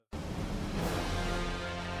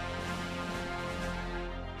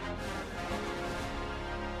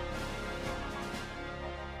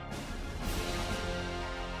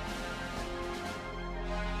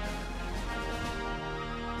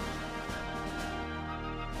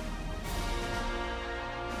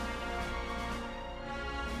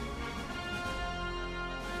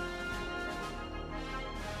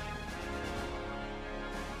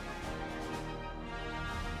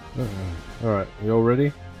Alright, you all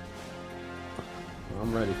ready?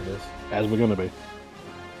 I'm ready for this. As we're gonna be.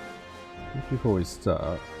 Just before we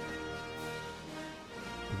start,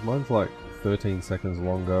 mine's like 13 seconds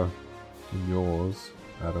longer than yours,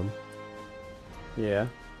 Adam. Yeah.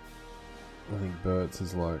 I think Bert's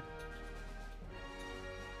is like...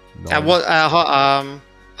 At what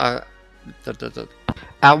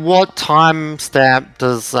at what time stamp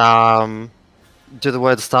does do the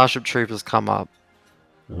word Starship Troopers come up?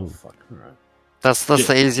 Oh fuck! Alright. That's the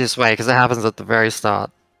easiest way because it happens at the very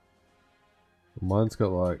start. Mine's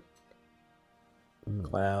got like...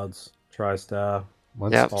 Clouds, TriStar.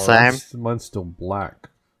 Yep, orange. same. Mine's still black.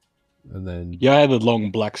 And then... Yeah, I had a long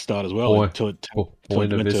black start as well until it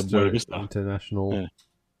Buena went to Vista Buena Vista. International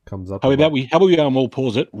comes up. How about we all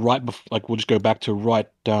pause it right before, like we'll just go back to right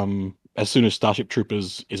as soon as Starship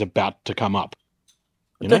Troopers is about to come up.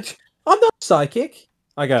 You know? I'm not psychic.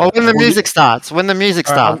 I go. Oh, when the music starts. When the music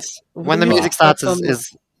Alright, starts. When the music starts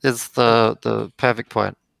is the perfect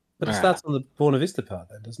point. But it starts on the Buena Vista part,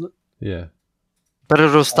 then, doesn't it? Yeah. But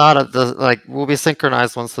it'll start at the we'll be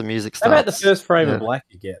synchronized once the music How starts. about the first frame of black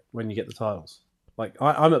you get when you get the titles? Like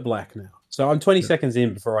I'm at black now, so I'm 20 seconds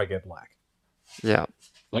in before I get black. Yeah.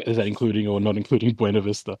 Like, is that including or not including Buena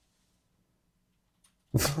Vista?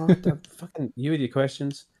 Oh, fucking you with your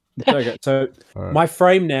questions. Okay, so Alright. my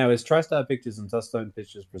frame now is TriStar Pictures and Touchstone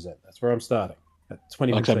Pictures present. That's where I'm starting at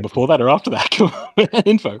 20 Like I said, seconds. before that or after that? Come on,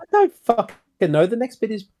 info. I don't fucking know. The next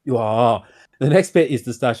bit is the next bit is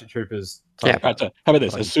the Starship Troopers. Yeah. Right, so how about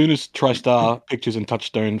this? As soon as TriStar Pictures and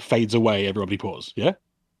Touchstone fades away, everybody pause. Yeah.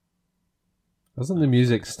 Doesn't the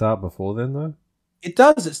music start before then, though? It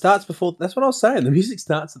does. It starts before. That's what I was saying. The music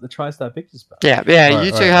starts at the TriStar Pictures part. Yeah, Right,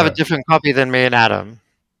 you two right, have right. a different copy than me and Adam.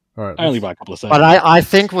 Alright. Only by a couple of seconds. But I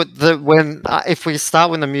think with if we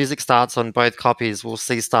start when the music starts on both copies, we'll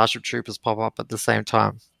see Starship Troopers pop up at the same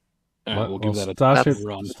time. We'll give that a Starship,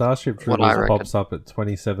 run. Starship what I Troopers reckon. pops up at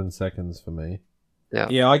 27 seconds for me.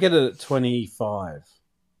 Yeah, I get it at 25.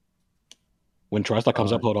 When TriStar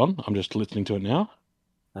comes up, hold on. I'm just listening to it now.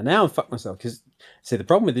 And now I'm fucked myself because see the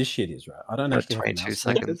problem with this shit is right. I don't At actually have 22 mouse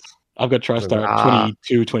seconds. selected. I've got TriStar at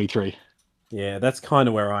 22, 23. Yeah, that's kind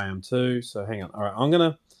of where I am too. So hang on. All right, I'm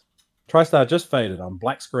gonna TriStar just faded. I'm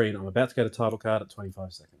black screen. I'm about to go to title card at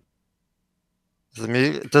 25 seconds.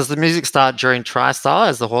 Does the music start during TriStar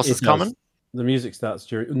as the horse It is coming? does. The music starts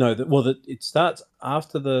during. No, it starts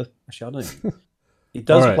after the. Actually, I don't even. It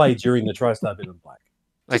does Alright. play during the TriStar bit of black.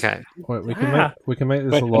 Okay. Wait, we can make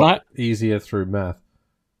this Wait, a lot easier through math.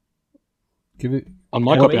 Give it. On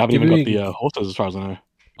my What- copy, I haven't give even me- got the horses as far as I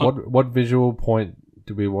know. What visual point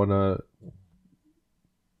do we want to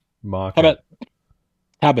mark?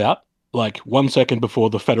 How about like 1 second before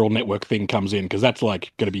the Federal Network thing comes in? Because that's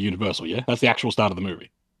like going to be universal, yeah? That's the actual start of the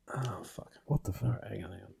movie. Oh fuck! What the fuck? All right, hang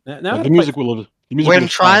on. Now Like, the music will have... When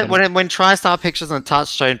TriStar Pictures and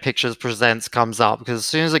Touchstone Pictures Presents comes up, because as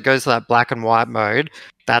soon as it goes to that black and white mode,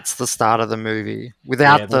 that's the start of the movie.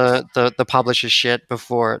 Without the publisher shit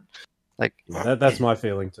before it. Like that's my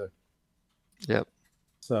feeling too. Yep.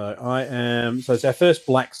 So I am. So it's our first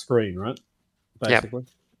black screen, right? Basically.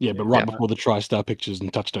 Yeah, but right before the TriStar Pictures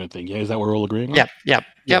and Touchstone thing. Yeah, is that what we're all agreeing on? Yep.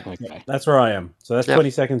 Okay. That's where I am. So that's Yep. 20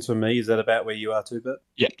 seconds for me. Is that about where you are too, Bert?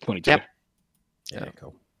 Yeah, 22. Yep. Yeah,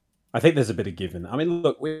 cool. I think there's a bit of given. I mean,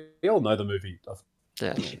 look, we all know the movie.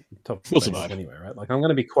 Yeah. Top We'll basis survive. anyway, right? Like I'm going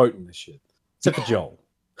to be quoting this shit, except for Joel.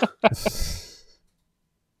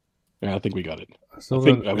 Yeah, I think we got it. So I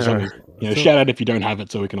think then- I was only, shout out if you don't have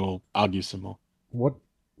it so we can all argue some more. What?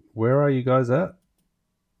 Where are you guys at?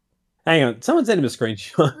 Hang on, someone sent him a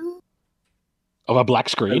screenshot. Of a black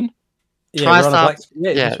screen? Yeah, we're on a TriStar, black-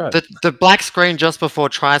 yeah, that's right. the black screen just before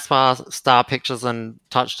TriStar Pictures and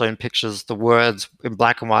Touchstone Pictures, the words in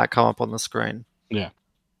black and white come up on the screen. Yeah.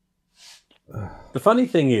 The funny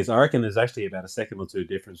thing is, I reckon there's actually about a second or two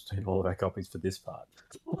difference between all of our copies for this part.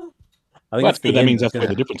 I think That's it's the good. That end means that's that's where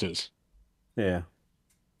the gonna- difference is. Yeah.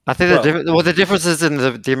 I think the difference is in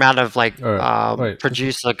the amount of Alright, wait.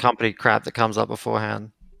 producer company crap that comes up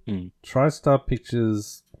beforehand. TriStar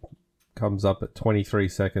Pictures comes up at 23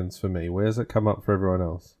 seconds for me. Where's it come up for everyone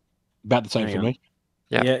else? About the same Hang for on. me.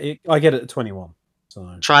 Yeah. I get it at 21. So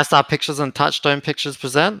TriStar Pictures and Touchstone Pictures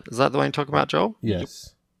Present. Is that the one you're talking about, Joel?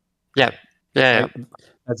 Yes. Yeah.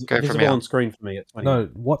 that's Go from visible here. on screen for me at 21. No,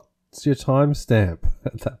 what's your timestamp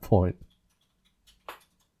at that point?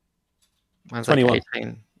 Mine's 21. like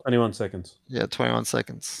 18. 21 seconds. Yeah, 21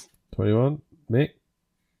 seconds. 21? Mick?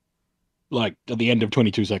 Like, at the end of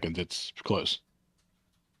 22 seconds, it's close.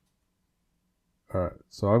 Alright,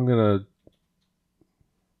 so I'm gonna...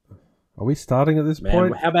 Are we starting at this Man,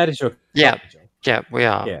 point? how bad is your Yeah. copy, Joel? Yeah, we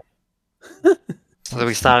are. Yeah. So that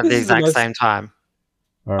we start at the This is the exact most- same time.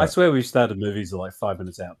 All I right. swear we've started movies like 5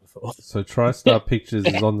 minutes out before. So TriStar Pictures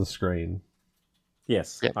is on the screen.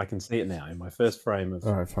 Yes, Yep. I can see it now in my first frame of.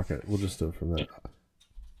 All right, fuck it. We'll just do it from there.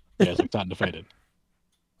 Yeah, it's like starting to fade it.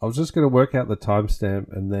 I was just going to work out the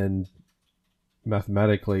timestamp and then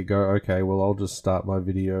mathematically go, okay, well, I'll just start my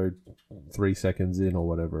video 3 seconds in or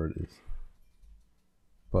whatever it is.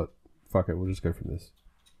 But fuck it, we'll just go from this.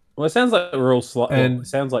 Well, it sounds like we're all And- it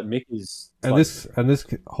sounds like Mickey's. And this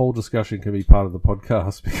whole discussion can be part of the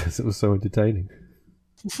podcast because it was so entertaining.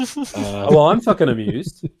 Well, I'm fucking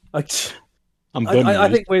amused. I'm I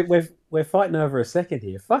burning think we're fighting over a second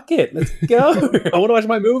here. Fuck it, let's go. I want to watch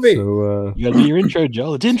my movie. So, You gotta do your intro,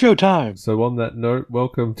 Joel. It's intro time. so on that note,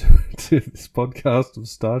 welcome to this podcast of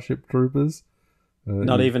Starship Troopers.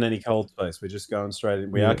 Not even any cold space. We're just going straight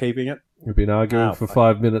in. We Yeah. are keeping it. We've been arguing Oh, for fuck.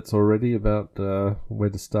 5 minutes already about where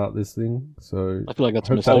to start this thing. So, I feel like that's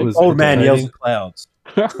a Hope that mistake. was- Old man yells entertaining. at clouds.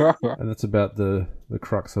 and that's about the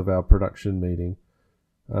crux of our production meeting.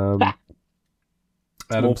 More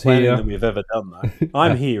Adam's planning here. than we've ever done, though.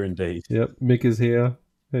 I'm here indeed. Yep, Mick is here.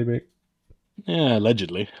 Hey, Mick. Yeah,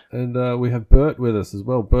 allegedly. And we have Bert with us as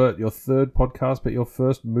well. Bert, your third podcast, but your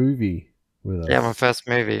first movie with us. Yeah, my first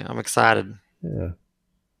movie. I'm excited. Yeah.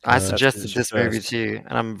 I That's suggested your this movie first. to you,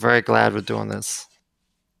 and I'm very glad we're doing this.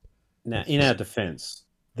 Now, in our defense,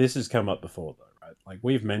 this has come up before, though, right? Like,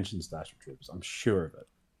 we've mentioned Starship Troopers. I'm sure of it.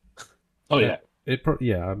 Oh yeah.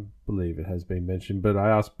 I believe it has been mentioned. But I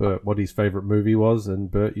asked Bert what his favorite movie was, and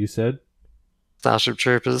Bert, you said, Starship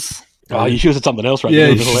Troopers. Oh, you should have said something else right "Yeah,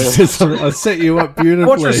 there. you It was hilarious. said something. I set you up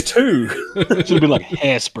beautifully." Fortress 2! It should have been like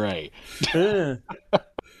hairspray.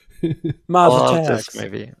 Mars I love Attacks. this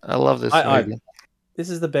movie. I love this I- movie. This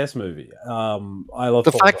is the best movie. I love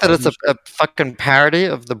The Paul fact that it's Verhoeven. a fucking parody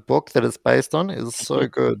of the book that it's based on is so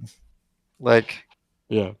good. Like,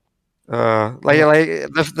 Yeah. in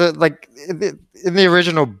the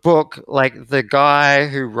original book, like the guy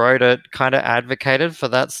who wrote it kind of advocated for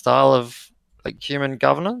that style of like human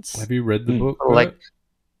governance. Have you read the Hmm. book? Or, like- Bert?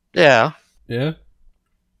 Yeah, Yeah.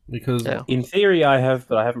 Because Yeah. In theory, I have,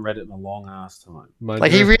 but I haven't read it in a long ass time. my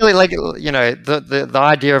like he nerd- really the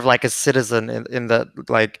idea of like a citizen in that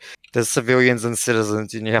like there's civilians and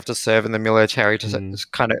citizens and you have to serve in the military to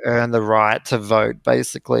Mm. kind of earn the right to vote.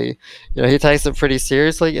 Basically, he takes it pretty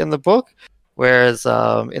seriously in the book. Whereas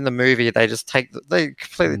in the movie, they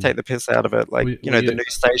completely take the piss out of it. Like, We- the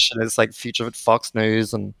news station is like featured Fox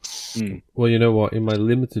News, and Well, you know what? In my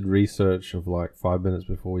limited research of like 5 minutes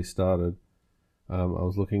before we started, I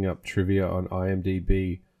was looking up trivia on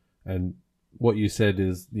IMDb, and what you said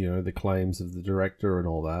is, the claims of the director and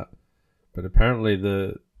all that. But apparently,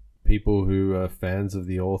 the people who are fans of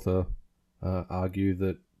the author argue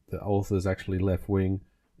that the author is actually left wing,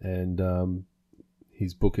 and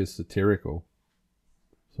his book is satirical.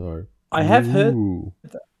 So I have heard. Ooh.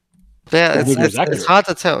 yeah, That movie was it's accurate. hard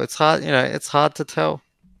to tell. It's hard to tell.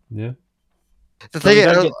 Yeah. The But we thing,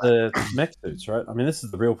 don't get the mech suits, right? I mean, this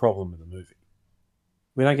is the real problem with the movie.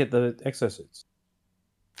 We don't get the exosuits.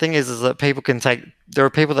 thing is that there are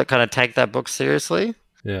people that kind of take that book seriously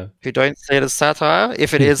Yeah. who don't see it as satire,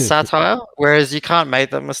 if it is satire, whereas you can't make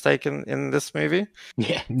that mistake in this movie.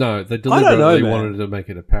 Yeah. No, they don't know, deliberately man. wanted to make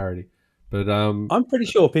it a parody. But I'm pretty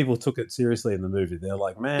sure people took it seriously in the movie. They're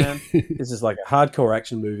like, man, this is like a hardcore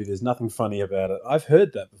action movie. There's nothing funny about it. I've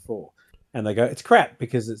heard that before. And they go, it's crap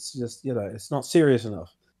because it's just, it's not serious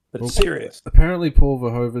enough. But it's Well, serious. apparently Paul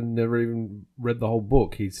Verhoeven never even read the whole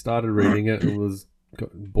book. He started reading it and got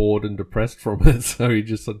bored and depressed from it, so he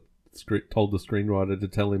just told the screenwriter to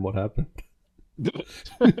tell him what happened.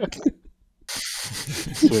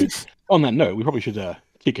 Sweet. On that note, we probably should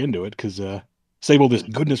kick into it because save all this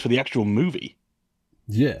goodness for the actual movie.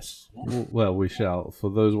 Yes. Well, we shall. For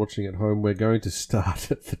those watching at home, we're going to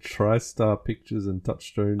start at the TriStar Pictures and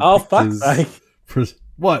Touchstone Oh, fuck's Pictures. sake.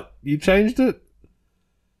 What? You changed it?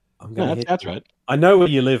 I'm No, gonna that's, hit that's you. right. I know where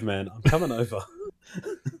you live, man. I'm coming over.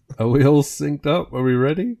 Are we all synced up? Are we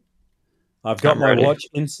ready? I've got I'm my ready. watch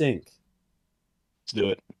in sync. Let's do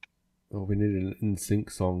it. Oh, we need an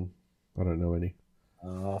in-sync song. I don't know any.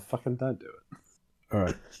 Oh, fucking don't do it. All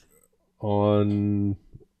right.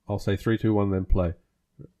 I'll say 3, 2, 1, then play,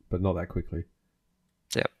 but not that quickly.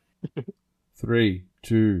 Yep. 3,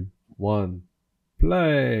 2, 1,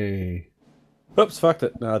 play. Oops, fucked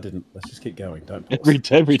it. No, I didn't. Let's just keep going. Don't pause.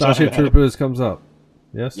 Every time. Starship Troopers comes up.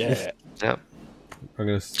 Yes. Yeah. Yep. I'm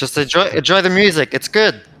gonna Just enjoy the music. It's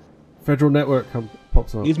good. Federal Network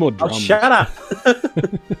pops up. Needs more Oh, drums. shut up!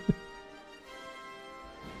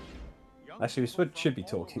 Actually, we should be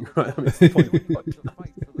talking, right? I mean, it's the point of the podcast.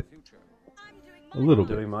 A little I'm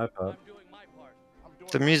bit. doing my part.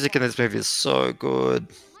 The music in this movie is so good.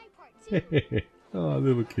 Oh,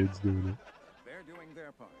 little kids doing They're doing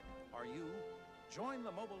their part. Are you? Join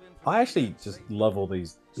the mobile I actually just love all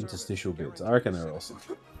these interstitial bits. I reckon they're awesome.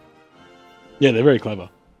 Yeah, they're very clever. it.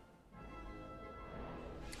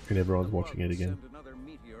 And everyone's watching it again.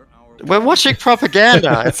 We're watching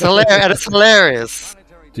propaganda. It's hilarious. And it's hilarious.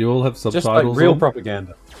 Do you all have Just subtitles? like real on?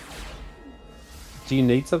 propaganda. Do you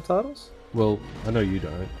need subtitles? Well, I know you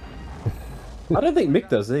don't. I don't think Mick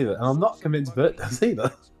does either, and I'm not convinced Bert does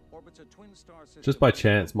either. Just by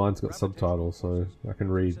chance, mine's got subtitles, so I can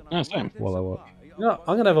read Oh, same. while I watch. No,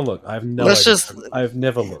 I'm gonna have a look. I have no Let's idea. just- I've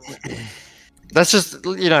never looked. That's just,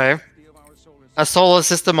 you know, a solar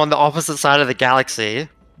system on the opposite side of the galaxy.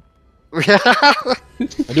 I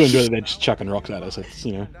do enjoy that they're just chucking rocks at us. It's,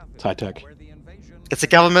 you know, it's high tech. It's a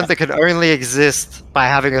government that can only exist by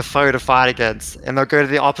having a foe to fight against, and they'll go to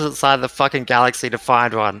the opposite side of the fucking galaxy to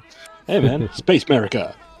find one. Hey, man, Space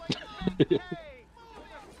America.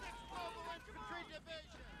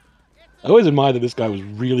 I always admire that this guy was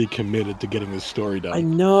really committed to getting this story I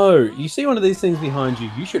done. know. You see one of these things behind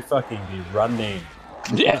you, you should fucking be running.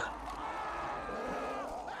 Yeah.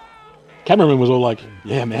 Cameraman was all like,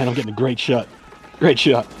 "Yeah, man, I'm getting a great shot. Great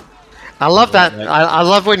shot." I love that. Right. I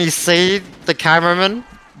love when you see the cameraman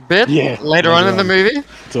bit Yeah, later on in the later movie,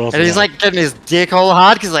 It's awesome. and he's like getting his dick all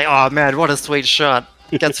hard because like, oh man, what a sweet shot.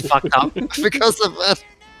 Gets fucked up because of it.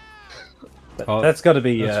 Oh, That's got to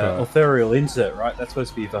be that's right. authorial insert, right? That's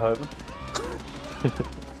supposed to be Verhoeven.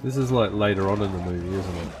 This is like later on in the movie,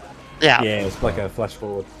 isn't it? Yeah. Yeah, it's like a flash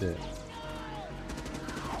forward. Yeah.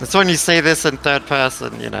 It's when you see this in third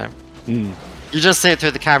person, you know. Mm. You just see it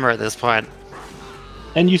through the camera at this point.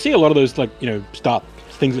 And you see a lot of those, like, you know,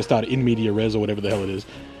 things that start in media res or whatever the hell it is.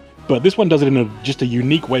 But this one does it in just a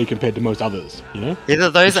unique way compared to most others, you know? Either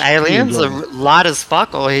those It's aliens really are enjoyable. light as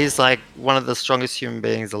fuck, or he's like one of the strongest human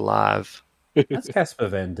beings alive. That's Casper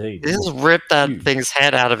Van Dien. He just ripped that Huge. thing's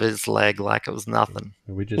head out of his leg like it was nothing.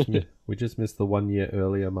 And we just we just missed the 1 year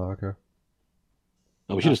earlier marker.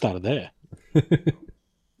 Oh, we should have started there.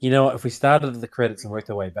 You know what? If we started at the credits and worked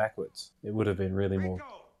our way backwards, it would have been really more.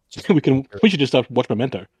 we should just watch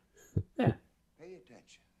Memento. Yeah.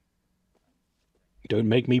 Don't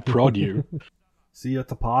make me prod you. See you at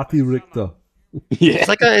the party, Richter. Yeah.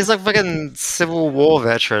 He's like fucking Civil War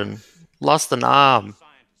veteran. Lost an arm.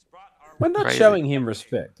 We're not Crazy. showing him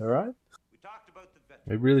respect, all right?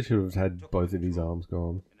 They really should have had both of his arms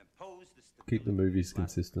gone. Keep the movies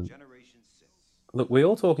consistent. Look, we're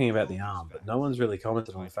all talking about the arm, but no one's really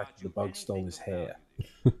commented on the fact that the bug stole his hair.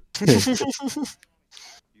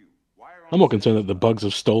 I'm more concerned that the bugs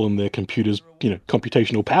have stolen their computers, you know,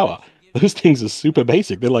 computational power. Those things are super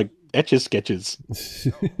basic. They're like etches sketches.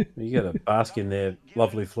 You got to bask in their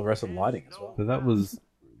lovely fluorescent lighting as well. But that was,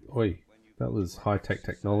 that was high tech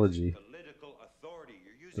technology.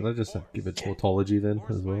 Did I just give it tautology then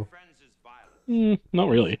as well? Not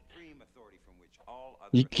really.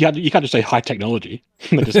 You can't just say high technology.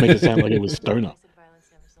 That just makes it sound like it was stoner.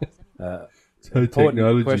 So Important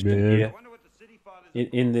technology, question man. here.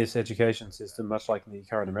 In this education system, much like the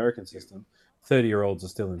current American system, 30-year-olds are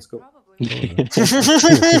still in school. Well,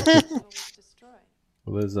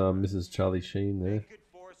 there's Mrs. Charlie Sheen there.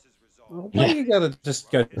 Well, why you got to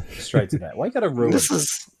just go straight to that? Why you got to ruin This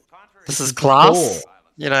it? is class. Before.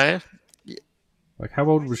 You know, Like, how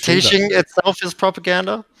old was she? teaching itself is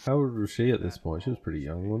propaganda. How old was she at this point? She was pretty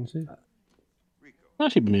young, wasn't she?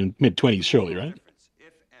 Actually, mid-20s, surely, right?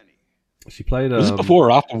 She played. Was this before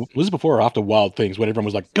or after? Was this before or after Wild Things, when everyone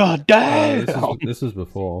was like, "God damn!" this was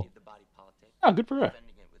before. Oh, good for her.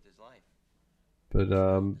 But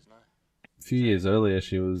a few years earlier,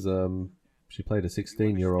 she was she played a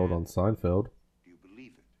 16-year-old on Seinfeld,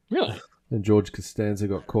 Really? and George Costanza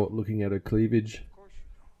got caught looking at her cleavage.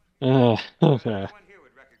 Okay.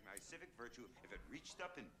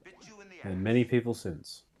 And many people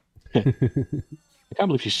since. I can't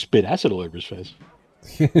believe she spit acid all over his face.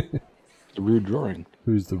 It's a rude drawing.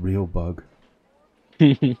 Who's the real bug?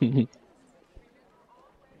 They're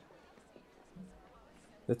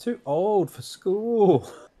too old for school.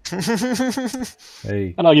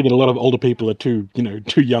 Hey, I'd argue that a lot of older people are too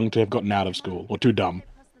young to have gotten out of school, or too dumb.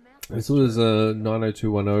 this was a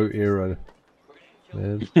 90210 era,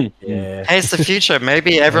 man. Yeah. Hey, it's the future.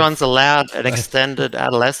 Maybe everyone's allowed an extended They had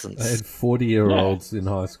adolescence. 40-year-olds in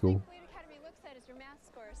high school.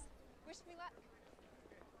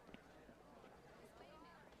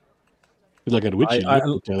 It's like a witch.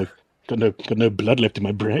 Got no blood left in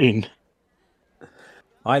my brain.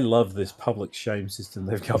 I love this public shame system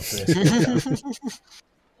they've got there.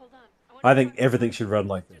 I think everything should run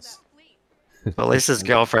like this. But at least his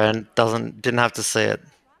girlfriend didn't have to see it.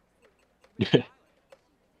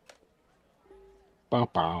 Bow,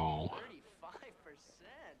 bow.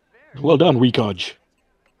 Well done, Weekodge.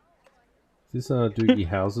 Is this Doogie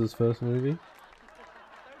Howser's first movie?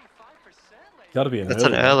 Got to be an That's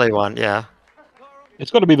an early one, yeah. It's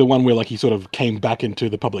got to be the one where like he sort of came back into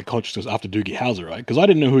the public consciousness after Doogie Howser, right? Because I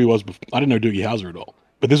didn't know who he was. I didn't know Doogie Howser at all.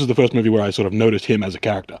 But this is the first movie where I sort of noticed him as a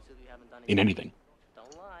character in anything.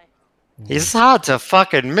 He's hard to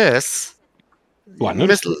fucking miss. Well, I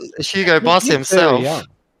Miss noticed. Hugo Boss himself.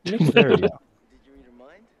 Nick's very young.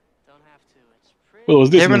 Well, it was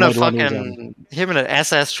this Him in and a later on it was, fucking him in an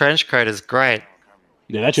SS trench coat is great.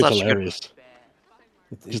 yeah, that shit's such a good- hilarious.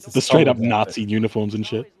 It's Just a the straight up solid Nazi uniforms and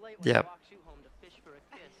shit. Yep.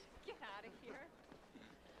 Get out of here.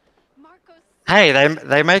 Marcos. Hey,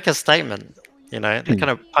 they make a statement. You know, they kind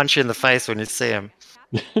of punch you in the face when you see him.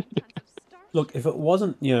 Look, if it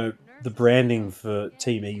wasn't, the branding for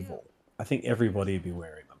Team Evil, I think everybody would be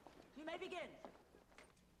wearing them.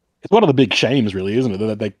 It's one of the big shames, really, isn't it?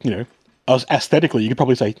 That they, aesthetically, you could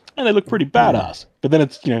probably say, "Oh, they look pretty badass," but then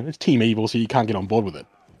it's, it's Team Evil, so you can't get on board with it.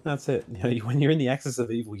 That's it. When you're in the axis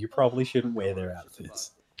of evil, you probably shouldn't wear their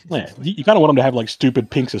outfits. Yeah, you kind of want them to have like stupid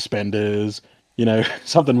pink suspenders,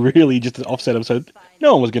 something really just to offset them, so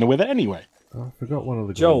no one was going to wear that anyway. Oh, I forgot one of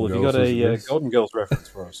the Joel, have Golden you got Girls was in a this. Golden Girls reference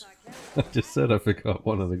for us? I just said I forgot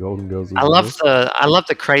one of the Golden Girls. Was I in love this. I love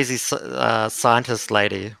the crazy scientist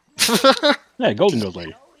lady. Yeah, Golden Girls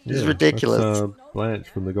lady. It's ridiculous. That's, Blanche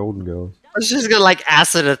from the Golden Girls. She's got like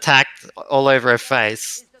acid attacked all over her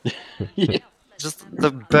face. Yeah. Just the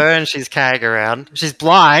burn she's carrying around. She's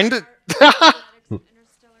blind.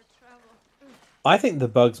 I think the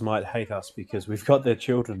bugs might hate us because we've got their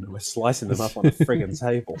children and we're slicing them up on a friggin'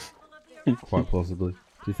 table. Quite possibly. Do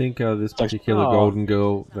you think this particular Oh. Golden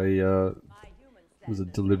Girl, they was a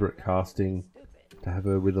deliberate casting to have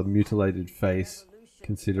her with a mutilated face,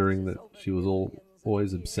 considering that she was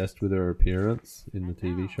always obsessed with her appearance in the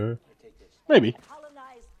TV show? Maybe.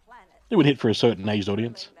 It would hit for a certain aged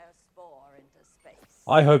audience.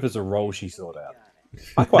 I hope it's a role she sought out.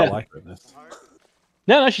 I quite like her in this.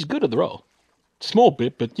 No, she's good at the role. Small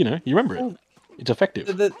bit, but you remember it. It's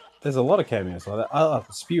effective. There's a lot of cameos like that. Oh,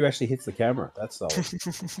 the spew actually hits the camera. That's solid.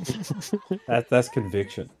 That's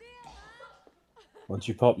conviction. Once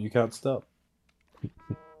you pop, you can't stop.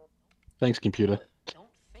 Thanks, computer.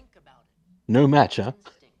 No match, huh?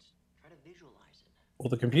 Well,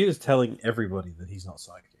 the computer's telling everybody that he's not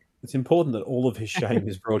psychic. It's important that all of his shame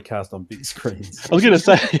is broadcast on big screens. I was gonna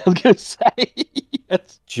say.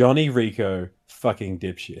 Yes. Johnny Rico, fucking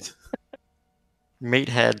dipshit.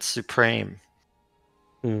 Meathead Supreme.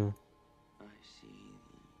 So-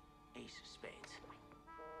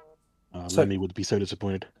 Lemmy would be so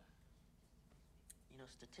disappointed.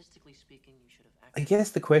 I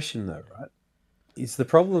guess the question, though, right, is the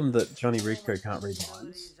problem that Johnny Rico can't read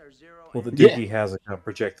minds, or that Yeah. Doogie Howser can't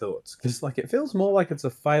project thoughts? Because it feels more like it's a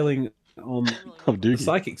failing on Oh, the Doogie.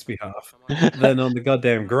 psychic's behalf than on the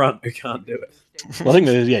goddamn grunt who can't do it. Well, I think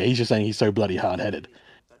that is, he's just saying he's so bloody hard-headed,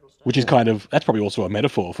 which is that's probably also a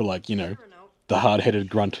metaphor for the hard-headed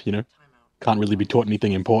grunt, can't really be taught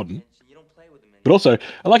anything important. But also,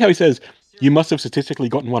 I like how he says, you must have statistically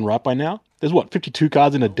gotten one right by now. There's 52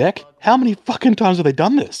 cards in a deck? How many fucking times have they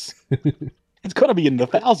done this? It's got to be in the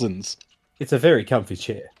thousands. It's a very comfy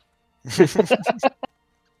chair.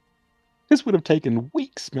 This would have taken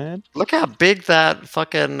weeks, man. Look how big that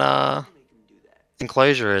fucking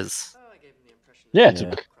enclosure is. Yeah,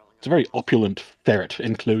 Yeah. It's a very opulent ferret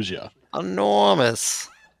enclosure. Enormous.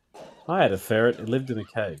 I had a ferret. It lived in a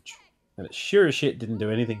cage, and it sure as shit didn't do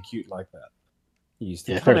anything cute like that. He used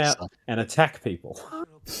to Yeah, come ferrets out suck. and attack people.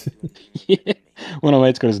 Yeah. One of my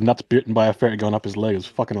mates got his nuts bitten by a ferret going up his leg. It was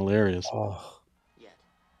fucking hilarious. Oh,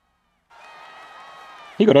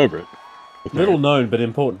 He got over it. little known but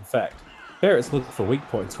important fact: ferrets look for weak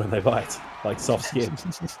points when they bite, like soft skin.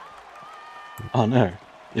 Oh no.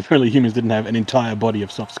 If only humans didn't have an entire body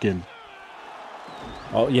of soft skin.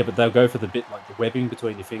 Oh yeah, but they'll go for the bit like the webbing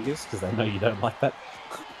between your fingers because they know you don't like that.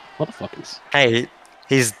 Motherfuckers. Hey,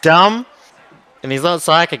 he's dumb and he's not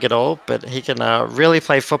psychic at all, but he can really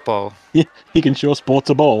play football. Yeah, he can sure sports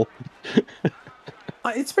a ball.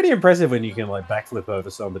 It's pretty impressive when you can backflip over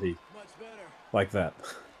somebody like that.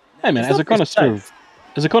 Hey man, It's as a not very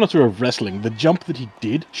connoisseur of wrestling, the jump that he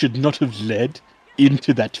did should not have led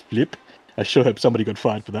into that flip. I sure hope somebody got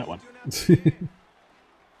fined for that one.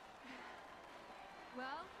 Well,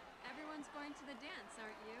 everyone's going to the dance,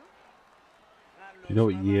 aren't you? You know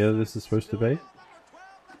what year this is supposed to be?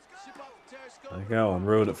 Go on,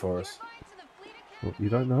 ruin it for us. Going to the Fleet Academy. What, you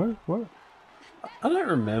don't know? What? I don't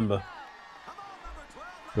remember.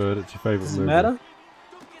 Bird, it's your favorite Does it movie. matter?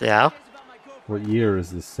 Yeah. What year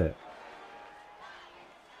is this set?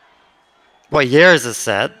 What year is this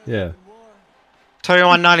set? Yeah.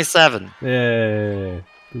 2197. Yeah.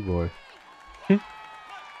 Good boy.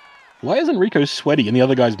 Why isn't Rico sweaty and the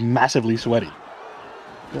other guy's massively sweaty?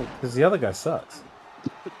 Because the other guy sucks.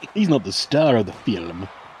 He's not the star of the film.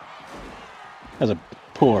 That's a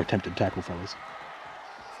poor attempted tackle, fellas.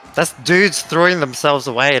 That's dudes throwing themselves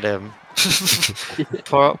away at him.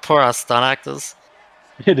 poor our stunt actors.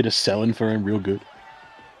 Yeah, they're just selling for him real good.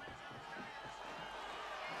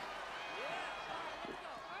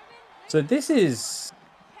 So this is...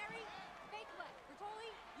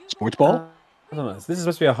 Sports ball? I don't know. This is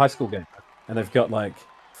supposed to be a high school game. And they've got, like,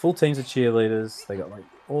 full teams of cheerleaders. They got, like,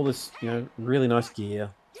 all this, really nice gear.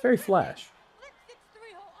 It's very Flash.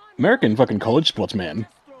 American fucking college sports, man.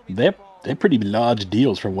 They're pretty large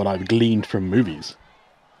deals from what I've gleaned from movies.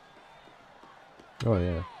 Oh,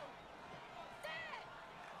 yeah.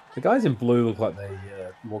 The guys in blue look like they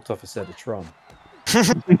walked off a set of Tron.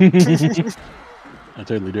 I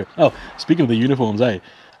totally do. Oh, speaking of the uniforms, I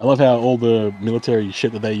love how all the military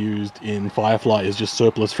shit that they used in Firefly is just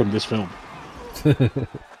surplus from this film. Like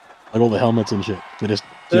all the helmets and shit. They just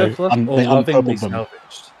Surplus or they lovingly unpurpled them.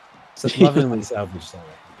 salvaged? So lovingly salvaged, sorry.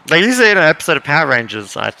 They use it in an episode of Power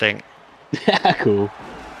Rangers, I think. Yeah, cool.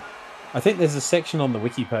 I think there's a section on the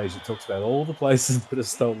wiki page that talks about all the places that are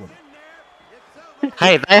stolen.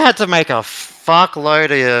 Hey, they had to make a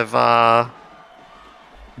fuckload of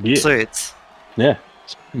Yeah. suits. Yeah.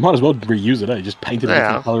 Might as well reuse it, eh? Just paint it a Yeah.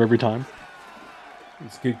 different color every time.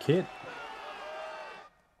 It's a good kid.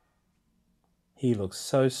 He looks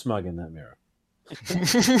so smug in that mirror.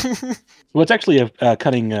 Well, it's actually a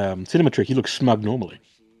cutting cinema trick. He looks smug normally.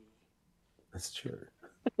 That's true.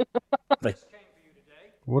 They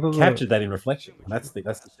What are captured that in reflection. And that's the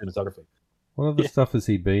cinematography. What other stuff has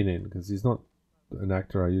he been in? Because he's not an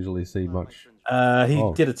actor I usually see much. He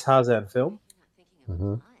Oh. did a Tarzan film.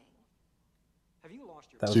 Uh-huh.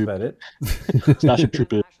 That was Soup. about it. Starship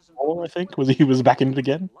Trooper 4, I think. He was back in it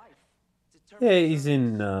again? Yeah, he's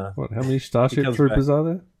in. What? How many Starship comes Troopers are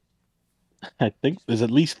there? I think there's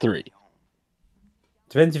at least 3.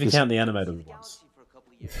 Depends if you This- count the animated ones.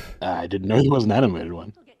 I didn't know there was an animated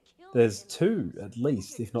one. There's 2 at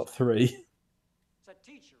least, if not 3.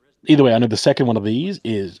 Either way, I know the second one of these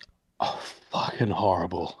is fucking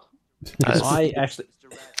horrible. I actually,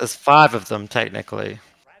 There's 5 of them, technically.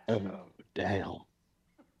 Oh, damn.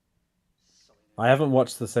 I haven't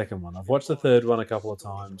watched the second one. I've watched the third one a couple of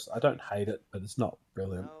times. I don't hate it, but it's not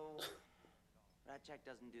brilliant. Ratchak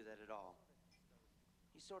doesn't do that at all.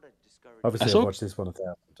 He sort of discouraged. Obviously, I saw- I've watched this one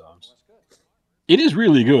 1,000 times. It is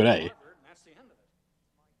really good, eh?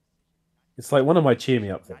 It's like one of my cheer me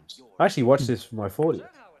up films. I actually watched this for my 40th.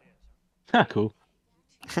 Ah, cool.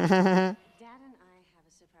 Dad and I have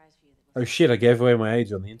a surprise for you. Oh shit! I gave away my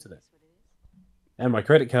age on the internet and my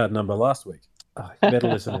credit card number last week. Oh, you better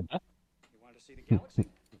listen in.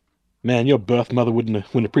 Man, your birth mother wouldn't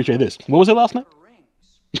appreciate this. What was her last name?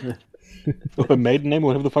 Or her maiden name, or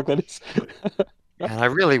whatever the fuck that is. And I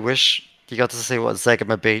really wish you got to see what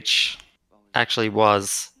Zegama Beach actually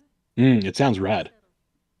was. It sounds rad.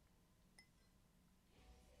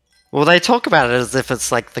 Well, they talk about it as if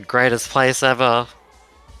it's like the greatest place ever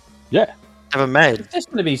Yeah. made. It's just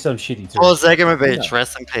going to be some shitty Oh, tourist. Zegama Beach, Yeah.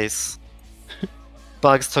 rest in peace.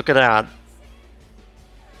 Bugs took it out.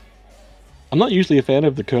 I'm not usually a fan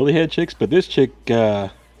of the curly haired chicks, but this chick,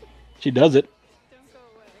 she does it.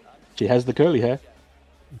 She has the curly hair.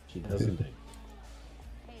 She does indeed.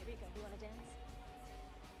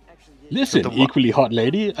 Listen, The wa- equally hot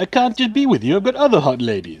lady, I can't just be with you, I've got other hot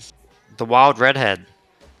ladies. The wild redhead.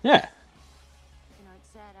 Yeah. You know, it's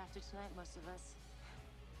sad after tonight, most of us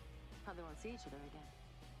probably won't see each other again.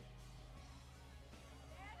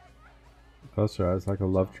 That's right. It's like a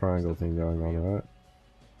love triangle thing going on, right?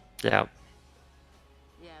 Yeah.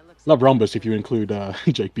 Yeah, it looks Love Rhombus if you include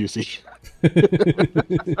Jake Busey.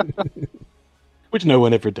 Which no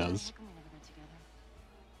one ever does. we never got together.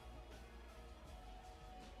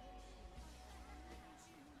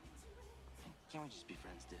 Can't we just be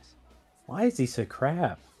friends, Diz? Why is he so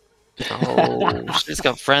crap? Oh, she's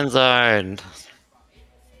got friend zoned.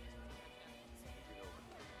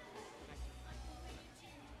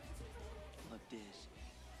 Look, Diz.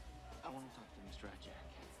 I want to talk to Mr.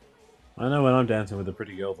 Ratchak. I know when I'm dancing with a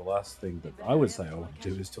pretty girl, the last thing that I would say I want to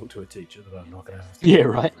do is talk to a teacher that I'm not going to have to. Yeah,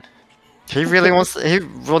 right. He really wants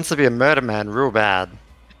to be a murder man real bad.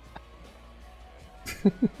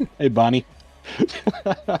 Hey, Barney.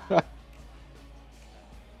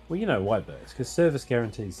 Well, you know why, Bert? Because service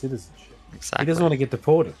guarantees citizenship. He Exactly. doesn't want to get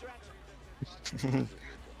deported.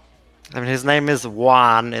 I mean, his name is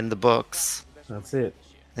Juan in the books, That's it.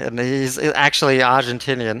 and he's actually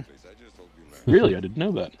Argentinian. Really, I didn't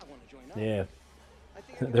know that. Yeah.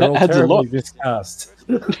 They're That all adds a terribly lot. miscast.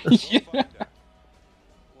 Yeah. Well,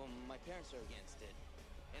 my parents are against it.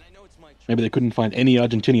 And I know it's my choice. Maybe they couldn't find any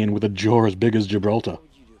Argentinian with a jaw as big as Gibraltar. What would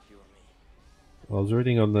you do if you were me? I was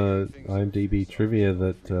reading on the IMDb trivia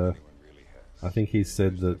that I think he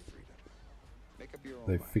said that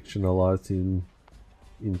they fictionalized him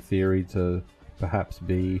in theory to perhaps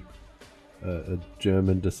be a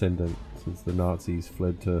German descendant since the Nazis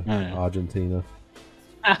fled to Oh, yeah. Argentina.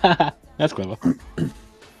 That's clever.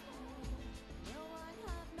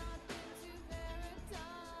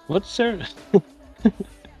 What's Sarah?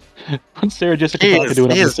 What's Sarah Jessica Parker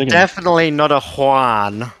doing up He there is singing? definitely not a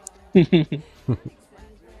Juan.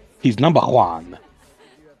 He's number one.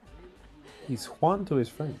 He's Juan to his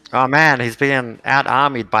friend. Oh man, he's being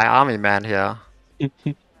out-armied by Army Man here.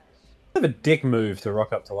 Have a dick move to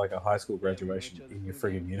rock up to like a high school graduation in your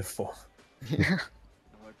friggin' uniform. No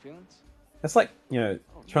hard feelings? That's like,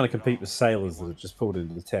 trying to compete with sailors that have just pulled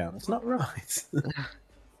into the town. It's not right. It's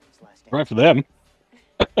last Right for them.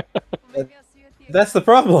 Well, maybe I'll see you at the That's the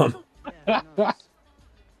problem.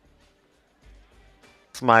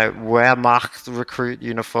 It's my Wehrmacht recruit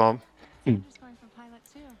uniform. He's going for pilot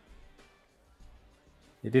too.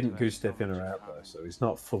 He didn't goose step in or out though, so he's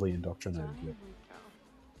not fully indoctrinated yet.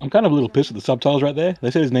 I'm kind of a little pissed at the subtitles right there.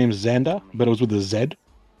 They said his name's Xander, but it was with a Z.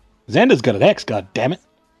 Xander's got an X, god damn it.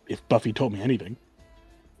 If Buffy taught me anything.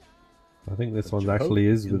 I think this one Joe actually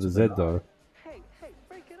is with a Z Ginsburg. though.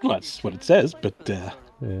 Well, that's what it says, but Yeah,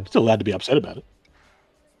 still allowed to be upset about it.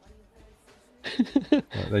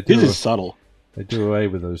 they This do. is subtle. They do away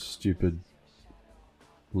with those stupid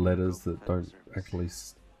letters that don't actually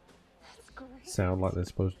sound like they're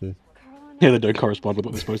supposed to. Yeah, they don't correspond with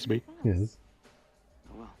what they're supposed to be. Yes.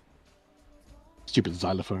 Stupid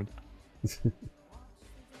xylophone.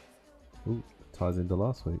 Ooh, ties into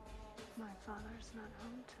last week. My father's not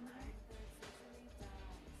home tonight.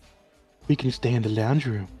 We can stay in the lounge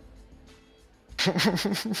room.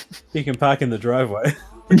 He can park in the driveway.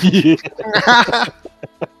 Yeah.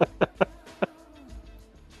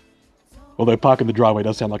 Although park in the driveway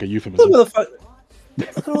does sound like a euphemism. Look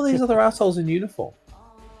at all these other assholes in uniform.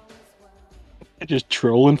 Just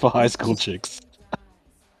trolling for high school chicks.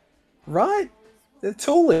 Right? They're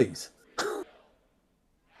toolies.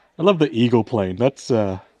 I love the eagle plane. That's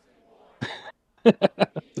No,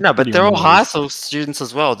 but Pretty they're all nice. high school students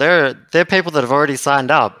as well. They're people that have already signed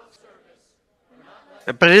up.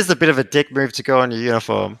 But it is a bit of a dick move to go in your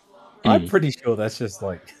uniform. I'm pretty sure that's just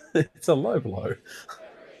like it's a low blow.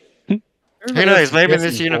 Who knows? Maybe in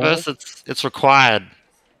this universe it's required.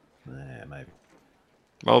 Yeah, maybe.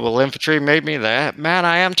 Mobile infantry made me the man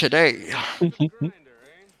I am today. Grinder, eh?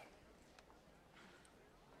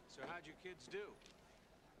 So how'd your kids do?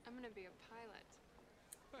 I'm gonna be a pilot.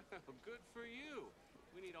 Good for you.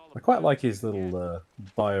 We need all I the quite like his little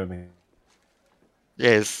bioming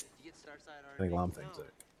Yes. alarm thing too.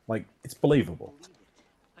 Like it's believable.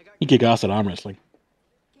 you kick ass at arm wrestling.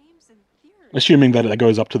 Games and theory. Assuming that it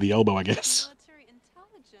goes up to the elbow, I guess. Military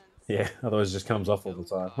intelligence. Yeah, otherwise it just comes off all the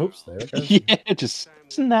time. Oops, there it goes. Yeah, just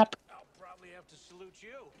snap. I'll probably have to salute you.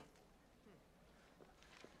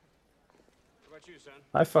 What about you, son?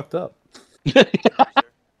 I fucked up.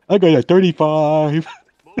 I got a 35.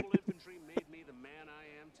 Mobile infantry made me the man I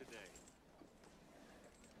am today.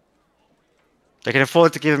 They can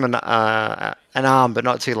afford to give him an arm, but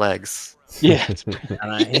not two legs. Yeah.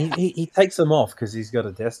 He takes them off because he's got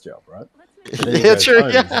a desk job, right? So then he Yeah, goes true.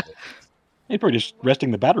 home. Yeah. He's probably just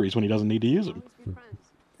resting the batteries when he doesn't need to use them. Always be friends.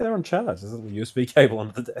 They're on charge. There's a little USB cable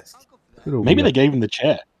under the desk. Got a Maybe wheel- they gave him the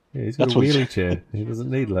chair. Yeah, he's got That's a what- wheelie chair. He doesn't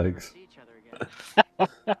need legs.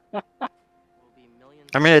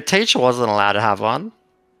 I mean, a teacher wasn't allowed to have one.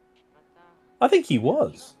 I think he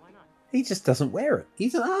was. He just doesn't wear it.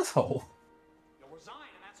 He's an asshole.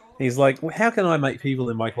 He's like, well, how can I make people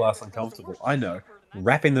in my class uncomfortable? I know,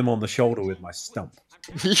 wrapping them on the shoulder with my stump.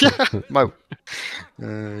 Yeah.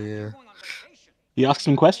 Yeah. He asks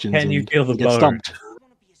some questions. Can you and feel the he gets bone? stumped.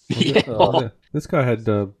 Yeah. Oh, this guy had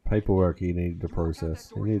paperwork he needed to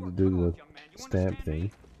process. He needed to do the stamp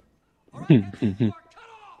thing. Johnny,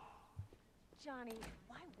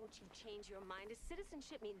 why won't you change your mind? Does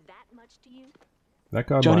citizenship mean that much to you? That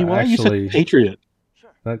guy Johnny, might why are you such a actually. patriot?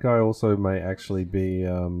 That guy also may actually be. I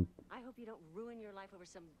hope you don't ruin your life over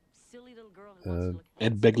some silly little girl who wants to look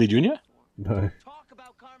Ed handsome. Begley Jr.? No, Talk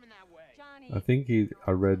about Carmen that way. I think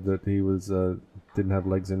I read that he was didn't have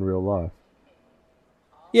legs in real life.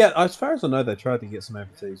 Yeah, as far as I know, they tried to get some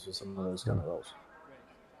amputees for some of those kind of roles.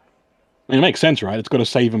 I mean, it makes sense, right? It's got to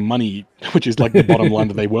save them money, which is like the bottom line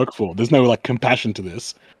that they work for. There's no like compassion to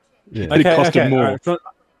this. Yeah. But it cost them more. all right,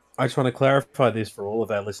 I just want to clarify this for all of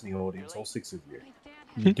our listening audience, all 6 of you.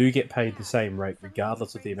 You do get paid the same rate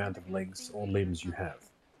regardless of the amount of legs or limbs you have.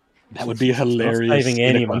 That would be a hilarious saving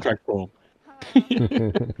in any a money. contract form.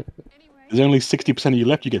 There's only 60% of you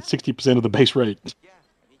left. You get 60% of the base rate. Yeah,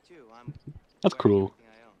 me too. I'm That's cruel. everything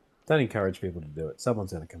I own. Don't encourage people to do it.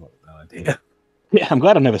 Someone's going to come up with that idea. Yeah, I'm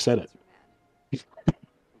glad I never said it.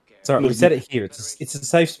 Sorry, we said it here. It's a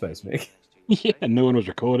safe space, Mick. Yeah, no one was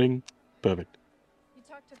recording. Perfect. You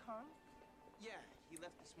talked to Kong? Yeah, he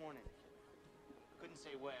left this morning. Couldn't say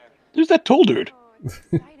where. Who's that tall dude? Oh, it's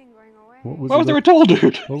exciting going away. What was Why he was there a look- tall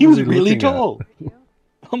dude? what He was was he really looking at? tall. You?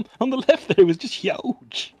 On the left there, he was just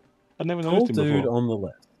huge. I'd never Tall noticed him dude before. on the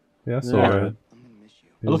left. Yeah, I saw Yeah. it. I'm gonna miss you.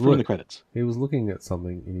 He I was, looked through in the look- credits. he was looking at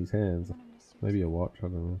something in his hands. Maybe a watch, I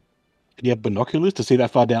don't know. Did he have binoculars to see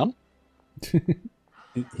that far down?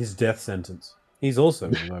 His death sentence. He's also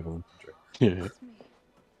in the mobile infantry. Yeah.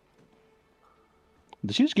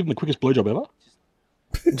 Did she just give him the quickest blowjob ever?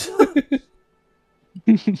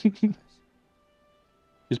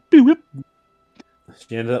 Just boo whip.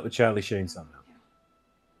 She ended up with Charlie Sheen somehow.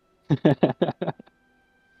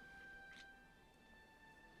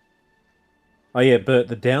 Oh yeah, but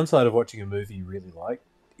the downside of watching a movie you really like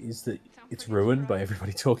is that it's ruined by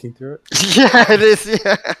everybody talking through it. Yeah, it is.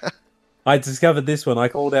 Yeah. I discovered this one. I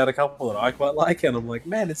called out a couple that I quite like, and I'm like,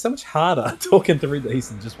 man, it's so much harder talking through these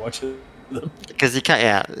than just watching them. Because you can't.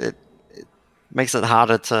 Yeah, it makes it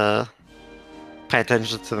harder to pay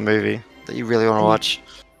attention to the movie that you really want to watch.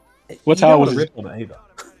 What's You how don't was wanna it? rip on it either.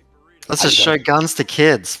 Let's just show guns to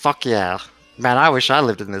kids. Fuck yeah, man! I wish I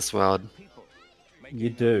lived in this world. You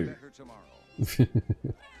do. This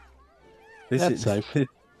That's is safe.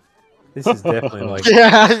 This is definitely like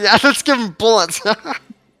Yeah, yeah. Let's give them bullets.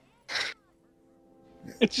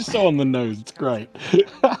 It's just so on the nose. It's great.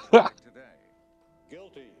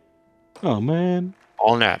 Oh man.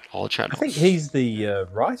 all net, all I channels. think he's the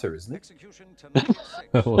writer, isn't he? Execution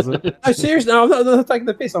tonight. Was it? No, seriously, no, I'm not taking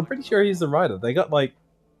the piss. I'm pretty sure he's the writer. They got like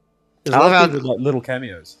there's I a lot love of people with like little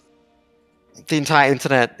cameos. The entire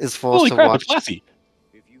internet is forced Holy to crap! watch It's Lassie.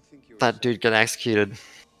 that dude get executed.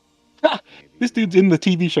 This dude's in the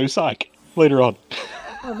TV show Psych later on.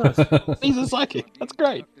 Oh, nice. He's a psychic. That's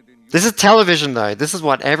great. This is television, though. This is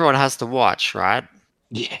what everyone has to watch, right?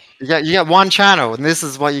 Yeah. You get one channel, and this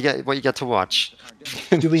is what you get to watch.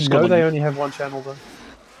 Do we know they only have one channel though?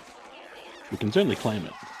 We can certainly claim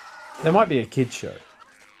it. There might be a kids show.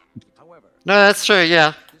 No, that's true.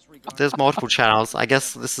 Yeah, there's multiple channels. I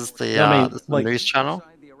guess this is the, I mean, this is the like- news channel.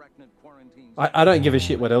 I don't give a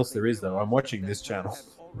shit what else there is though. I'm watching this channel.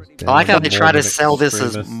 I like how Damn, they try to Mormon sell this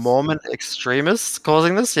as extremists. Mormon extremists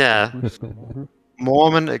causing this. Yeah,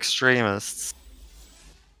 Mormon extremists.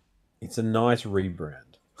 It's a nice rebrand.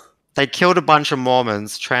 They killed a bunch of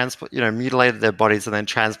Mormons, mutilated their bodies, and then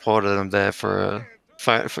transported them there for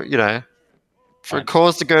a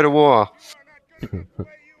cause to go to war.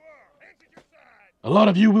 A lot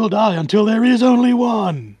of you will die until there is only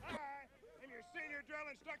one.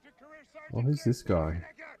 Oh, who's this guy?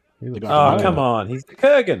 He looks guy Oh, familiar. come on. He's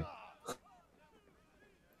Kurgan.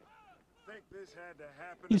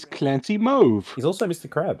 He's Clancy Mauve. He's also Mr.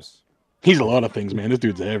 Krabs. He's a lot of things, man. This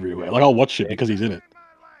dude's everywhere. Like I'll watch shit because he's in it.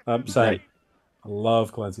 Same. Right. I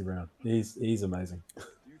love Clancy Brown. He's amazing. You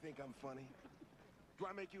think I'm funny? Do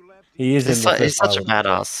I make you laugh? He is in He's, the he's first such a pilot.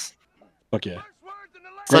 badass. Fuck yeah.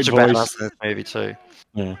 Such a Great voice. badass in this movie too.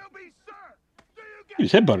 Yeah. He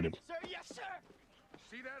just headbutted him.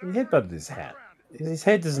 He headbutted his hat. His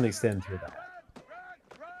head doesn't extend through that.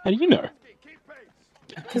 How do you know?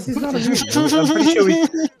 Because he's not a mutant. I'm pretty sure we,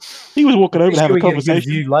 He was walking over to have a get a good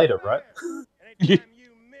conversation. view later, right? Yeah.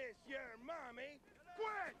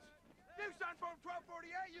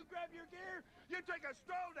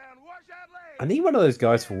 I need one of those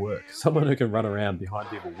guys for work. Someone who can run around behind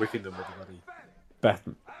people, whipping them with a bloody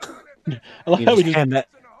baton. I like You how we just just.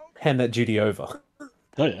 hand that duty over.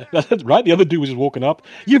 Oh yeah, that's right. The other dude was just walking up.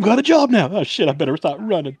 You've got a job now. Oh shit! I better start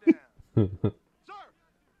running.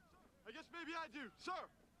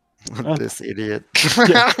 This idiot.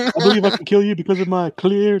 Yeah, I believe I can kill you because of my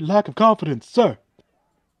clear lack of confidence, sir.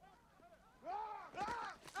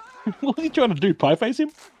 What was he trying to do? Pie face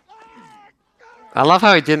him? I love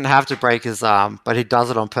how he didn't have to break his arm, but he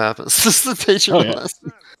does it on purpose just to teach him Oh, a yeah.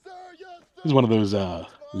 lesson. This is one of those. And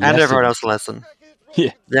everyone lessons. else a lesson.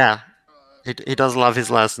 Yeah. Yeah. He does love his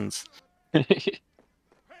lessons. They're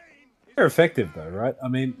effective though, right? I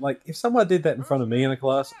mean, like if someone did that in front of me in a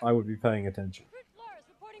class, I would be paying attention.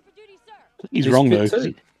 He's He's wrong fit though. 'cause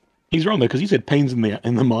too. He's wrong though, because he said pains in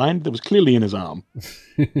the mind that was clearly in his arm.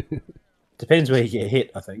 Depends where you get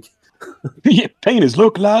hit, I think. Yeah, pain is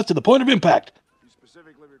localized to the point of impact.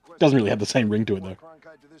 Doesn't really have the same ring to it though. Sir, I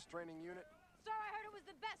heard it was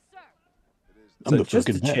the best, sir. I'm the just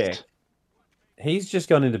fucking to check, best. he's just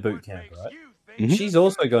gone into boot camp, right? Mhm. She's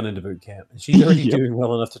also gone into boot camp, and she's already Yep. doing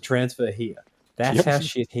well enough to transfer here. That's Yep. how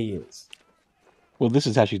shit he is. Well, this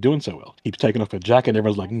is how she's doing so well. Keeps taking off her jacket, and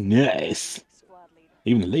everyone's like, nice.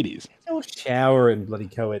 Even the ladies. He'll shower in bloody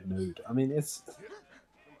co-ed nude. I mean, it's...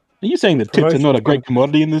 Are you saying that tits are not a great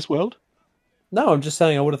commodity in this world? No, I'm just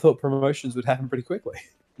saying I would have thought promotions would happen pretty quickly.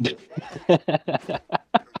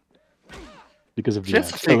 Because of She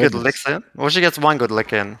gets a few good licks in. Well, she gets one good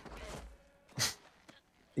lick in.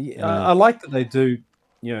 Yeah, I like that they do,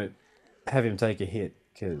 have him take a hit,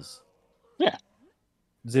 because... Yeah.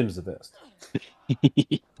 Zim's the best.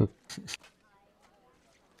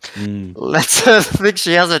 Let's her think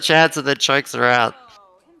she has a chance and then chokes her out.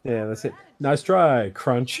 Yeah, that's it. Nice try,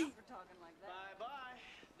 Crunch.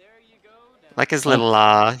 Like his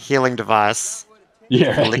little healing device.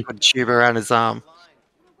 Yeah. A liquid tube around his arm.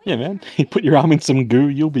 Yeah, man. You put your arm in some goo,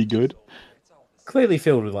 you'll be good. Clearly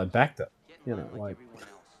filled with, Bacta. Like...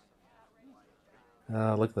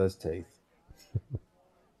 look at those teeth.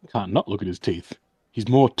 Can't not look at his teeth. He's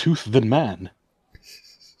more tooth than man.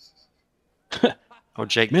 Or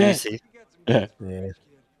Jake Man. Busey. Yeah. Yeah.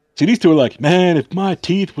 See, these two are like, man, if my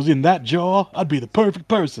teeth was in that jaw, I'd be the perfect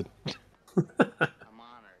person.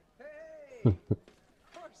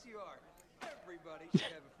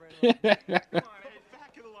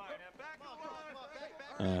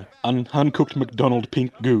 Uncooked McDonald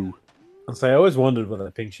pink goo. I'll say I always wondered what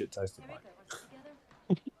that pink shit tasted like.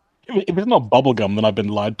 If it's not bubblegum, then I've been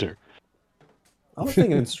lied to. I was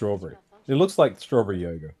thinking strawberry. It looks like strawberry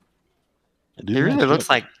yogurt. He really looks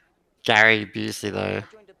like Gary Busey, though.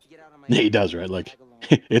 Yeah, he does, right? Like,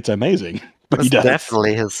 it's amazing. But That's he does.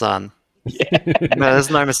 definitely his son. No,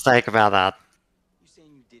 there's no mistake about that.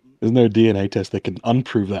 There's no DNA test that can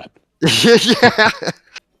unprove that. Yeah.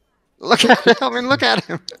 Look at him. I mean, look at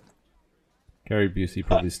him. Gary Busey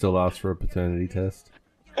probably still asks for a paternity test.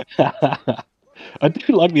 I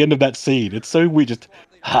do like the end of that scene. It's so weird. Just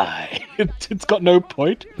hi. It's got no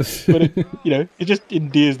point, but it just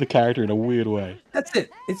endears the character in a weird way. That's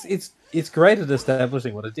it. It's great at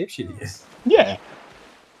establishing what a dipshit he is. Yeah,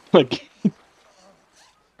 like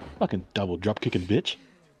fucking double drop kicking bitch.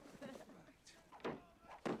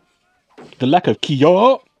 The lack of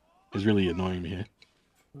Kyo is really annoying me here.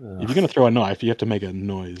 If you're gonna throw a knife, you have to make a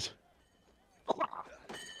noise.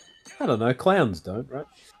 I don't know. Clowns don't, right?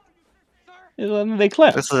 Yeah, they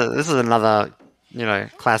clap. This is another,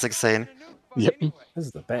 classic scene. Yep. This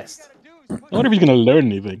is the best. I wonder if he's gonna learn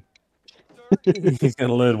anything. He's going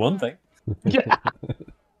to learn one thing. Yeah.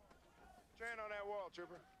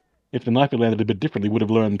 If the knife had landed a bit differently, would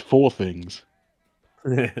have learned 4 things.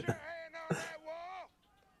 I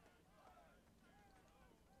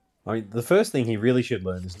mean, the first thing he really should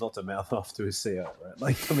learn is not to mouth off to his CO, right?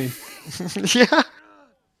 Like, I mean... Yeah.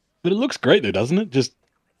 But it looks great though, doesn't it? Just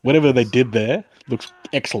whatever they did there looks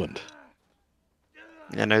excellent.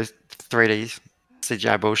 No 3D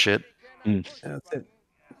CGI bullshit. That's it.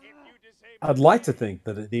 I'd like to think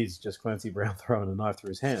that it is just Clancy Brown throwing a knife through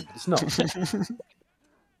his hand, but it's not.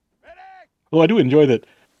 Well, I do enjoy that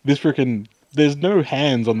this freaking... There's no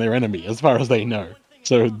hands on their enemy, as far as they know.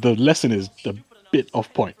 So the lesson is a bit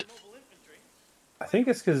off point. I think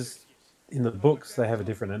it's because in the books they have a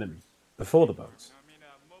different enemy before the bugs.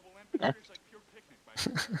 I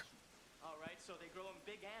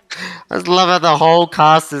just love how the whole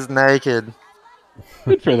cast is naked.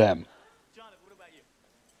 Good for them.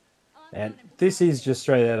 And this is just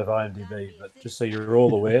straight out of IMDb, but just so you're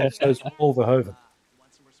all aware, so is Paul Verhoeven.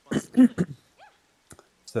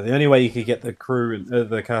 So the only way you could get the crew and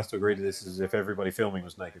the cast to agree to this is if everybody filming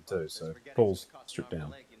was naked too. So Paul's stripped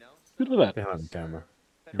down Good for that. behind the camera.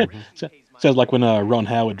 Sounds like when Ron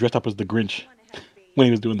Howard dressed up as the Grinch when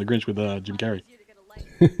he was doing the Grinch with Jim Carrey.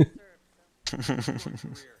 That'd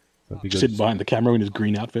be Just sitting good. behind the camera in his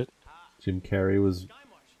green outfit. Jim Carrey was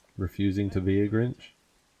refusing to be a Grinch.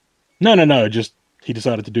 No. Just he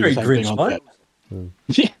decided to do the Very same thing on Grinch-like. set.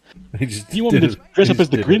 Yeah. He just You want me to did it. dress He up as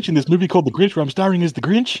just the did Grinch it. in this movie called The Grinch where I'm starring as the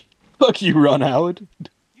Grinch? Fuck you, Ron Howard.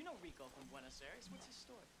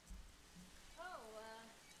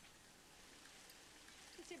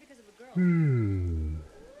 He's here because of a girl.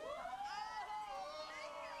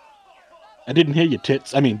 I didn't hear your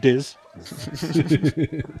tits. I mean, Diz.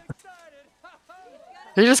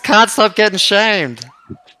 He just can't stop getting shamed.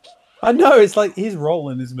 I know, it's like his role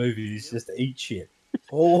in this movie is just to eat shit.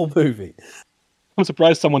 All movie. I'm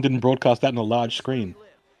surprised someone didn't broadcast that on a large screen.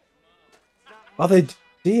 Oh, they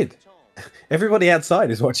did. Everybody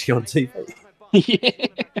outside is watching on TV.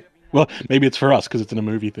 Yeah. Well, maybe it's for us because it's in a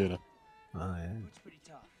movie theater. Oh, yeah. It's pretty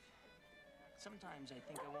tough. Sometimes I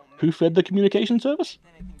think I won't Who fed the communication service?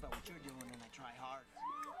 then I think about what you're doing and I try hard.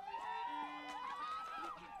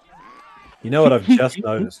 You know what I've just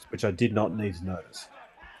noticed, which I did not need to notice?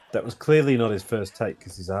 That was clearly not his first take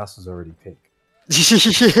because his ass was already pink.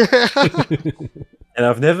 And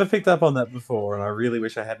I've never picked up on that before, and I really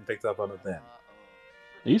wish I hadn't picked up on it then.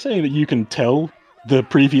 Are you saying that you can tell the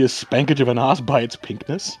previous spankage of an ass by its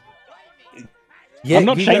pinkness? Yeah, I'm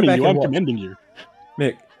not you go shaming back you, and I'm watch. commending you.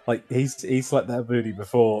 Mick, like he slapped that booty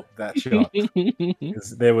before that shot.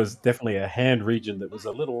 'Cause there was definitely a hand region that was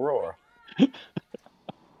a little raw.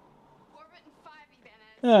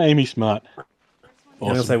 Ah, Amy Smart.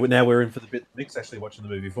 And I'll say now we're in for the bit Mick's actually watching the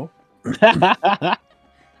movie for.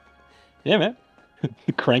 Yeah, man.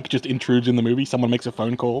 Crank just intrudes in the movie. Someone makes a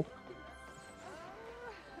phone call.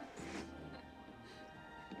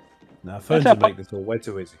 No, phones how would make this all way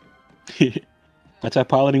too easy. That's how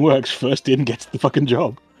piloting works. First in gets the fucking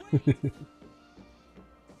job.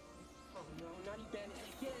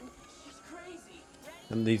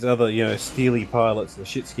 And these other, steely pilots are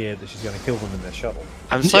shit scared that she's going to kill them in their shuttle.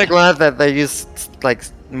 I'm so glad that they used like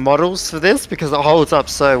models for this because it holds up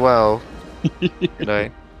so well. You know.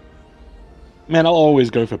 Man, I'll always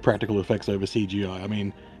go for practical effects over CGI. I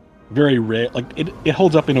mean, very rare. Like, it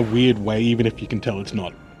holds up in a weird way, even if you can tell it's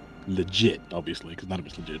not legit, obviously, because none of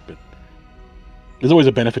it's legit, but there's always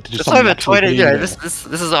a benefit to just It's something over actually 20. being You know, there. this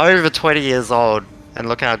is over 20 years old, and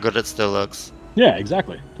look how good it still looks. Yeah,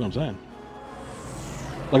 exactly. That's what I'm saying.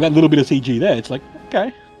 Like, that little bit of CG there, it's like,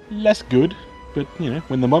 okay, less good, but,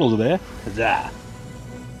 when the models are there, huzzah.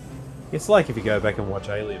 It's like if you go back and watch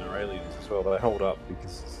Alien or Aliens as well, they hold up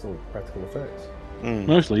because it's still practical effects. Mm.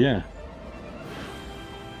 Mostly, yeah.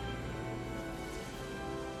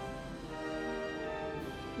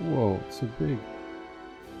 Whoa, it's so big.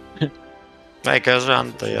 It goes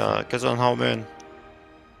around the goes on the whole moon.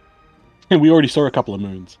 And we already saw a couple of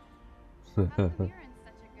moons. Why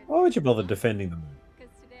would you bother defending the moon?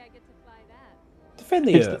 Because today I get to fly that. Defend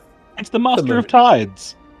the It's Earth. It's the master moon. of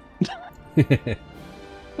tides.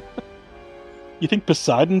 You think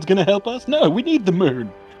Poseidon's gonna help us? No, we need the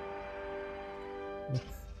moon.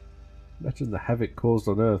 Imagine the havoc caused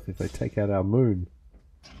on Earth if they take out our moon.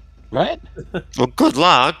 Right? Well, good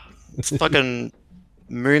luck. It's a fucking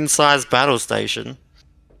moon-sized battle station.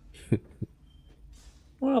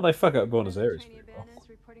 Well, they fuck up Buenos Aires Tiny pretty well. Abanas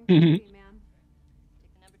reporting for Mhm. duty, ma'am.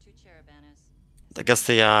 Number 2 chair, Abanas. I guess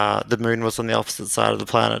the moon was on the opposite side of the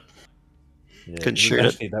planet. Yeah, Couldn't shoot it.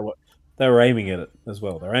 actually, they were aiming at it as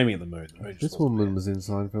well. They're aiming at the moon. The moon just This wasn't woman there. was in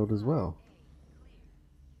Seinfeld as well.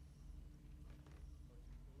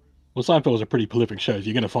 Well, Seinfeld was a pretty prolific show. So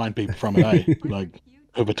you're gonna find people from it, eh? Like,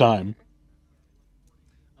 over time.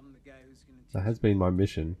 I'm the guy who's gonna That has been my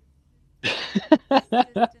mission.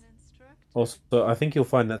 Also, I think you'll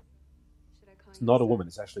find that it's not a woman.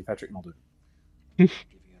 It's actually Patrick Muldoon. give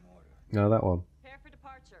you an order. No, that one. Prepare for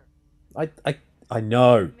departure. I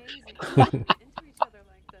know. Amazing. Into each other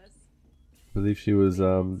like this. I believe she was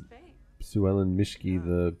Spain. Sue Ellen Mishke,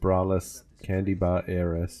 the braless candy bar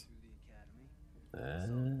heiress.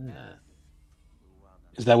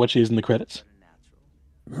 Is that what she is in the credits?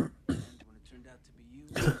 When it turned out to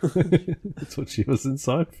be you, That's what she was in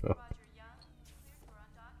Seinfeld.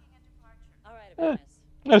 All right, Abanas.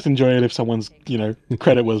 I just enjoy it if someone's,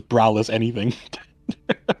 credit was braless anything.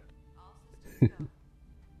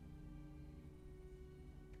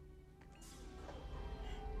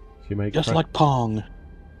 She made Just like Pong.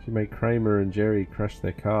 she made Kramer and Jerry crash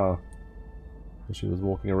their car when she was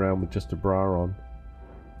walking around with just a bra on.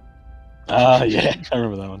 Ah, yeah, I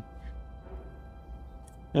remember that one.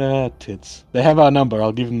 Ah, tits. They have our number,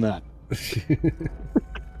 I'll give them that.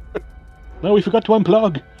 No, we forgot to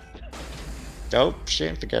unplug. Oh,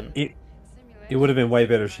 shit, again. It would have been way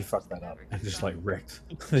better if she fucked that up and just like wrecked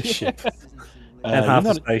the ship and you're half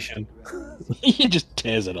the not- station. He just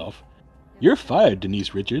tears it off. You're fired,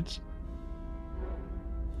 Denise Richards.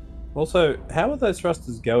 Also, how are those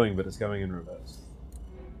thrusters going? But it's going in reverse.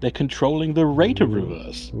 They're controlling the rate of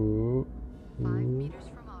reverse. Ooh. 5 Ooh. meters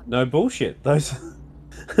from Audrey. No bullshit. Those.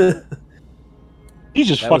 He's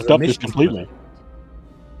just That was fucked a up this mission completely.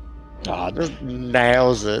 God. Just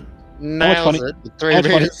nails it. Nails funny- it. With 3 how much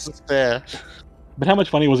funny- meters to spare. But how much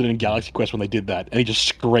funny was it in Galaxy Quest when they did that? And he just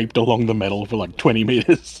scraped along the metal for like 20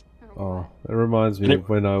 meters. Oh, it reminds me And it- of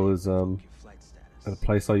when I was your flight at a status.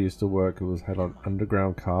 place I used to work. It had an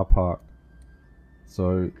underground car park, so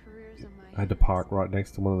Careers on my I had to park right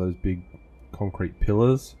next to one of those big concrete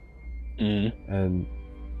pillars. Mm. And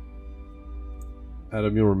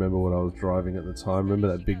Adam, you'll remember what I was driving at the time. Remember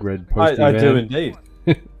that big red I postie van? do indeed.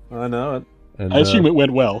 I know it. And, I assume it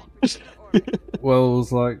went well. well, it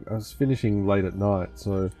was like I was finishing late at night,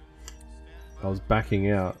 so I was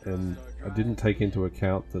backing out, and I didn't take into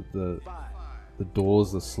account that the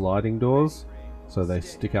doors are sliding doors, so they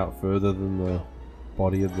stick out further than the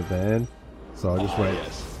body of the van. So I just went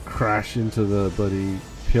crash into the bloody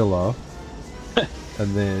pillar, and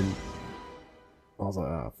then I was like,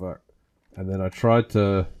 "Ah, fuck!" And then I tried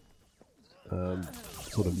to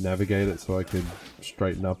sort of navigate it so I could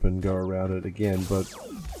straighten up and go around it again, but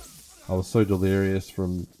I was so delirious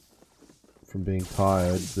from being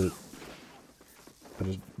tired that I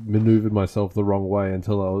just maneuvered myself the wrong way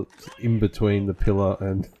until I was in between the pillar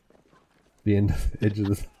and the edge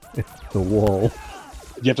of the wall.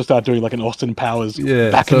 You have to start doing like an Austin Powers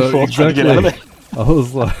back so and forth trying to get out of there. I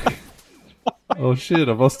was like, oh shit,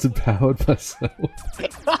 I've Austin Powered myself.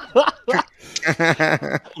 You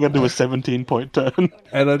got to do a 17-point turn.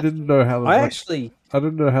 And I didn't know how I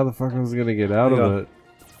didn't know how the fuck I was going to get out Hang of on. it,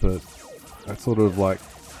 but I sort of like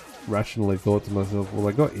rationally thought to myself, well,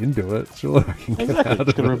 I got into it, surely I can get Exactly. out Just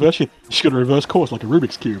of gotta it. reverse you. Just got to reverse course like a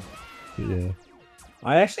Rubik's cube. Yeah.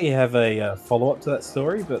 I actually have a follow-up to that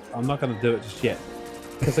story, but I'm not going to do it just yet.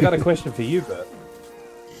 Because I got a question for you, Bert.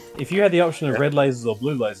 If you had the option of red lasers or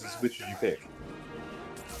blue lasers, which would you pick?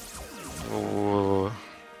 Ooh.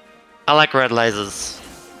 I like red lasers.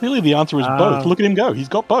 Really, the answer is both. Look at him go. He's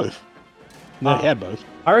got both. No, he had both.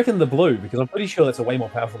 I reckon the blue, because I'm pretty sure that's a way more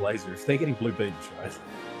powerful laser. If they're getting blue beams, right?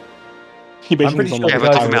 He basically pretty was sure on Yeah, like we're a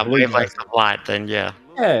guys talking timer. about blue wavelengths of light, then yeah.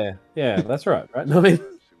 Yeah, that's right, right? No, I mean,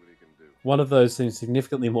 one of those seems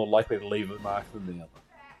significantly more likely to leave a mark than the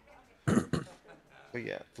other. Oh,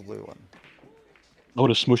 yeah, the blue one. I would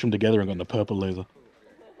have smushed them together and gotten a purple laser.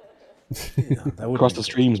 No, that would Across the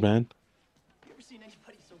streams, man.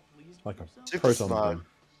 like a Super proton smart. beam.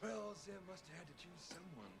 Well, Sam must have had to choose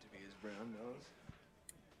someone to be his brown nose.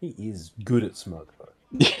 He is good at smoke, though.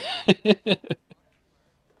 I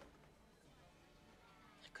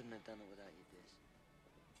couldn't have done it without you, Diz.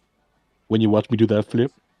 When you watch me do that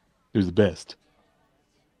flip, it was the best.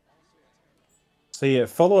 So yeah,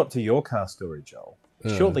 follow up to your car story, Joel.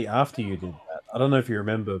 Shortly after you did that, I don't know if you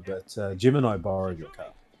remember, but Jim and I borrowed your car.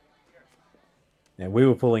 And we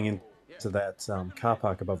were pulling into that car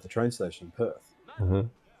park above the train station in Perth. Uh-huh.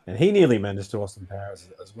 And he nearly managed to Austin Powers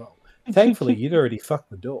as well. Thankfully, you'd already fucked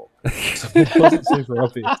the door. So it wasn't super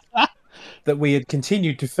obvious that we had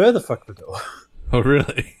continued to further fuck the door. Oh,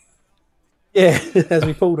 really? Yeah, as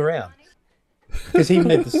we pulled around. Because he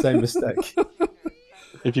made the same mistake.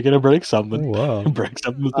 If you're gonna break something, Oh, wow. break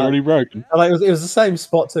something that's already broken. And, like, it was the same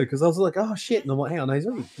spot too, because I was like, oh shit. And I'm like, hang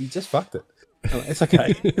on, he just fucked it. I'm like, it's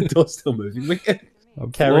okay. The door's still moving. We can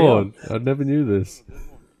I'm carry on. floored. I never knew this.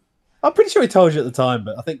 I'm pretty sure he told you at the time,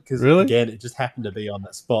 but I think because, Really? again, it just happened to be on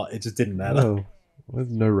that spot. It just didn't matter. No, I have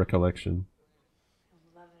no recollection.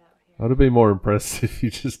 I'd have been more impressed if you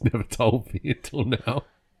just never told me until now.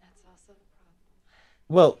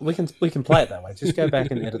 Well, we can play it that way. Just go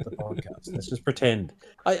back and edit the podcast. Let's just pretend.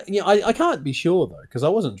 I can't be sure though because I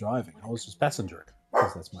wasn't driving. I was just passengering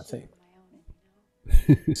because that's my team.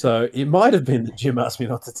 So it might have been that Jim asked me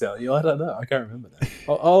not to tell you. I don't know. I can't remember that.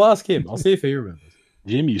 I'll ask him. I'll see if he remembers.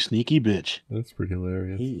 Jim, you sneaky bitch. That's pretty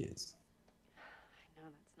hilarious. He is. I know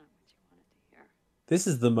that's not what you wanted to hear. This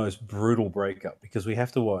is the most brutal breakup because we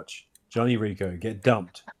have to watch Johnny Rico get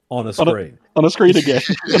dumped on a screen. On a screen again.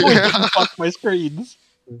 Fuck my screens.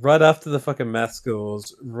 Right after the fucking math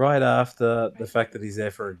scores, right after the fact that he's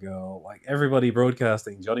there for a girl, like everybody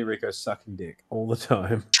broadcasting Johnny Rico sucking dick all the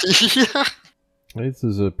time. Yeah. This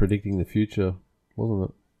is predicting the future, wasn't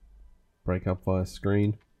it? Break up via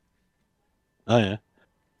screen. Oh yeah.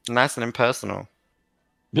 Nice and impersonal.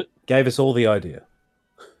 Gave us all the idea.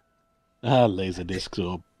 Ah, laser discs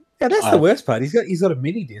or Yeah, that's the worst part. He's got a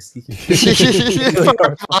mini disc. He can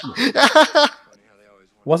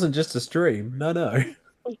wasn't just a stream. No.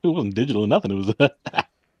 it wasn't digital or nothing. It was That's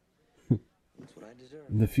what I deserve.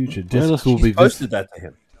 In the future, Well, discs will be He posted that to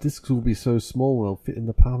him. discs will be so small they'll fit in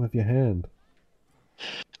the palm of your hand.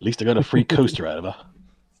 at least I got a free coaster out of her.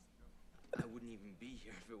 I wouldn't even be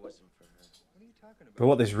here if it wasn't for her. What are you talking about? But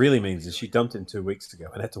what this really means is she dumped him 2 weeks ago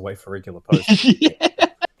and had to wait for regular post.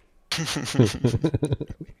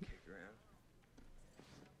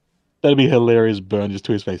 That'd be hilarious. Burn just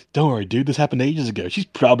to his face. Don't worry, dude. This happened ages ago. She's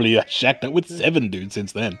probably shacked up with 7 dudes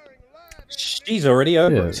since then. She's already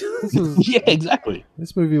over Yeah, it. this, is, Yeah, exactly.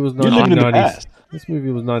 this movie was You're living in the 1990. past. This movie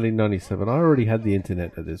was 1997. I already had the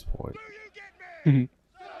internet at this point.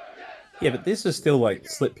 Yeah, but this is still like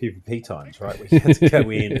slip PvP times, right? We had to go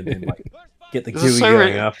in and then like get the This is GUI so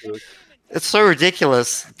going ri- afterwards. It's so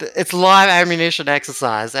ridiculous. It's live ammunition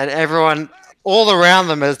exercise, and everyone all around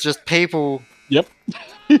them is just people Yep.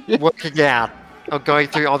 working out or going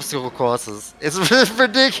through obstacle courses. It's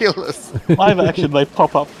ridiculous. Live action, they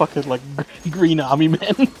pop up fucking like green army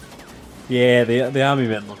men. Yeah, the army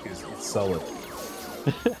men look is solid.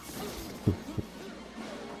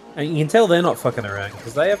 And you can tell they're not fucking around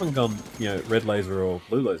because they haven't gone, red laser or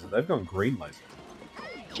blue laser. They've gone green laser.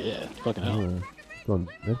 Yeah, fucking hell.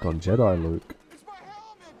 They've gone Jedi Luke.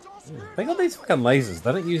 They got these fucking lasers.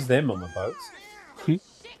 They don't use them on the boats. How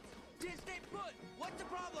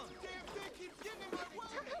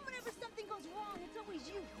come whenever something goes wrong, it's always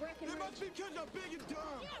you, Breckenridge?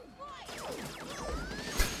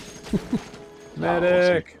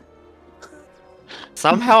 Medic!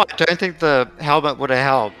 Somehow, I don't think the helmet would have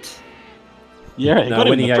helped. Yeah, it No, got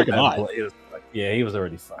him when in he the ate freaking that eye. bullet, he was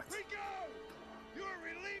already fucked.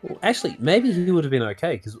 Well, actually, maybe he would have been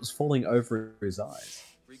okay because it was falling over his eyes.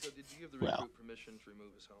 Well.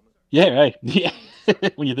 Yeah, right. Yeah.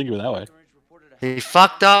 When you think of it that way. He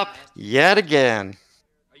fucked up yet again.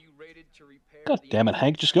 God damn it,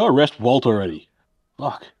 Hank. Just go arrest Walt already.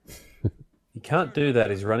 Fuck. He can't do that.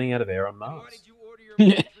 He's running out of air on Mars.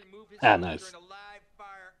 Ah, nice.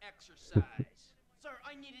 Sir,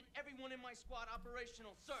 I needed everyone in my squad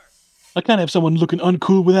operational, sir. I can't have someone looking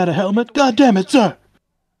uncool without a helmet. God damn it, sir.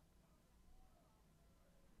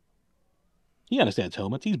 He understands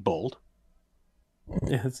helmets. He's bald.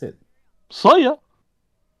 Yeah, that's it. See ya.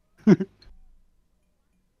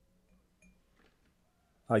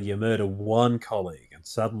 Oh, you murder one colleague and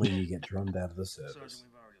suddenly you get drummed out of the service.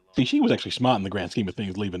 See, she was actually smart in the grand scheme of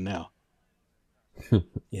things leaving now. Yeah,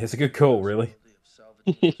 it's a good call, really.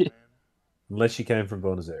 Unless she came from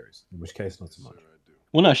Buenos Aires, in which case not so much.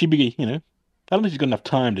 Well, no, she'd be, I don't think she's got enough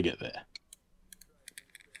time to get there.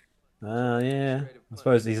 Yeah. I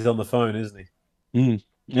suppose he's on the phone, isn't he?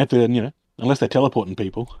 You have to, unless they're teleporting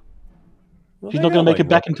people. Well, She's they not going got, to make it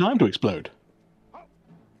back in rocket- time to explode.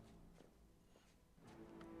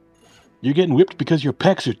 You're getting whipped because your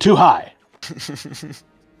pecs are too high.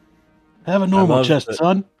 Have a normal love chest, that-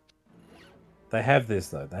 son. They have this,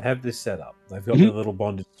 though. They have this set up. They've got the little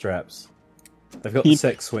bondage straps. They've got the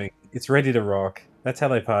sex swing. It's ready to rock. That's how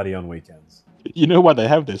they party on weekends. You know why they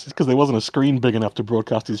have this? It's because there wasn't a screen big enough to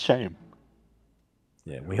broadcast his shame.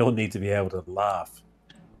 Yeah, we all need to be able to laugh.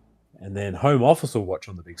 And then Home Office will watch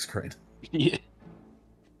on the big screen. Yeah.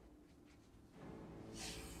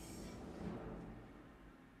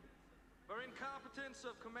 For incompetence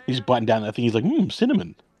of command, He's biting down that thing. He's like,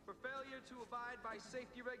 cinnamon. for failure to abide by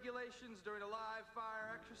safety regulations during a live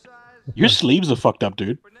fire exercise, Your sleeves are fucked up,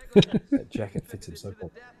 dude. for negligence That jacket fits him so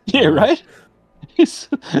cool. Yeah, right?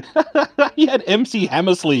 He had MC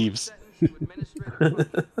Hammer sleeves. sentence to administrative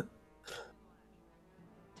punishment.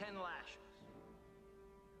 10 lashes.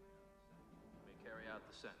 May carry out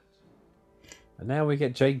the sentence. And now we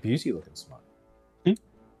get Jake Busey looking smug. Hmm?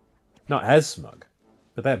 Not as smug,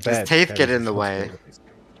 but that bad. teeth get in the way.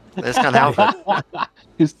 They just can't help it.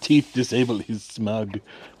 His teeth disable his smug.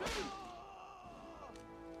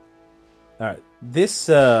 All right, this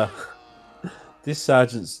this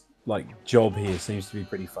sergeant's job here seems to be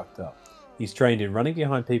pretty fucked up. He's trained in running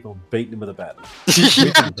behind people and beating them with a bat.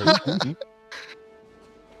 Whipping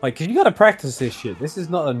people. You got to practice this shit. This is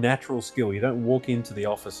not a natural skill. You don't walk into the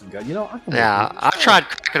office and go, I can. Yeah, whip I've tried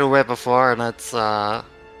cracking a whip before, and it's not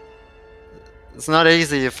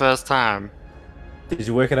easy your first time. Did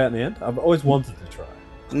you work it out in the end? I've always wanted to try.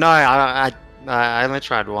 No, I only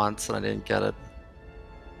tried once and I didn't get it.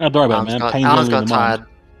 Don't worry about it, man. Pain's Arms only in got the mind.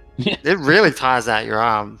 tired. It really tires out your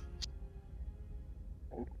arm.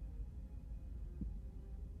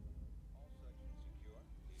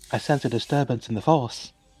 I sense a disturbance in the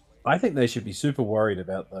force. I think they should be super worried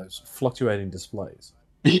about those fluctuating displays.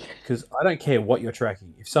 Because I don't care what you're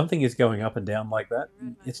tracking. If something is going up and down like that,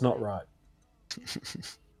 it's not right.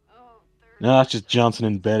 No, it's just Johnson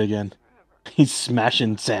in bed again. He's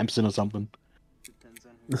smashing Samson or something.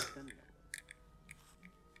 But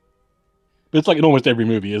it's like in almost every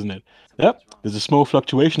movie, isn't it? Yep, there's a small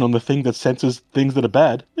fluctuation on the thing that senses things that are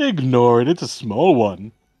bad. Ignore it, it's a small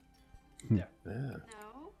one. Yeah.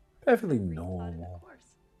 Perfectly normal.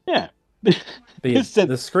 Yeah.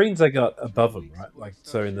 The screens they got above them, right?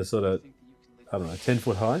 So in the sort of, 10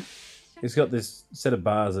 foot high, it's got this set of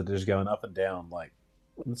bars that are just going up and down like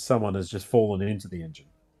someone has just fallen into the engine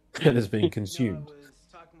and is being consumed.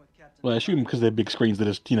 Well, I assume because they're big screens,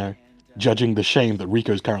 they're just, judging the shame that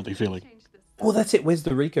Rico's currently feeling. Well, that's it. Where's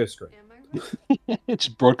the Rico screen? It's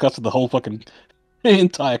broadcasted the whole fucking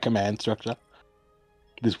entire command structure.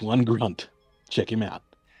 This one grunt. Check him out.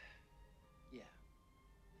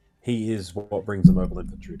 He is what brings the mobile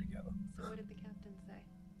infantry together. So what did the captain say?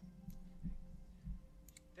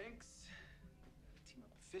 Thanks. Team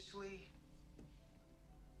up officially.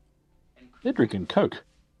 They're drinking Coke.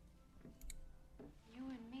 You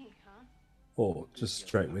and me, huh? Or just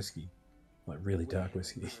straight whiskey. Like really dark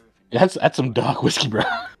whiskey. Yeah, that's some dark whiskey, bro.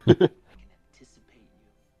 Could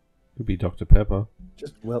be Dr. Pepper.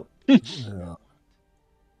 Just, well...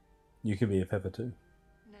 you can be a pepper too.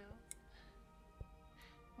 No.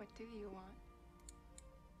 What do you want?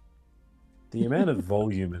 The amount of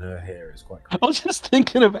volume in her hair is quite I crazy. was just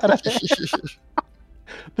thinking about it.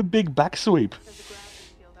 The big back sweep. There's a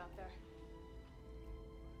gravity field out there.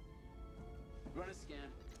 Run a scan.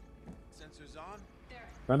 Sensors on.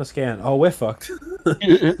 Run a scan. Oh, we're fucked.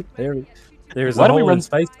 there is Why a don't we hole run- in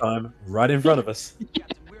space-time right in front of us.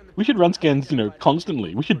 We should run scans,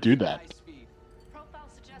 constantly. We should do that. Profile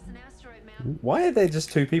suggests an asteroid, man. Why are there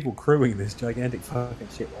just two people crewing this gigantic fucking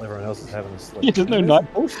shit while everyone else is having a sleep? Yeah, there's no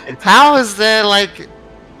night. Bullshit. How is there like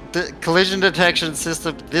the collision detection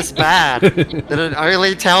system this bad that it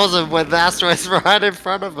only tells them when the asteroid's right in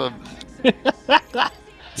front of them?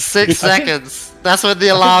 6 seconds. That's when the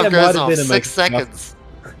alarm there might goes have off. been a 6 make- seconds.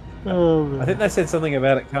 Oh, I think they said something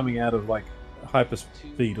about it coming out of like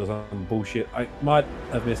hyperspeed or some bullshit. I might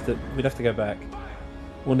have missed it. We'd have to go back.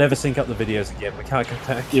 We'll never sync up the videos again. We can't go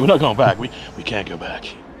back. yeah, we're not going back. We can't go back.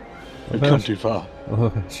 We've come too far.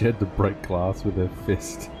 Oh, she had to break glass with her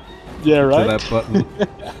fist. Yeah, To right? that button.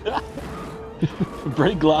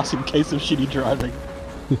 Break glass in case of shitty driving.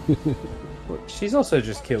 She's also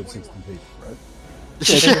just killed 60 people, right?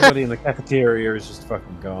 Everybody in the cafeteria is just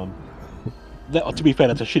fucking gone. To be fair,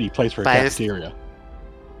 that's a shitty place for a Based. cafeteria.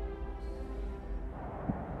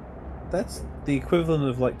 That's the equivalent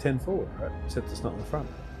of like 10 forward, right? Except it's not on the front.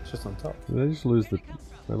 It's just on top. They just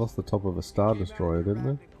they lost the top of a Star Destroyer, didn't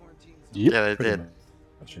they? Yep. Yeah, they Pretty did.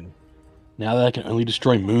 much, you know. Now they can only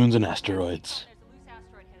destroy moons and asteroids.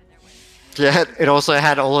 Yeah, it also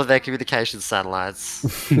had all of their communication satellites.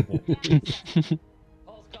 Well,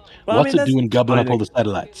 I What's mean, it that's doing gobbling up fine. all the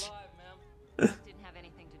satellites? Didn't have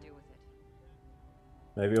anything to do with it.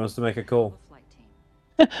 Maybe he wants to make a call. Flight team.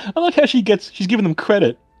 I like how she's giving them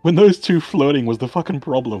credit when those two flirting was the fucking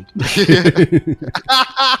problem.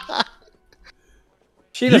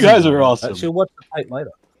 She You doesn't guys know are that. awesome. She'll watch the tape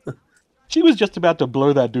later. She was just about to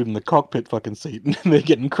blow that dude in the cockpit fucking seat, and they're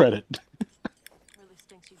getting credit. Really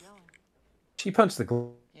stinks you going. She punched the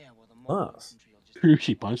glass.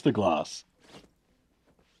 She punched the glass.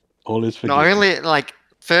 All is Not forgiven. only, like,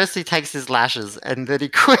 first he takes his lashes and then he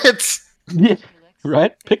quits. Yeah,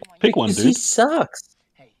 right? Pick one, Because dude. he sucks.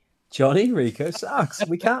 Johnny Rico sucks.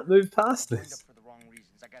 We can't move past this. For the wrong reasons.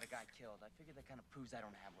 I got a guy killed. I figure that kind of proves I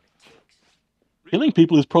don't have what it takes. Killing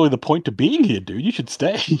people is probably the point to being here, dude. You should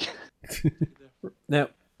stay. Now,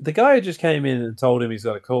 the guy who just came in and told him he's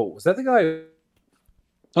got a call, was that the guy who...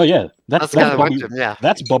 Oh yeah, That's kind of Bobby. him, yeah.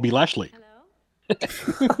 That's Bobby Lashley.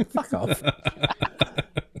 Hello? Fuck off. Hi,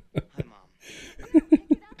 Mom.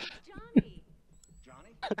 Johnny.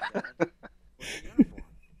 Johnny? What's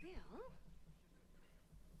the uniform? Bill?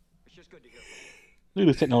 It's just good to go. Look at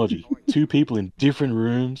this technology. Two people in different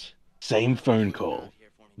rooms, same phone call.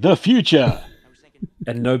 The future. I was thinking,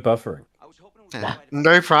 And no buffering. I was hoping it was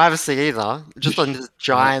No privacy either. Just on this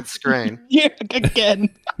giant screen. Yeah, again.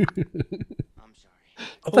 I'm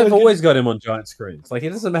sorry. They've always got him on giant screens. Like, it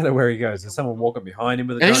doesn't matter where he goes. There's someone walking behind him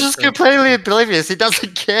with a And giant he's just screen. completely oblivious. He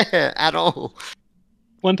doesn't care at all.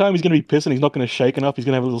 One time he's gonna be pissed and he's not gonna shake enough. He's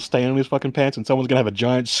gonna have a little stain on his fucking pants, and someone's gonna have a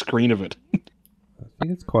giant screen of it. I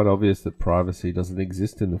think it's quite obvious that privacy doesn't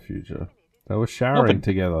exist in the future. They were showering Nothing.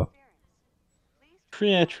 together.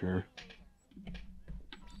 Yeah, true.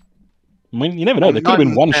 I mean, you never know. There could have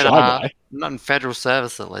been one shy guy. Not in federal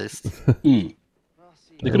service, at least. Mm.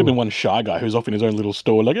 There could have been one shy guy who's off in his own little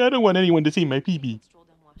store, like, I don't want anyone to see my pee-pee. Stroll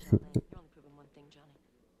down Washington Lane. You're only proving one thing, Johnny.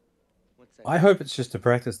 What's that? I hope it's just a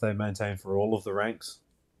practice they maintain for all of the ranks.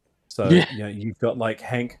 So, Yeah. you know, you've got, like,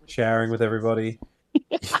 Hank showering with everybody.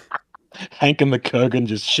 Hank and the Kurgan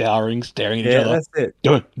just showering, staring at each Yeah, other. that's it.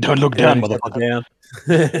 Don't look down, Everybody's motherfucker.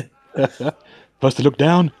 down. Supposed to look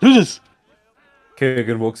down. Losers.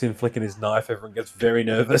 Kurgan walks in flicking his knife. Everyone gets very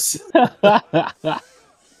nervous.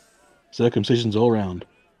 Circumcisions all round.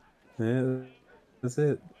 Yeah, that's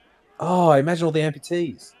it. Oh, imagine all the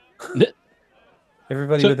amputees.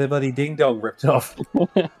 Everybody So- with their bloody ding dong ripped off.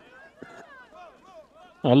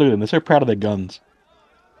 Oh, look at them. They're so proud of their guns.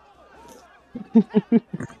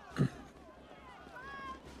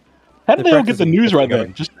 How did They're they all get the practicing news right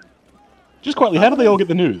going. then? Just quietly, how did they all get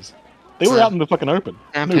the news? They were out in the fucking open. No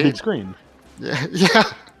Stampede. big screen. Yeah, yeah.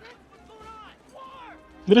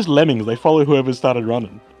 They're just lemmings. They follow whoever started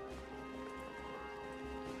running.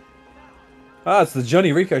 Ah, it's the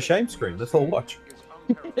Johnny Rico shame screen. Let's all watch.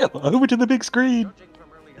 Yeah, over to the big screen.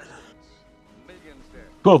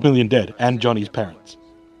 12 million dead, and Johnny's parents.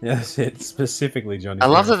 Yes, it's specifically Johnny. I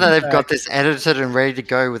love that Rico. they've got this edited and ready to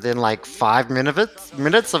go within like 5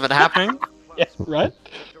 minutes of it happening. Yeah, right?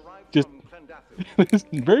 Just this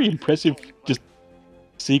very impressive just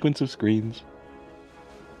sequence of screens.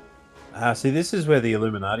 See, this is where the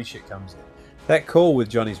Illuminati shit comes in. That call with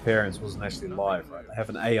Johnny's parents wasn't actually live, right? They have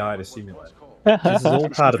an AI to simulate it. This is all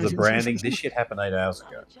part of the branding. This shit happened 8 hours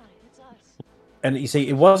ago. And you see,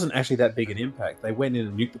 it wasn't actually that big an impact. They went in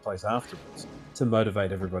and nuked the place afterwards to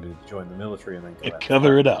motivate everybody to join the military and then go out.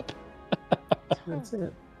 Cover it up. That's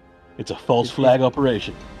it. It's a false flag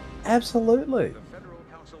operation. Absolutely.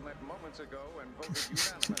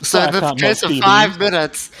 So I in the can't case not of see 5 these.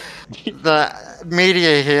 minutes, the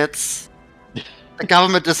media hits, the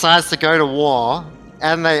government decides to go to war,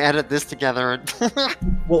 and they edit this together. And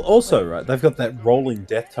Well, also, right, they've got that rolling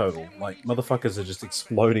death total. Like, motherfuckers are just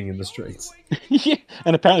exploding in the streets. Yeah,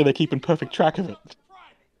 and apparently they're keeping perfect track of it.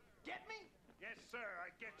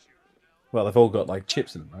 Well, they've all got, like,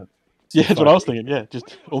 chips in them, right? Yeah, that's what I was thinking. Yeah,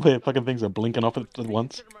 just all their fucking things are blinking off at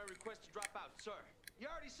once. You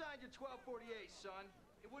already signed your 1248, son.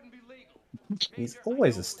 It wouldn't be legal. He's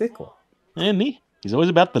always a stickler. And he's always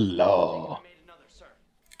about the law.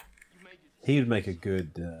 He would make a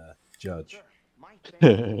good judge.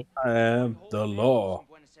 Yeah, I am the law.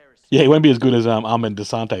 he won't be as good as Armand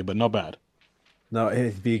Desante, but not bad. No,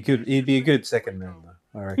 he'd be a good second man,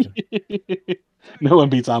 though, I reckon. No one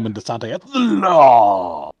beats Armand Desante at the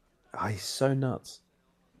law. Oh, he's so nuts.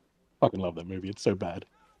 Fucking love that movie. It's so bad.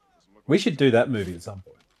 We should do that movie at some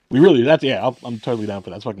point. We really, I'm totally down for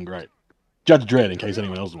that. It's fucking great. Judge Dredd, in case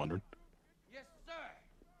anyone else is wondering.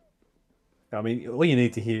 I mean, all you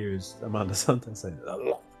need to hear is Amanda Santos saying,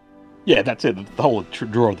 "Ugh," Yeah, that's it. The whole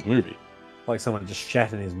draw of the movie. like someone just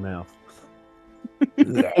shat in his mouth.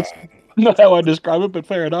 That's not how I describe it, but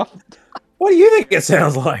fair enough. What do you think it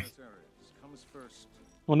sounds like?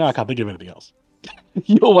 Well, now I can't think of anything else.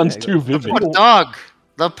 Your one's Yeah, too vivid. poor dog.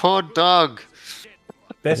 The poor dog.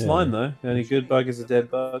 Best Yeah. line, though. The only good bug is a dead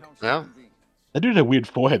bug. Yeah. That dude had a weird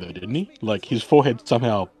forehead, though, didn't he? Like, his forehead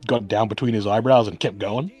somehow got down between his eyebrows and kept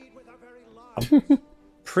going.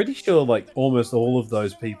 Pretty sure, like, almost all of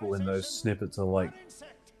those people in those snippets are, like,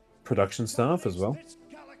 production staff as well.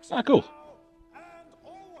 Ah, cool.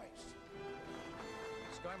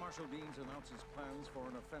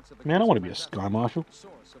 Man, I want to be a Sky Marshal.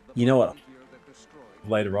 You know what?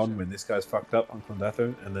 Later on, when this guy's fucked up on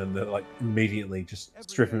Kondathu, and then they're, like, immediately just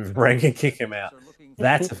strip him of his rank and kick him out.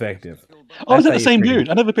 That's effective. Oh, is that That's how the you same treat dude?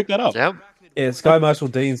 I never picked that up. Yep. Yeah, Sky Marshal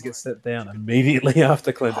Deans gets set down immediately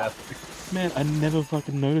after Kondathu. Man, I never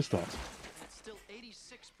fucking noticed that. It's still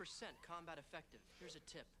 86% combat effective. Here's a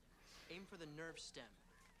tip. Aim for the nerve stem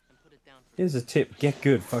and put it down. Here's a tip. Get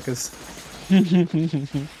good, fuckers.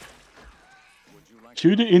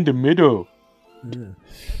 Shoot it in the middle.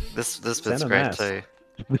 This bit's Send 'em great ass. too.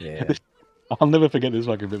 Yeah. I'll never forget this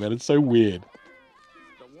fucking bit, man. It's so weird.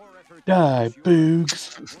 Die,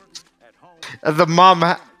 boogs. And the mum,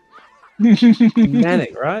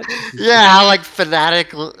 Manic, right? yeah, how like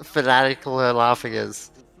fanatical her laughing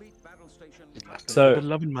is. So,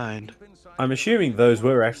 love in mind. I'm assuming those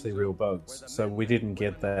were actually real bugs, so we didn't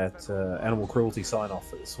get that animal cruelty sign-off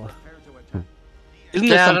for this one. Isn't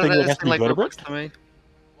there Yeah, something that that has to be like vertebrate? to me.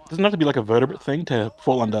 Doesn't it have to be like a vertebrate thing to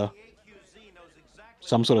fall under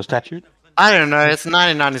some sort of statute? I don't know. It's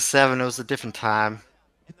 1997. It was a different time.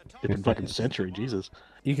 Different fucking century, Jesus.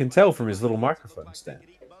 You can tell from his little microphone stand.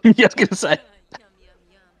 Yeah, I was gonna say.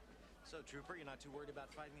 So, Trooper, you're not too worried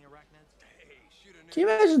about fighting the arachnids? Can you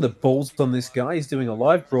imagine the balls on this guy? He's doing a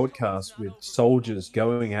live broadcast with soldiers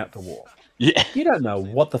going out to war. Yeah. You don't know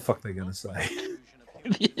what the fuck they're going to say.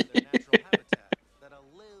 That a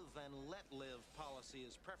live and let live policy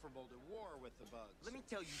is preferable to war with the bugs. Let me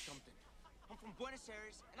tell you something. I'm from Buenos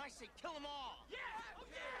Aires, and I say kill them all.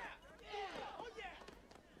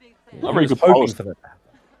 Not very He was good hoping policy. for that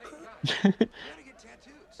to happen.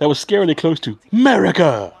 That was scarily close to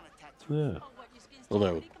America. Yeah.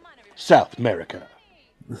 Although, South America.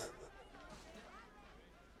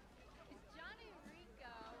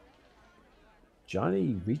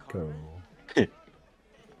 Johnny Rico.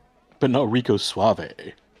 But not Rico Suave.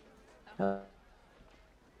 The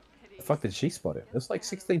fuck did she spot him? There's like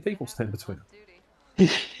 16 people standing between them.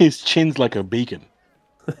 His chin's like a beacon.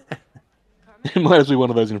 It might as well be one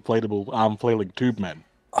of those inflatable arm flailing tube men.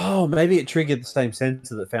 Oh, maybe it triggered the same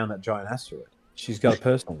sensor that found that giant asteroid. She's got a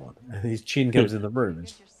personal one, and his chin comes in the room, and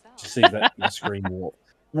she sees that screen warp.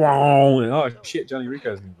 Wow! And, oh shit, Johnny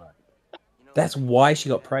Rico's in the room. That's why she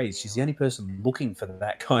got praised. She's the only person looking for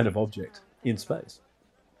that kind of object in space.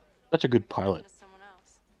 Such a good pilot. Someone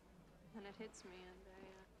else. And it hits me, and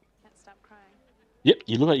I can't stop crying. Yep,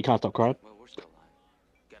 you look like you can't stop crying. Well, we're still alive.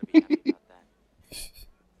 Gotta be happy about that.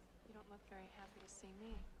 You don't look very happy to see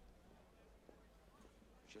me.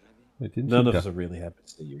 Should I be? Wait, didn't None she of us du- are really happy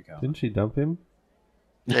to see you, Carl. Didn't she dump him?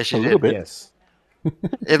 Yeah, she A little did. bit. Yes.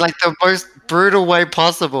 In like the most brutal way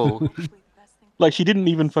possible. Like she didn't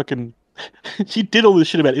even fucking. She did all this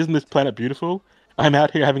shit about, isn't this planet beautiful? I'm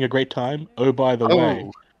out here having a great time. Oh, by the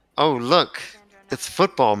way. Oh, look. It's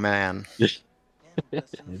Football Man. It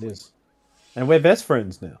is. And we're best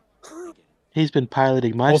friends now. He's been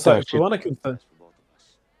piloting my Also, if starship. we want to confirm...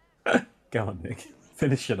 Go on, Nick.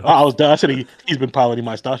 Finish it Oh, I off. was done. I said he's been piloting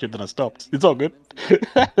my starship, then I stopped. It's all good.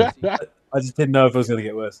 I just didn't know if it was going to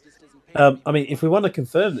get worse. I mean, if we want to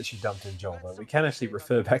confirm that she dumped in Joel, though, we can actually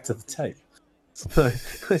refer back to the tape. So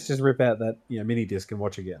let's just rip out that mini disc and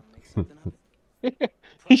watch again.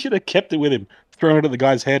 He should have kept it with him, thrown it at the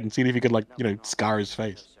guy's head, and seen if he could, scar his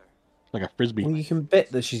face like a frisbee. Well, you can bet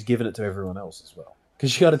that she's given it to everyone else as well.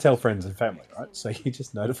 Because you got to tell friends and family, right? So you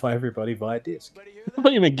just notify everybody via disc. What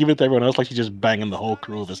do you mean give it to everyone else like she's just banging the whole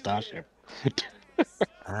crew of the starship? It's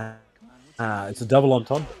a double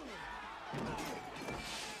entendre.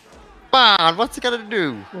 Come on, what's it gonna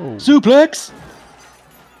do? Suplex!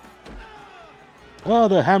 Oh,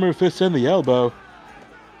 the hammer fist and the elbow.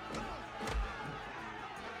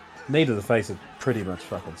 Knee to the face would pretty much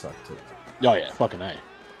fucking suck too. Oh yeah, fucking A.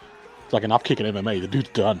 It's like an up kick in MMA. The dude's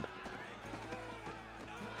done.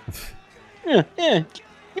 Yeah,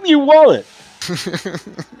 give me your wallet.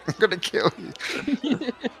 I'm gonna kill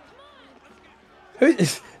you. Who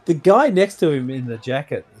is the guy next to him in the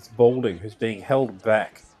jacket that's balding, who's being held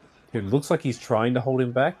back? Who looks like he's trying to hold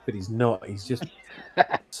him back, but he's not. He's just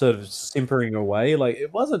sort of simpering away. Like,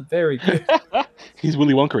 it wasn't very good. He's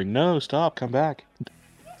Willy Wonkering. No, stop, come back.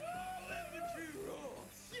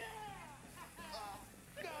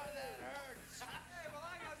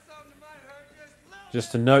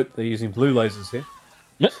 Just to note, they're using blue lasers here.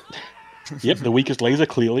 Yep, the weakest laser,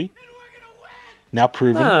 clearly. Now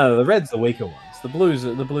proven. No, the red's the weaker ones. The blues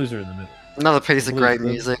are in the middle. Another piece of great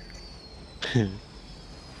Blues, music.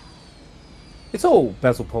 It's all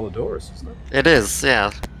Basil Polidorus, isn't it? It is, yeah.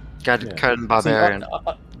 Conan See, Barbarian.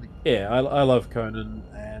 I love Conan,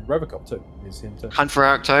 and Robocop too. Is him too. Hunt for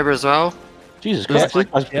October as well. Jesus It's Christ,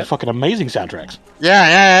 like- these guys are fucking amazing soundtracks.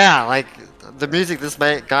 Yeah. Like, the music this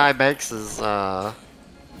guy makes is 24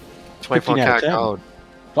 15 out of karat 10. gold.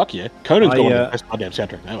 Fuck yeah. Conan's got one of I, the best goddamn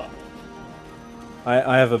soundtracks ever.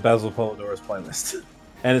 I have a Basil Polidorus playlist,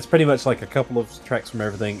 and it's pretty much like a couple of tracks from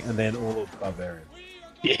everything, and then all of Barbarian.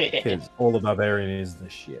 Yeah. Because all of Barbarian is the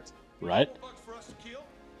shit. Right?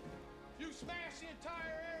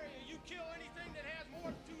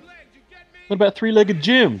 What about Three-Legged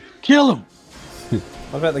Jim? Kill him!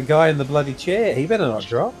 What about the guy in the bloody chair? He better not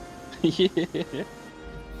drop. Yeah.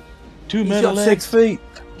 Two He's men got 6 feet.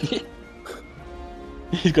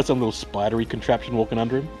 He's got some little spidery contraption walking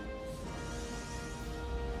under him.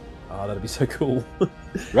 Oh, that'd be so cool.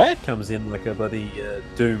 Right? Comes in like a bloody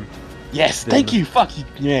Doom. Yes, thank you. Fuck you.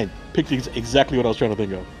 Yeah, picked exactly what I was trying to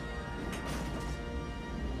think of.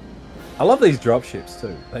 I love these drop ships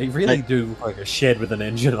too. They really do look like a shed with an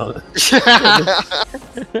engine on it.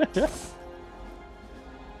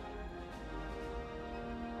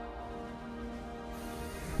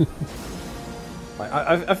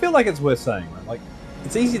 I feel like it's worth saying. Right? Like,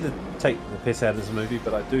 it's easy to take the piss out of this movie,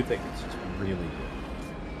 but I do think it's just really good.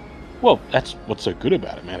 Well, that's what's so good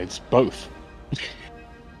about it, man. It's both.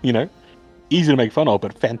 You know? Easy to make fun of,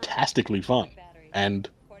 but fantastically fun. And,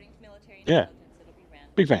 yeah.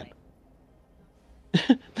 Big fan.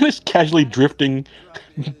 Just casually drifting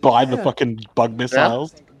by the fucking bug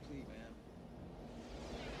missiles.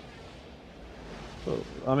 Well,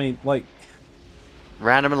 I mean, like...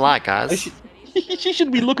 Random and light, guys. She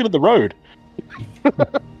should be looking at the road.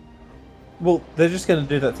 Well, they're just going to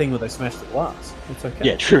do that thing where they smash the glass. It's okay.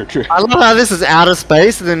 Yeah, true. I love how this is outer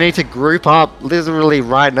space and they need to group up literally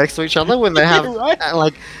right next to each other when they have like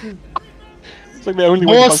It's like the only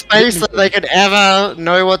more space that they could ever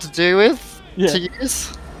know what to do with Yeah. to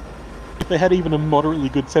use. If they had even a moderately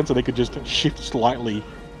good sensor, they could just shift slightly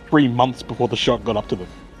 3 months before the shot got up to them.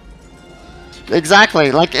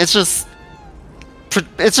 Exactly. Like it's just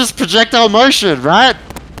projectile motion, right?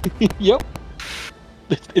 Yep.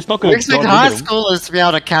 It's not going We expect high schoolers to be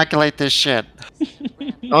able to calculate this shit.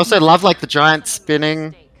 I also love like the giant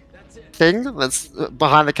spinning thing that's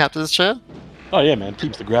behind the captain's chair? Oh yeah, man.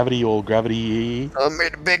 Keeps the gravity all gravity. I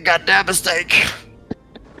made a big goddamn mistake.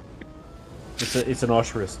 It's an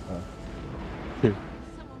Oshirus.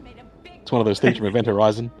 It's one of those things from Event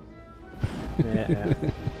Horizon. Yeah.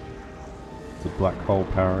 It's a black hole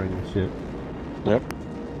powering the ship. Yep.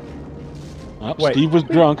 Oh, Wait. Steve was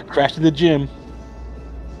drunk, crashed in the gym.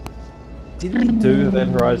 Did we do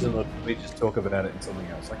Event Horizon, or did we just talk about it in something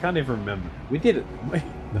else? I can't even remember. We did it, didn't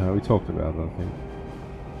we? No, we talked about it, I think.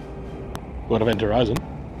 What, Event Horizon?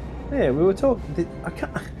 Yeah, we were talking. I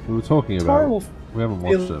can't. We were talking It's about horrible. it. We haven't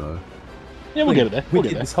watched it, though. Yeah, we'll get it there. We We'll did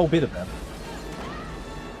get there. this whole bit about it.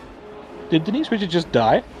 Did Denise Richards just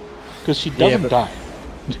die? Because she doesn't but- die.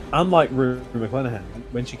 Unlike Rue McClanahan,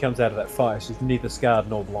 when she comes out of that fire, she's neither scarred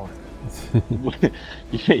nor blind.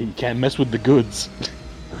 You can't mess with the goods.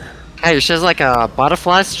 Hey, she has like a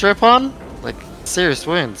butterfly strip on? Like, serious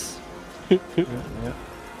wounds. Yeah.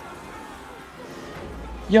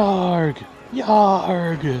 Yarg!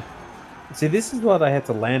 Yarg! See, this is why they had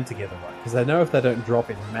to land together, right? Because they know if they don't drop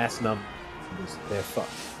in mass numbers, they're fucked.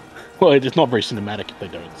 Well, it's not very cinematic if they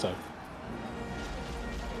don't, so.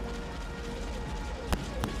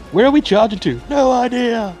 Where are we charging to? No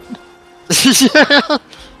idea! Yeah.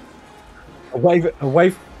 Away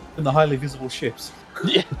from the highly visible ships.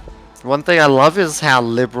 Yeah. One thing I love is how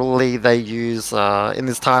liberally they use, in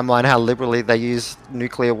this timeline, how liberally they use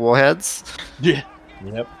nuclear warheads. Yeah.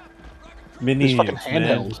 Yep. These Mini fucking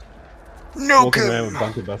handhelds. walking around with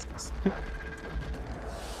bunker busters.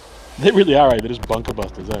 They really are, They're just bunker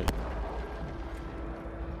busters, eh?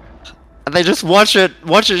 And they just watch it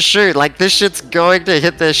shoot. Like, this shit's going to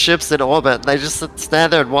hit their ships in orbit. They just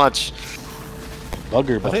stand there and watch.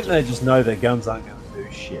 Bugger I think busters. they just know their guns aren't going to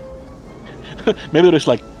do shit. Maybe they're just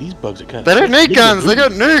like, these bugs are kind of. They don't need guns, they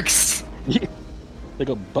got nukes! Yeah. They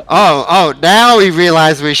got Oh, now we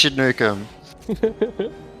realize we should nuke them.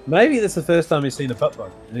 Maybe that's the first time he's seen a butt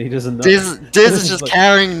bug, and he doesn't know. Diz is just Like-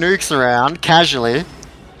 carrying nukes around, casually.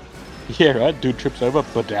 Yeah, right. Dude trips over.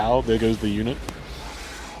 Badow. There goes the unit.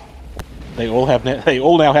 They all have. They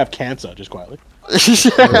all now have cancer. Just quietly.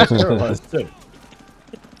 Sterilized too.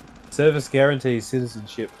 Service guarantees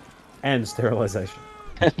citizenship and sterilization.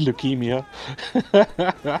 And leukemia.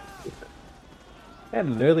 And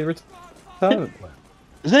an early retirement plan.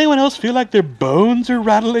 Does anyone else feel like their bones are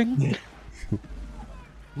rattling?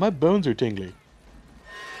 My bones are tingling.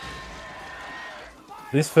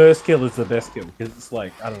 This first kill is the best kill because it's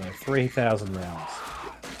like, I don't know, 3,000 rounds.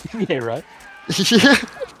 Yeah, right. Yeah,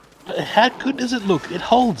 How good does it look? It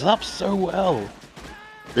holds up so well.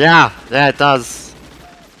 yeah, it does.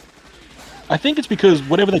 I think it's because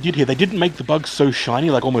whatever they did here, they didn't make the bugs so shiny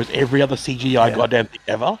like almost every other CGI goddamn thing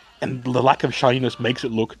ever, and the lack of shininess makes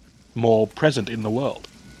it look more present in the world.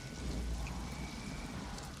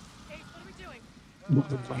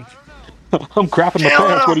 I'm crapping my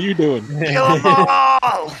pants. What are you doing? Kill 'em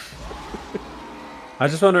all! I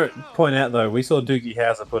just want to point out though, we saw Doogie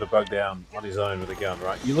Howser put a bug down on his own with a gun,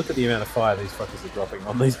 right? You look at the amount of fire these fuckers are dropping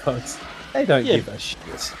on these bugs. They don't Yeah. give a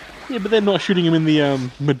shit. Yeah, but they're not shooting him in the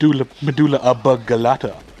medulla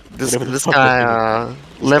oblongata. This Whatever the fuck guy,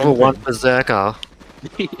 level 1 berserker.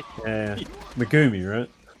 Yeah. Megumi, right?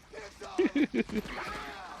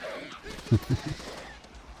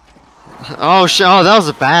 Oh, oh, that was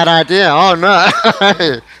a bad idea. Oh no.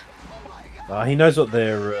 He knows what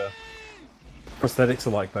their prosthetics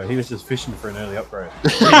are like though. He was just fishing for an early upgrade.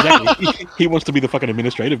 Exactly. He wants to be the fucking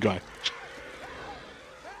administrative guy.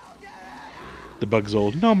 The bug's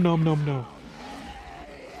all nom nom nom nom.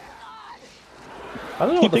 I don't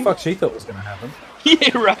know You what the think- fuck she thought was going to happen.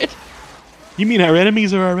 Yeah, right. You mean our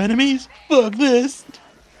enemies are our enemies? Fuck this.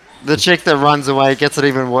 The chick that runs away gets an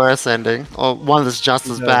even worse ending, or one that's just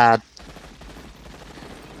as does. bad.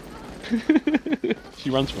 She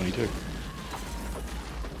runs funny too.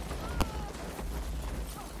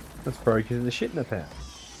 That's probably because of the shit in the pan.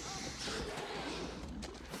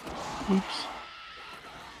 Oops.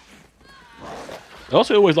 I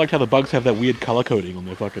also always liked how the bugs have that weird color coding on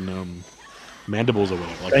their fucking mandibles or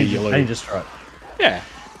whatever, like the yellow. Danger Strike. Yeah,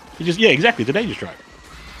 exactly. The danger stripe.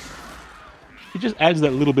 It just adds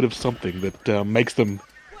that little bit of something that makes them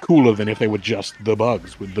cooler than if they were just the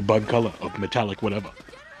bugs with the bug color of metallic whatever.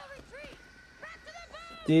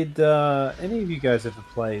 Did any of you guys ever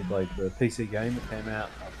play like the PC game that came out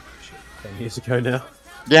 10 years ago now?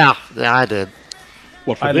 Yeah, I did.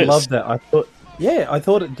 What for I this? loved that. I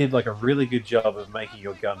thought it did like a really good job of making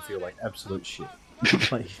your gun feel like absolute shit.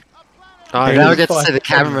 Like, Oh, Hey, now we it's get to see the 5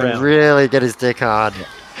 cameraman round. really get his dick hard.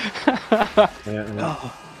 yeah.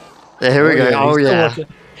 Yeah, here we go. Oh he's still yeah. watching.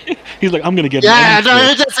 He's like, I'm gonna get. Yeah, an no,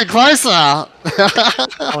 Emmy it gets it closer. I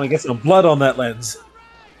want to get some blood on that lens.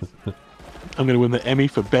 I'm gonna win the Emmy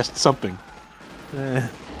for best something.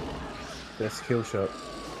 Best kill shot.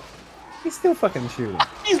 He's still fucking shooting.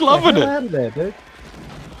 He's loving Get it. out of there, dude.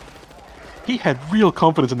 He had real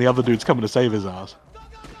confidence in the other dudes coming to save his ass.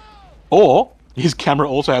 Or his camera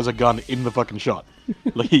also has a gun in the fucking shot,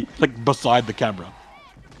 like beside the camera.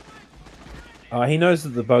 He knows that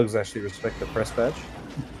the bugs actually respect the press badge.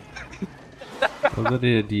 I was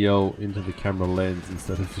idea to yell into the camera lens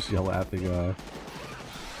instead of just yell at the guy.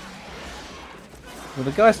 Well,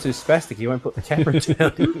 the guy's too spastic. He won't put the camera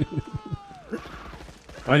down.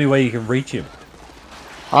 Only way you can reach him.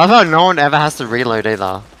 I thought no one ever has to reload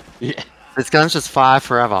either. Yeah. This gun's just fire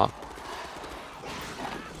forever.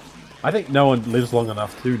 I think no one lives long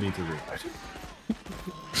enough to need to reload.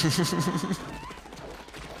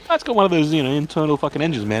 That's got one of those, internal fucking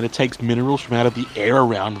engines, man. It takes minerals from out of the air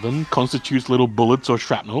around them, constitutes little bullets or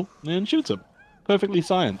shrapnel, and shoots them. Perfectly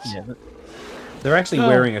science. Yeah, they're actually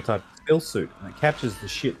wearing a type of spill suit, and it captures the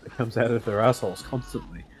shit that comes out of their assholes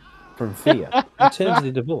constantly from fear. It turns it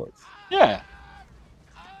into bullets. Yeah.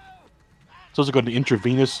 It's also got an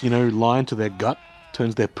intravenous, line to their gut,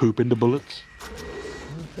 turns their poop into bullets.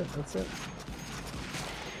 That's it.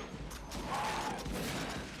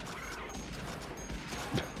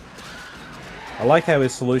 I like how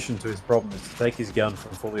his solution to his problem is to take his gun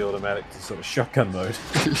from fully automatic to sort of shotgun mode.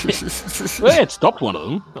 Well, it stopped one of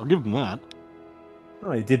them. I'll give him that.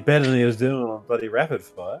 Oh, he did better than he was doing on bloody rapid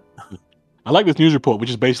fire. I like this news report, which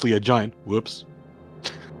is basically a giant whoops.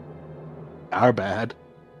 Our bad.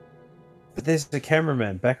 But there's the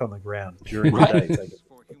cameraman back on the ground during Right. the day.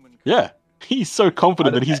 Yeah. He's so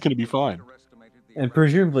confident that he's going to be fine. And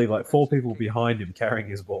presumably, like 4 people behind him carrying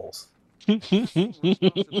his balls.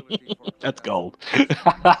 That's gold.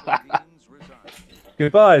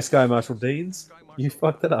 Goodbye, Sky Marshal Deans. You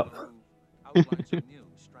fucked it up.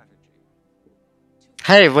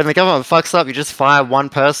 Hey, when the government fucks up, you just fire one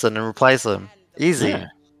person and replace them. Easy. Yeah.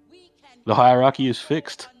 The hierarchy is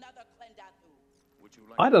fixed.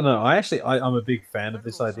 I don't know. I'm a big fan of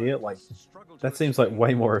this idea. Like, that seems like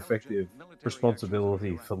way more effective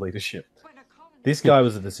responsibility for leadership. This guy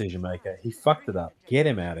was a decision maker. He fucked it up. Get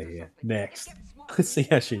him out of here. Next. Let's see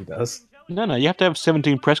how she does. No, you have to have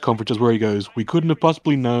 17 press conferences where he goes, we couldn't have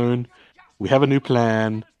possibly known. We have a new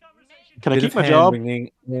plan. Can I Bit keep of my job?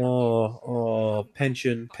 hand-wringing. Oh,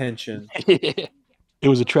 pension. It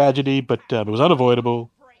was a tragedy, but it was unavoidable.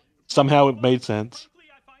 Somehow it made sense.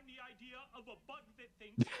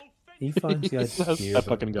 He finds the That idea of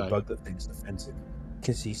fucking a guy. bug that thinks offensive.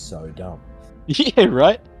 Because he's so dumb. Yeah,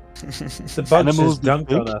 right? The bug Animals just dunked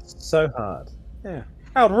think. on us so hard. Yeah.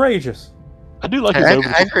 Outrageous. I do like his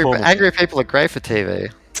overall performance. Angry people are great for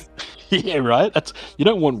TV. Yeah, right? You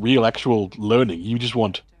don't want real actual learning. You just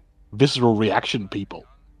want visceral reaction people.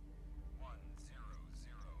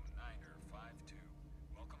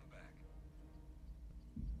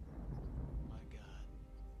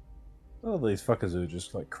 All these fuckers are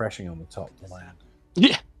just like crashing on the top of the land.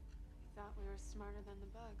 Yeah. Thought we were smarter than the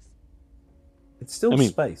bugs. It's still I mean-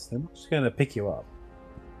 space. They're not just going to pick you up.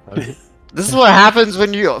 This is what happens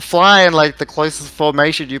when you fly in like the closest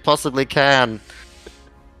formation you possibly can.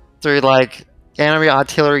 Through like enemy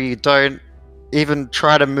artillery you don't even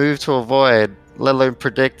try to move to avoid, let alone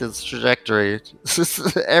predict its trajectory.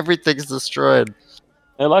 Everything's destroyed.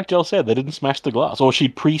 And like Jill said, they didn't smash the glass. Or she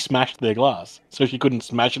pre-smashed their glass, so she couldn't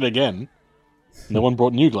smash it again. No one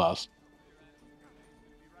brought new glass.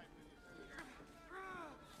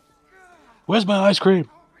 Where's my ice cream?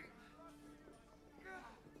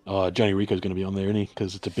 Oh, Johnny Rico's going to be on there, isn't he?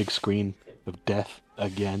 Because it's a big screen of death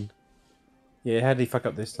again. Yeah, how did he fuck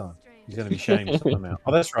up this time? He's going to be shamed somehow.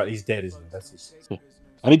 Oh, that's right. He's dead, isn't he? That's his...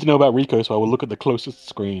 I need to know about Rico, so I will look at the closest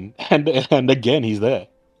screen. And again, he's there.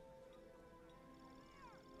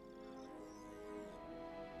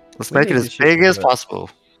 Let's We make need it this as shit big to as work. possible.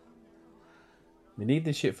 We need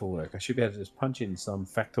this shit for work. I should be able to just punch in some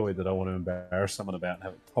factoid that I want to embarrass someone about and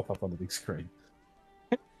have it pop up on the big screen.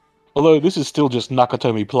 Although this is still just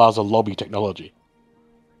Nakatomi Plaza lobby technology.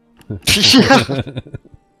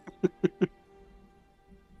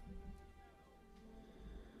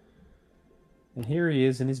 And here he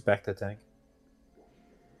is in his Bacta tank.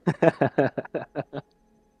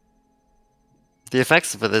 The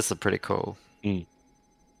effects for this are pretty cool.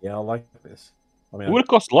 Yeah, I like this. I mean, It would have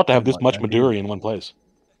cost a lot to have this like much that. Maduri in one place.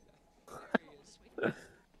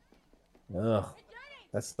 Ugh,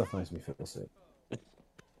 that stuff makes me feel sick.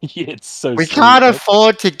 Yeah, it's so We sweet, can't right?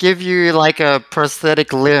 afford to give you like a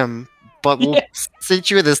prosthetic limb, but we'll Yeah. sit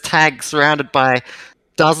you in this tank surrounded by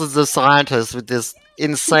dozens of scientists with this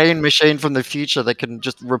insane machine from the future that can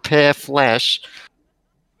just repair flesh.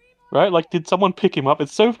 Right? Like, did someone pick him up?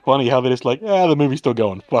 It's so funny how they're just like, the movie's still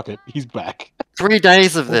going. Fuck it. He's back. 3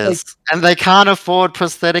 days of Well, this, and they can't afford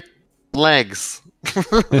prosthetic legs.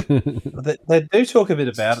 They do talk a bit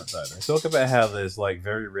about it though. They talk about how there's like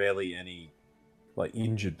very rarely any like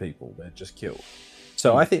injured people. They're just killed.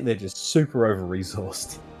 So I think they're just super over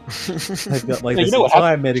resourced. They've got like Yeah, this you know what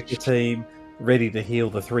entire medical team ready to heal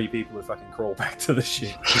the 3 people who fucking crawl back to the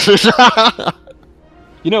ship.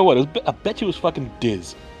 You know what? I bet you it was fucking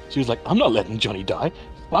Diz. She was like, I'm not letting Johnny die.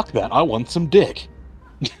 Fuck that. I want some dick.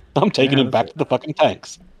 I'm taking him back to the fucking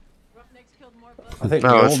tanks. I think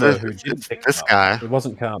No, we all it's know this- who did pick this him up. guy. It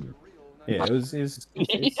wasn't Carmen. Yeah, it was This is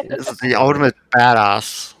the ultimate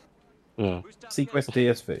badass. Yeah. Sequest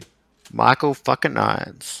DSV. Michael fucking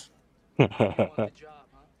Irons. The job, huh?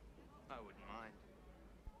 I wouldn't mind.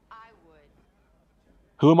 I would.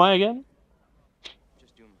 Who am I again?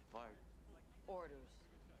 Just doing my part. Orders.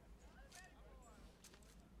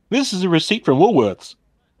 This is a receipt from Woolworths.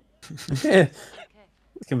 Yeah.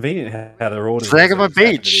 It's convenient how they're ordering. Zagama things happen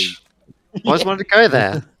to Beach. Always wanted to go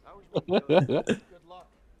there. Good luck.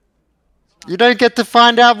 You don't get to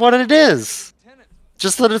find out what it is.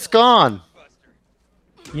 Just that it's gone.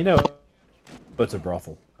 be- You know, but it's a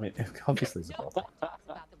brothel. I mean, obviously it's a brothel. About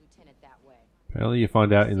the lieutenant that way. Apparently, you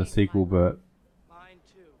find out in the sequel, Bert. Mine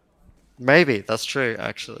too. Maybe that's true,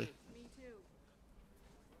 actually. Me too.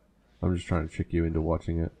 I'm just trying to trick you into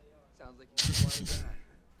watching it. Sounds like you want to back.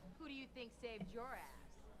 Who do you think saved your ass?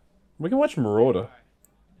 We can watch Marauder.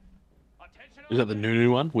 Is that the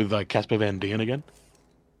new one with Casper Van Dien again?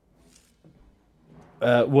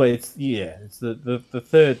 Well, it's the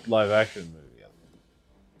third live action movie.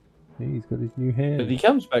 Hey, he's got his new But hair. he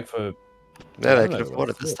comes back for. Yeah, I they don't can know afford what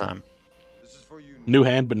it this for. time. New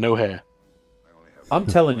hand, but no hair. I'm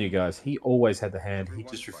telling you guys, he always had the hand. He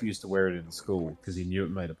just refused to wear it in school because he knew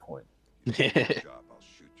it made a point.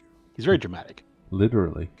 He's very dramatic.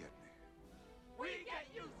 Literally. We get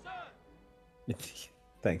you, sir.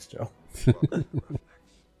 Thanks, Joe. Rat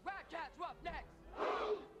Cat's up next.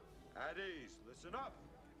 At ease, listen up.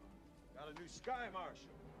 Got a new sky marshal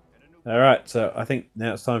and a new All right, so I think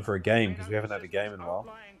now it's time for a game because we haven't had a game in a while.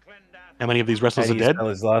 How many of these How wrestlers do are you dead? spell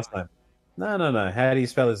his last name? No. How do you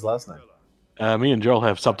spell his last name? Me and Joel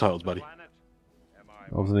have subtitles, buddy. I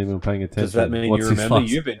wasn't even paying attention. Does that mean What's you his remember?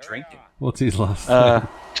 last- You've been drinking. What's his last Uh,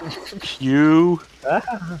 Q.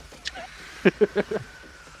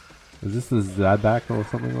 Is this the Zabak or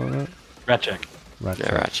something like that? Rat check. Ratchet.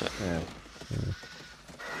 Yeah, Ratchet. Yeah.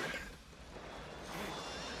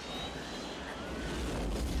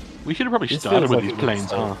 We should have probably This started feels with like these it would planes, huh?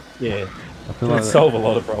 solve- Yeah, I it feel would like, solve a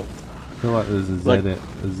lot of problems. I feel like there's a Z, Like- a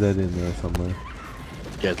Z in there somewhere.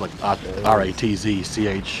 Yeah, it's like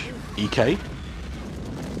RATZCHEK.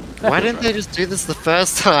 Why didn't they just do this the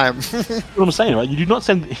first time? That's what I'm saying, right? You do not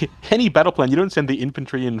send any battle plan. You don't send the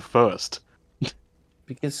infantry in first.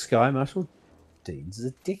 Because Sky Marshal Deans is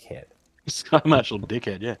a dickhead. Sky Marshal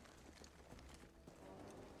dickhead, yeah.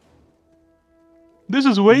 This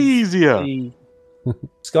is way easier. The-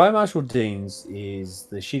 Sky Marshal Deans is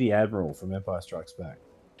the shitty admiral from Empire Strikes Back.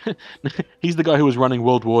 He's the guy who was running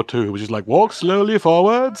World War II, who was just like, walk slowly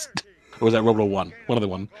forwards. Or was that World War One? One of the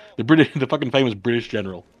one. The fucking famous British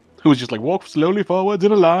general, who was just like, walk slowly forwards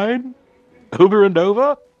in a line, over and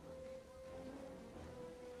over.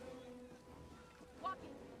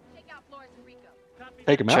 Take out Florence and Rico.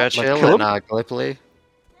 Take him out. Churchill like, kill and him. Gallipoli.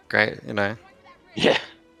 Great, you know. Yeah.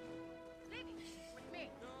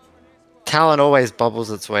 Talent always bubbles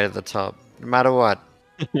its way to the top, no matter what.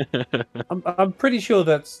 I'm pretty sure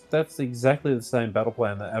that's exactly the same battle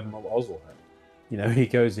plan that Admiral Oswald had. You know, he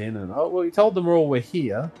goes in and we told them all we're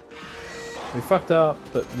here. We fucked up,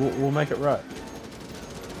 but we'll make it right.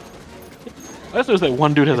 I just noticed that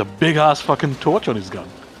one dude has a big ass fucking torch on his gun.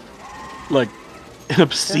 Like, an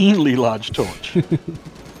obscenely large torch.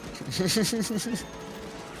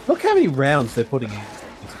 Look how many rounds they're putting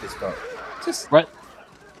into this boat. Just Right?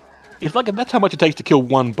 It's like, that's how much it takes to kill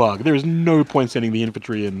one bug. There is no point sending the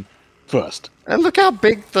infantry in first. And look how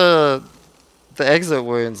big the exit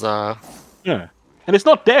wounds are. Yeah. And it's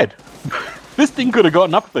not dead. This thing could have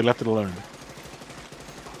gotten up if they left it alone.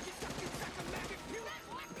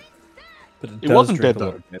 but It does wasn't drink dead, a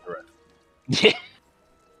lot though. of Netherite. Yeah.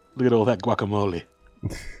 Look at all that guacamole.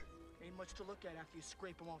 Ain't much to look at after you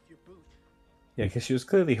scrape them off your boot. Yeah, because she was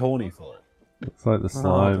clearly horny for it. It's like the Oh,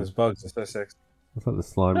 slime. those bugs are so sexy. It's like the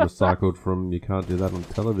slime recycled from You Can't Do That on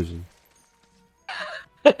Television.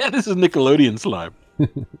 This is Nickelodeon slime.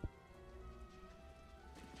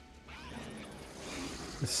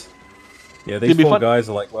 Yeah, It'd these be four fun- guys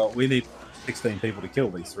are like, well, we need 16 people to kill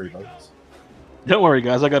these 3 bugs. Don't worry,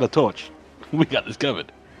 guys. I got a torch. We got this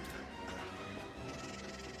covered.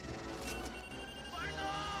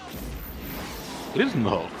 It is in the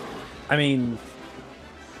hole. I mean,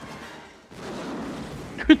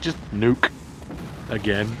 Just nuke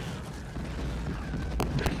again.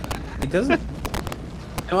 it doesn't.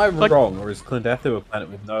 Am I wrong, or is Clondathu a planet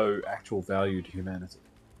with no actual value to humanity?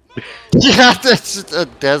 Yeah, that's just a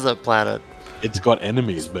desert planet. It's got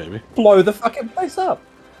enemies, baby. Blow the fucking place up.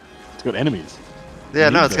 It's got enemies, Yeah,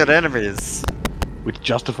 no, Need it's got them. enemies. which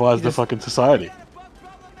justifies You the just- fucking society.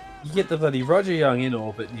 You get the bloody Roger Young in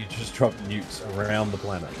orbit, and you just drop nukes around the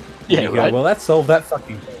planet. Yeah, You go, right. well, that solved that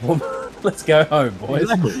fucking problem. Let's go home, boys.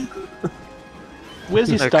 Exactly. Where's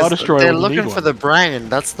your No, Star 'cause Destroyer? they're when you need looking for one? the brain.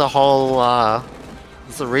 That's the whole.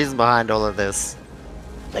 That's the reason behind all of this.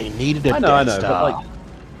 They needed a I know, Death but Star. like,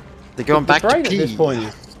 They're going the back to brain at this P.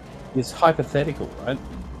 point is hypothetical, right?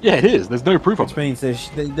 Yeah, it is. There's no proof of Which it. means their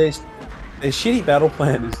shitty battle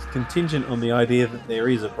plan is contingent on the idea that there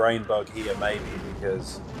is a brain bug here, maybe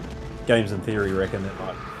because games and theory reckon there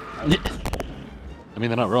might. I mean,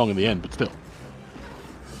 they're not wrong in the end, but still.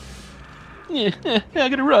 Yeah, I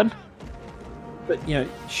gotta run. But you know,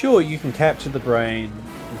 sure, you can capture the brain,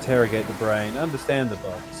 interrogate the brain, understand the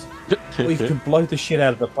bugs, or you can blow the shit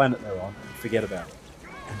out of the planet they're on and forget about it,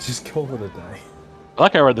 and just call it a day. I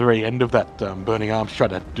like how at the very end of that Burning Arms tried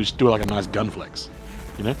to just do like a nice gun flex.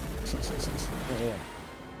 You know? Yeah.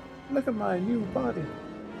 Look at my new body.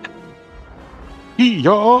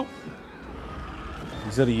 Yo!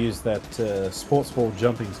 He's got to use that sports ball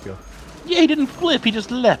jumping skill. Yeah, he didn't flip, he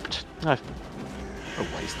just leapt. A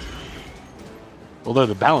waste. Although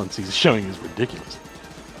the balance he's showing is ridiculous.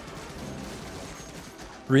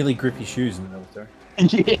 Really grippy shoes in the military.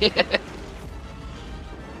 Yeah.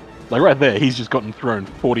 Like right there, he's just gotten thrown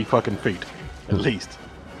 40 fucking feet. At least.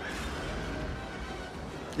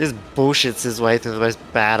 Just bullshits his way through the most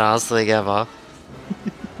badass thing ever.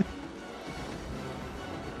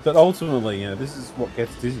 But ultimately, you know, this is what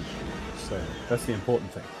gets Disney. So that's the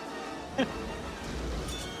important thing.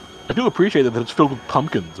 I do appreciate that it's filled with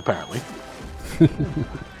pumpkins, apparently.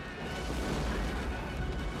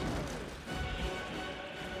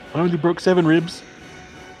 I only broke 7 ribs.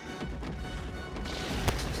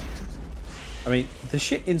 I mean, the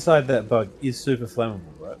shit inside that bug is super flammable,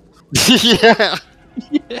 right? Yeah.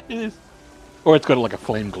 Yeah, it is. Or it's got like a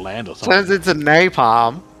flame gland or something. Turns into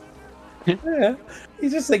napalm. Yeah.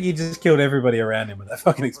 He's just like he just killed everybody around him with that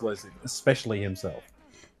fucking explosive, especially himself.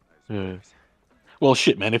 Yeah. Well,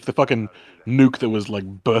 shit, man. If the fucking nuke that was like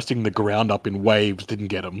bursting the ground up in waves didn't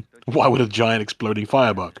get him, why would a giant exploding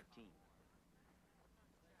firebug?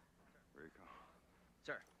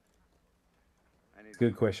 Sir. I need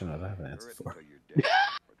Good question. I don't have an answer for. Or do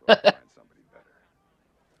I find somebody better?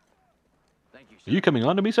 Thank you, Are you coming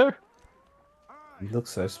on to me, sir? He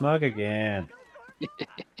looks so smug again. I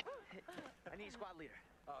need squad leader.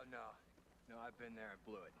 Oh no. No, I've been there and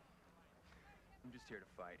blew it. I'm just here to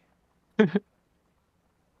fight.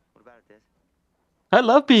 What about this? I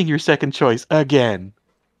love being your second choice again.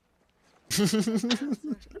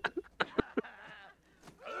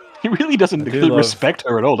 He really doesn't I do love- respect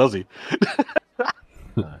her at all, does he?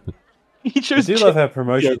 No. He I shows do love how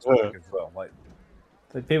promotions Yeah. work as well. Like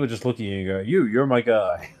people just look at you and go, "You're my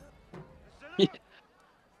guy."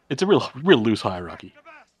 It's a real loose hierarchy. The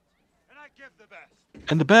best, and I give the best.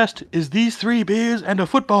 And the best is these 3 beers and a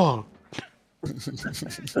football.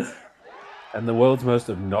 And the world's most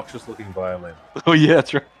obnoxious looking violin. Oh yeah,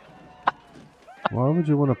 that's right. Why would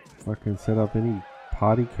you want to fucking set up any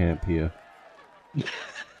party camp here?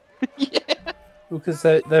 Because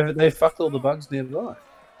they fucked all the bugs nearby.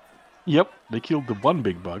 Yep, they killed the one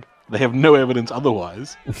big bug. They have no evidence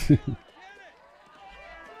otherwise.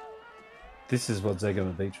 This is what Zeg on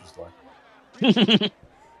the Beach was like. You kill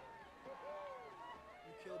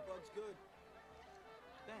bugs good.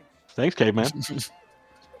 Thanks. Thanks, caveman.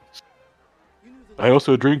 You knew the I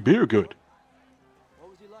also drink beer good. What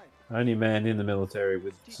was he like? Only man in the military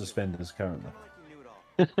with suspenders currently. Like you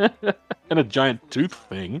knew it all. And a giant tooth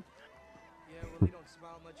thing. Yeah, well, he don't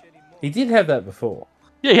smile much anymore. He did have that before.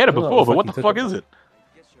 Yeah, he had it Well, before, but fuck, what he the took fuck it. is it?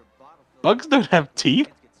 Guess your bottle filled Bugs don't have teeth?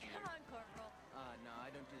 Come on, Corporal. No, I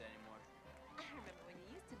don't do that anymore. I remember when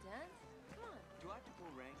you used to dance. Come on. Do I have to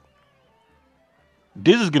pull rank?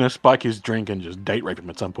 Diz is gonna spike his drink and just date rape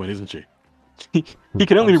him at some point, isn't she? He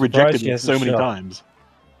can only I'm be surprised rejected she so hasn't many shot. times.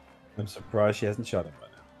 I'm surprised she hasn't shot him by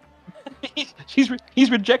now.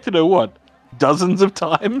 He's rejected her what? Dozens of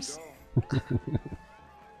times? You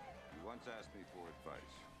once asked me for advice.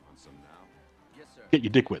 Want some now? Yes, sir. Get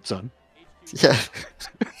your dick wet, son. Yeah.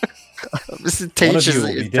 This One of teaches you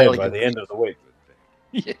will be dead by the end of the week.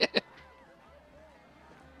 Yeah.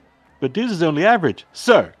 But this is only average,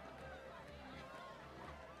 sir.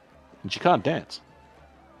 And she can't dance.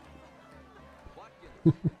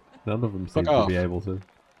 None of them seem to off. be able to.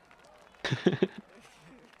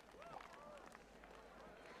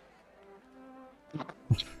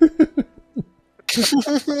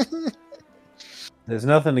 There's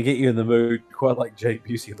nothing to get you in the mood quite like Jake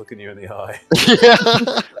Busey looking you in the eye.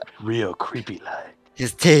 Yeah. Real creepy like.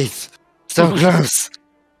 His teeth. So close.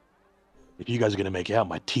 If you guys are gonna make out,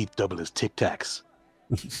 my teeth double as Tic Tacs.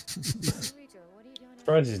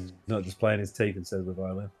 Surprised he's not just playing his teeth instead of the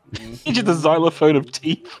violin. He's just a xylophone of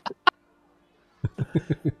teeth.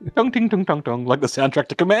 Tong ting tong tong tong, like the soundtrack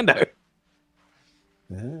to Commando.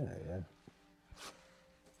 Yeah.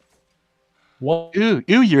 What Ooh,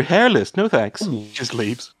 you're hairless. No thanks. Just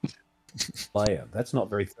leaves. layer? That's not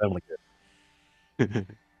very thermally good.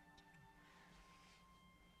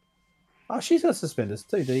 Oh, she's got suspenders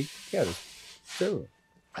too, D. Go to do it.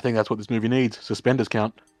 I think that's what this movie needs. Suspenders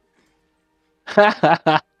count.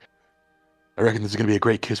 I reckon this is gonna be a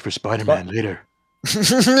great kiss for Spider-Man later.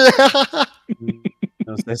 Spider-Man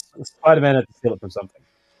had to steal it from something.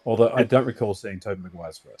 Although I don't recall seeing Tobey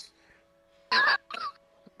Maguire's first.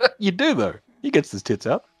 You do though. He gets his tits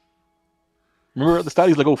out. Remember at the start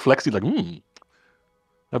he's like all flexy, like,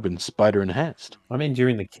 I've been spider enhanced. I mean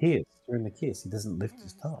during the kiss. During the kiss, he doesn't lift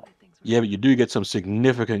his top. Yeah, but you do get some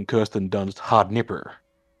significant Kirsten Dunst hard nipper.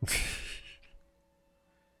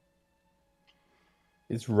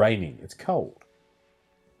 It's raining. It's cold.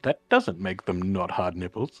 That doesn't make them not hard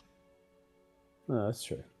nipples. No, that's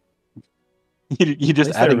true. You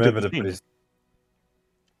just adding to the thing. At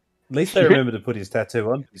least they remember to put his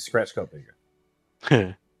tattoo on. His scratch got bigger.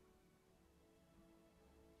 I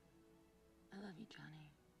love you,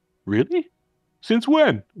 Johnny. Really? Since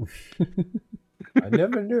when? I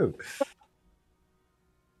never knew.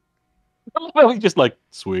 Well, he's just like,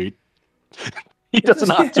 sweet. He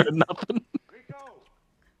doesn't answer nothing.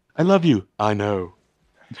 I love you. I know.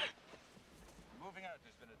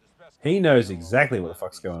 He knows exactly what the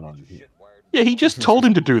fuck's going on here. Yeah, he just told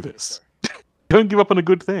him to do this. Don't give up on a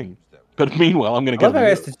good thing. But meanwhile, I'm going to I get love how he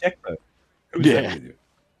has to check though. Who's Yeah. that with you?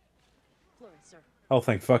 Oh,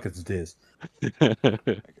 thank fuck it's Diz.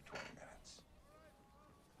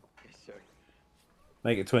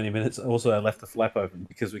 Make it 20 minutes. Also, I left the flap open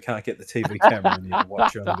because we can't get the TV camera in here to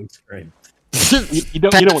watch you on the big screen. you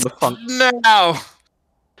don't want the funk. No.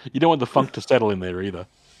 You don't want the funk to settle in there either.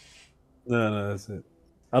 No, that's it.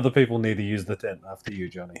 Other people need to use the tent after you,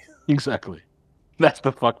 Johnny. Exactly. That's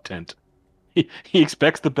the fuck tent. He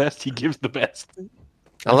expects the best, he gives the best.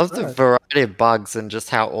 I love the right. variety of bugs and just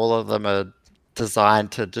how all of them are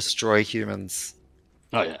designed to destroy humans.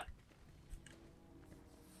 Oh, yeah.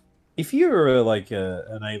 If you were like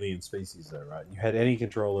an alien species, though, right? You had any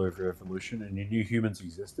control over evolution and you knew humans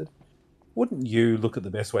existed, wouldn't you look at the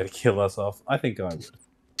best way to kill us off? I think I would.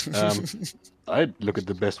 I'd look at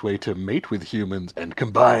the best way to mate with humans and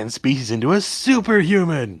combine species into a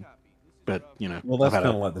superhuman. But, you know. Well, that's I've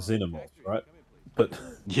had kind of like the xenomorphs, right? But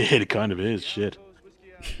Yeah, it kind of is. Shit.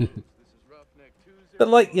 But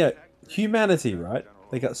like, yeah, humanity, right?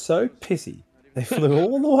 They got so pissy, they flew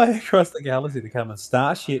all the way across the galaxy to come and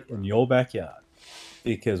start shit in your backyard.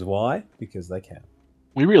 Because why? Because they can.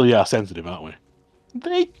 We really are sensitive, aren't we?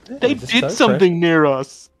 They just did so something near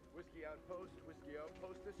us.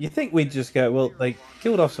 You think we'd just go, well, they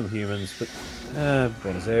killed off some humans, but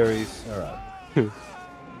Buenos Aires, all right.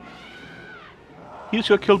 He just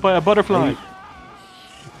got killed by a butterfly.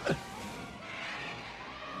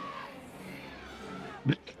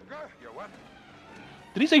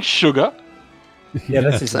 Did he say sugar? Yeah,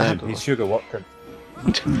 that's his name. Sounded He's Sugar Watkins.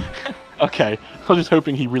 Okay, I was just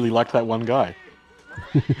hoping he really liked that one guy.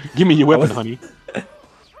 Give me your weapon, honey.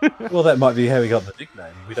 Well, that might be how he got the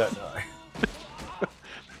nickname. We don't know.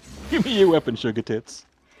 Give me your weapon, sugar tits.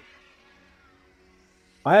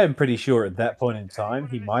 I am pretty sure at that point in time,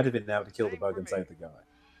 he might have been able to kill the bug and save the guy.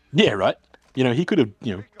 Yeah, right. You know, he could have,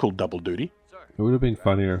 pulled double duty. It would have been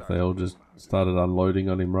funnier if they all just started unloading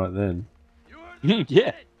on him right then.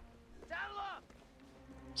 Yeah.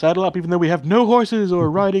 Saddle up, even though we have no horses or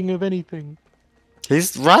riding of anything.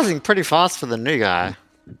 He's rising pretty fast for the new guy.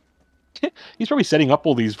 He's probably setting up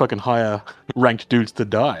all these fucking higher ranked dudes to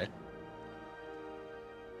die.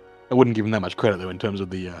 I wouldn't give him that much credit, though, in terms of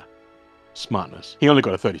the smartness. He only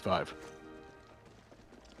got a 35.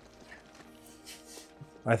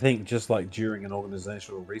 I think just like during an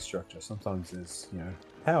organizational restructure, sometimes there's,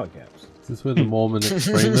 power gaps. Is this where the Mormon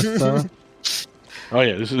extremists are? Oh,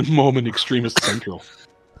 yeah, this is Mormon Extremist Central.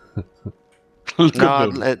 Look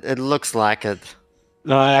No, at them. it looks like it.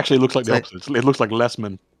 No, it actually looks like the Like- opposite. It looks like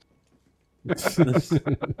Lessman.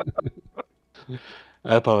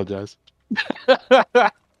 I apologize.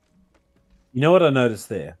 You know what I noticed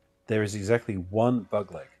there? There is exactly one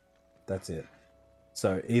bug leg. That's it.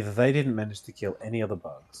 So either they didn't manage to kill any other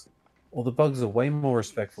bugs, or the bugs are way more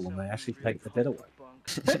respectful and they actually take the dead away.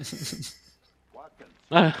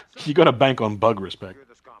 You got to bank on bug respect. Secure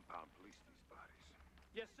this compound. Police these bodies.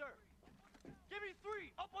 Yes, sir. Give me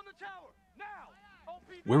 3 up on the tower now.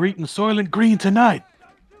 OPD. We're eating Soylent Green tonight.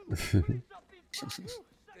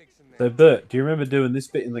 So Bert, do you remember doing this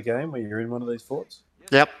bit in the game where you're in one of these forts?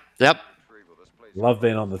 Yep. Retrieval. This place Love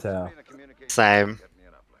being on the tower. Same. Get me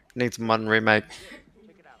an uplink. Needs a modern remake. Check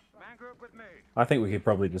it out. Man group with me. I think we could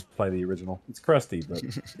probably just play the original. It's crusty, but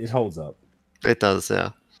it holds up. It does, yeah.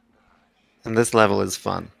 And this level is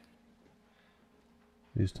fun.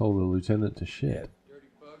 He's told the lieutenant to shit.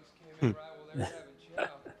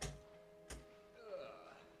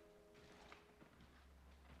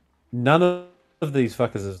 None of these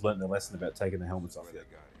fuckers has learned their lesson about taking the helmets off yet.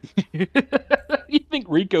 You think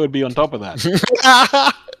Rico would be on top of that?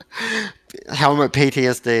 Helmet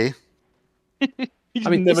PTSD. He just I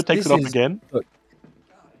mean, never this- takes this it off is- again. Look,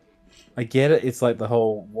 I get it. It's like the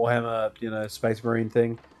whole Warhammer, Space Marine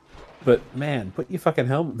thing. But man, put your fucking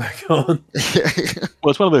helmet back on. Well,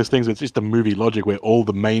 it's one of those things. It's just a movie logic where all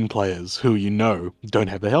the main players who you know don't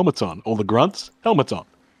have their helmets on. All the grunts, helmets on.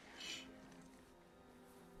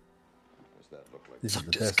 What's that look like? This is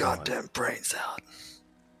Suck the his best line. goddamn brains out.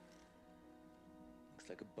 Looks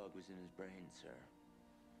like a bug was in his brain, sir.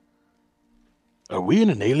 Are we in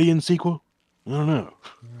an Alien sequel? I don't know.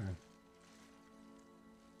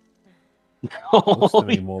 Looks to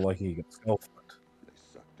me more like he got skull fucked. They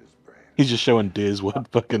sucked his brain. He's just showing Diz what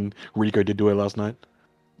fucking Rico did to her last night.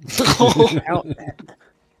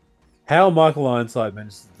 How Michael Ironside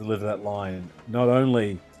managed to deliver that line, not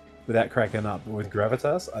only without cracking up, but with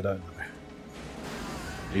gravitas, I don't know.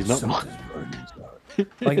 He's not.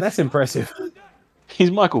 Like, that's impressive.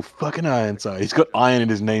 He's Michael fucking Ironside. He's got iron in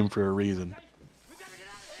his name for a reason.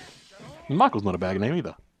 Michael's not a bad name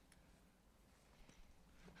either.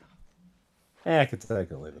 Yeah, I could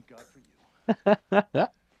take or leave it.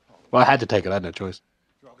 Well, I had to take it. I had no choice.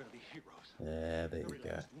 You're all gonna be heroes. Yeah, there you go.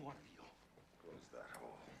 One of you. Close that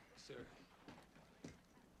hole. Sir.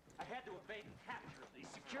 I had to evade and capture. The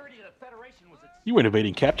security of the Federation was at You weren't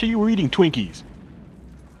evading capture. You were eating Twinkies.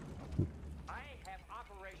 I have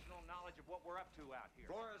operational knowledge of what we're up to out here.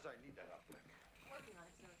 Flores, I need that uplink.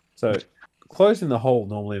 So, closing the hole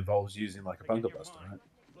normally involves using like a bunker buster, right?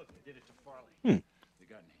 Look, they did it to Farley. They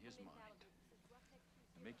got in his mind.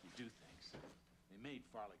 They make you do things. They made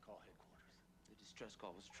Farley call headquarters. The distress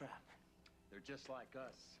call was trapped. They're just like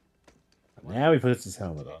us. Now he puts his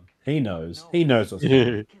helmet on. He knows. He knows what's going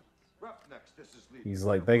on. Roughnecks, this is legal. He's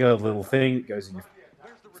like, they got a little thing that goes in your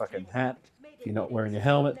fucking hat. If you're not wearing your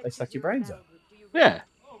helmet, they suck your brains out. Yeah.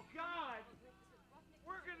 Oh God!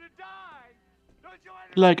 We're gonna die! Don't you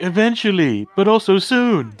understand? Like eventually, but also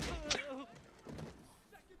soon.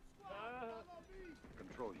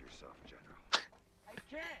 Control yourself, General. I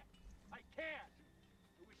can't. I can't.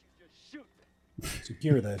 We should just shoot.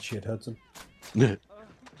 Secure that shit, Hudson. Lieutenant!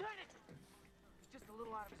 He's just a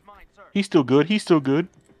little out of his mind, sir. He's still good. He's still good.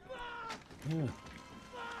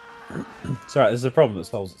 It's alright, there's a problem that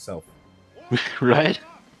solves itself. Right?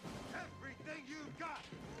 Everything you got.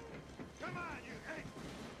 Come on, you hey!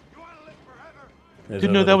 You wanna live forever? There's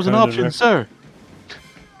Didn't a know that little was an Conan option, reference. sir.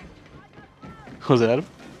 Was it Adam?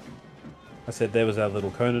 I said there was our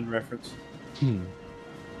little Conan reference.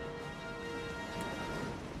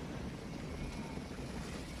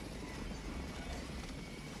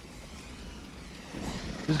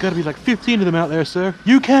 There's got to be like 15 of them out there, sir.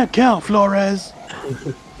 You can't count, Flores.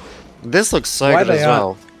 This looks so Why good they as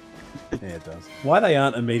well. Yeah, it does. Why they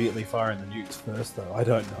aren't immediately firing the nukes first, though, I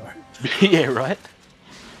don't know. Yeah, right.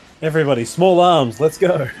 Everybody, small arms, let's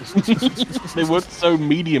go. They worked so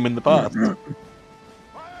medium in the past.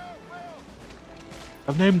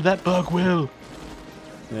 I've named that bug Will.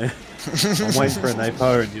 Yeah. I'm waiting for a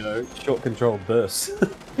Napo and, short controlled bursts.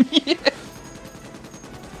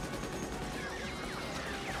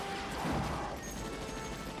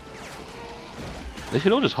 They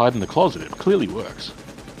should all just hide in the closet. It clearly works.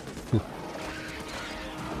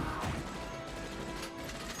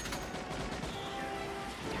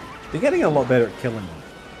 They're getting a lot better at killing them.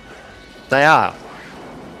 They are.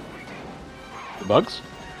 The bugs?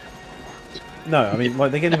 No, I mean,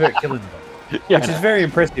 like, they're getting better at killing them. Yeah. Which is very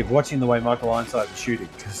impressive watching the way Michael Ironside was shooting.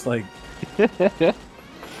 Because, like, I'm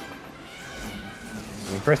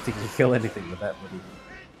impressed he can kill anything with that little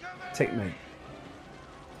technique.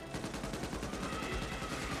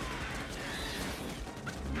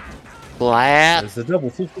 Splat. There's the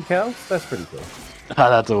double 50 cows. That's pretty cool.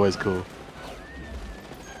 Ah, that's always cool.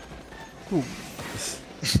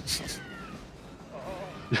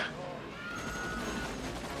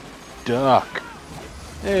 Duck.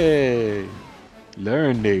 Hey.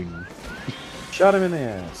 Learning. Shot him in the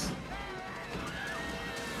ass.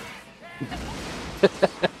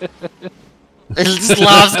 It just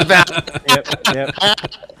laughs about it. Yep.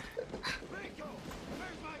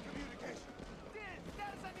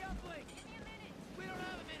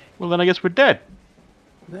 Well, then I guess we're dead.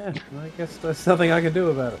 Yeah, I guess there's nothing I can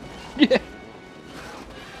do about it. Yeah.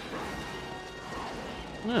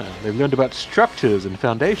 Yeah, they've learned about structures and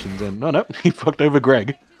foundations, and no, he fucked over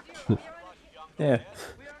Greg. Yeah.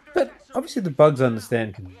 But obviously the bugs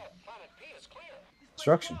understand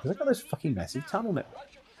construction, because they've got those fucking massive tunnel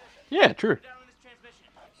networks. Yeah, true.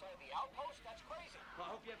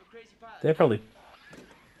 They're probably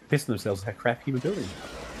pissing themselves how crappy we're building.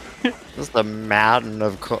 Just a mountain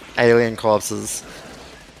of alien corpses.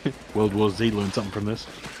 World War Z learned something from this.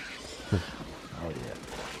 Oh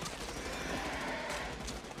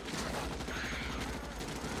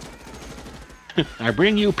yeah. I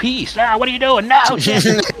bring you peace. Ah, what are you doing now? Shit?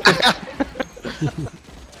 Look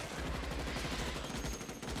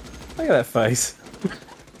at that face.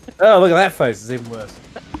 Oh, look at that face. It's even worse.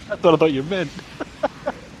 That's what I thought you meant.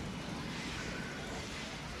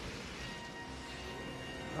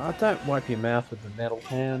 Oh, don't wipe your mouth with the metal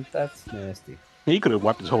hand. That's nasty. He could have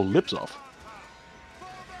wiped his whole lips off.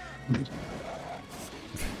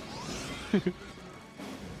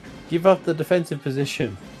 Give up the defensive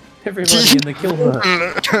position. Everybody in the kill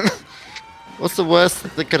zone. What's the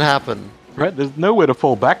worst that could happen? Right, there's nowhere to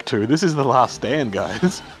fall back to. This is the last stand,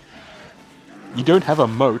 guys. You don't have a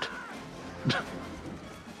moat.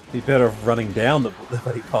 Be better off running down the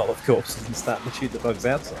bloody pile of corpses and starting to shoot the bugs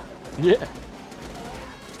outside. Yeah.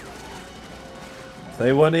 If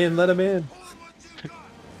they want in, let them in.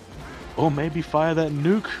 Or maybe fire that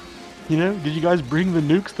nuke. You know, did you guys bring the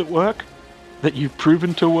nukes that work? That you've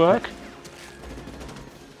proven to work?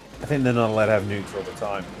 I think they're not allowed to have nukes all the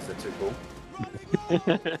time because they're too cool.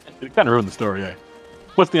 It kind of ruined the story, eh?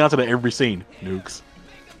 What's the answer to every scene? Nukes.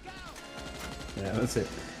 Yeah, that's it.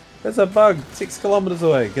 There's a bug 6 kilometers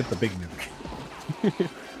away. Get the big nuke.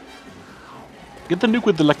 Get the nuke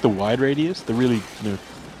with the wide radius, the really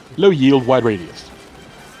low yield wide radius.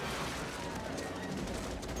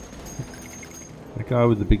 The guy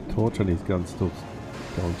with the big torch on his gun still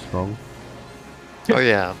going strong. Oh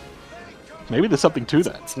yeah. Maybe there's something to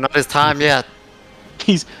that. It's not his time yet.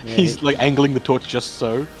 He's like angling the torch just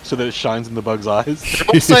so that it shines in the bug's eyes. They're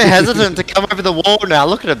all so hesitant to come over the wall now.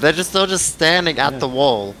 Look at them. They're just standing at the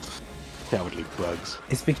wall. Cowardly bugs.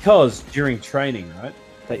 It's because during training, right,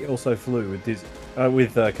 they also flew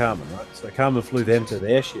with Carmen, right? So Carmen flew them to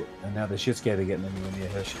their ship, and now they're shit scared of getting anywhere near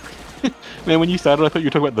her ship. Man, when you started, I thought you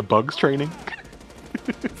were talking about the bugs training.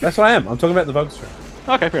 That's what I am. I'm talking about the bugs training.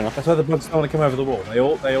 Okay, fair enough. That's why the bugs don't want to come over the wall. They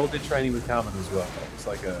all did training with Carmen as well. It's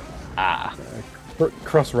like a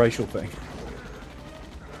cross-racial thing.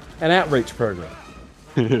 An outreach program.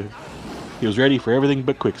 He was ready for everything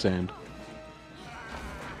but quicksand.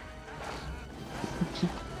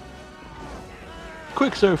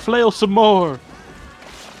 Quick, sir, flail some more!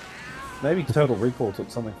 Maybe Total Recall took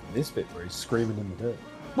something from this bit where he's screaming in the dirt.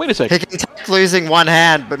 Wait a sec. He can take losing one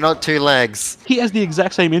hand, but not 2 legs. He has the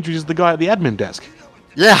exact same injuries as the guy at the admin desk.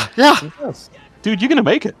 Yeah. He does. Dude, you're gonna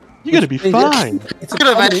make it. You're gonna be fine. It's a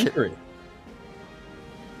Gonna common make it. injury.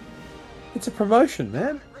 It's a promotion,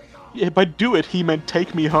 man. Yeah, by do it, he meant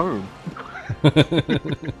take me home.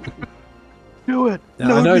 Do it.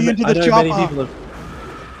 Now, Load me into the chopper.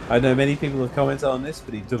 I know many people have commented on this,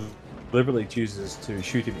 but he deliberately chooses to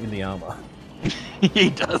shoot him in the armor. He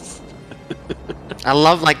does. I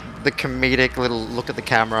love the comedic little look at the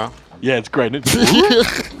camera. Yeah, it's great.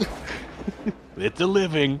 It's a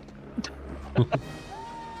living.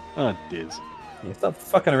 Oh, Diz. Yeah, stop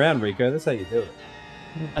fucking around, Rico. That's how you do it.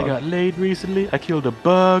 I got laid recently. I killed a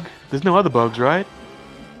bug. There's no other bugs, right?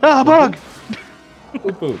 Ah, bug!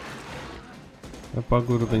 Boop, boop. That bug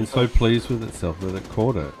would have been so pleased with itself that it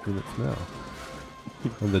caught it with its mouth.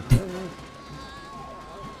 And the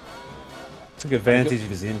Took advantage of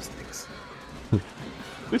his instincts.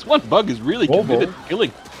 This one bug is really committed to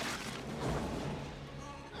killing.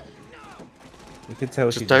 You can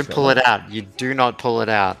tell Just don't pull it out. You do not pull it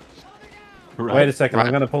out. Right. Wait a second, Right.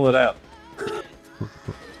 I'm going to pull it out.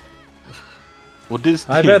 Well, Diz,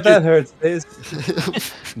 I bet that hurts. Diz.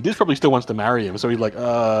 Diz probably still wants to marry him, so he's like,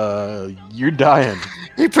 you're dying.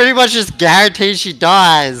 He pretty much just guarantees she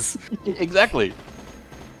dies. Exactly.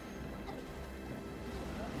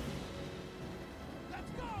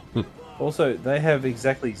 Also, they have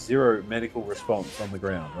exactly 0 medical response on the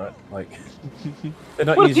ground, right? Like, they're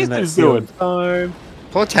not What are using these that dudes sealing doing? foam.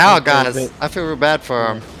 Poor tower Okay, guys. but- I feel real bad for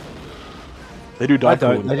them. They do die I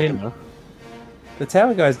don't, for they it, didn't. you know? The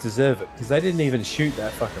tower guys deserve it because they didn't even shoot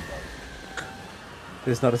that fucking bug.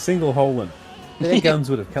 There's not a single hole in it. Their guns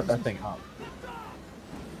would have cut that thing up.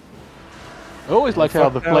 I always like how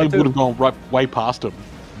Fuck the tower flame too. would have gone right way past them,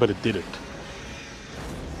 but it didn't.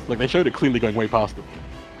 Like they showed it clearly going way past them.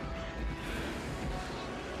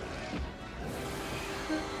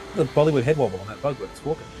 The Bollywood head wobble on that bug when it's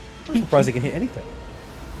walking. I'm surprised it can hit anything.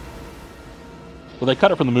 Well, they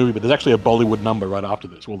cut it from the movie, but there's actually a Bollywood number right after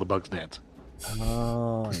this, where all the bugs dance.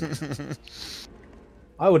 Oh, yeah.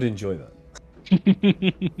 I would enjoy that.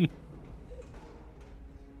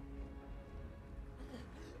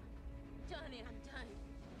 Johnny, I'm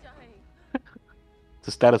dying. It's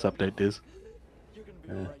a status update, Diz.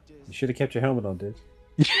 You should have kept your helmet on, dude.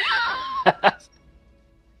 Because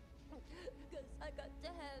I got to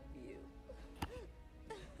have you.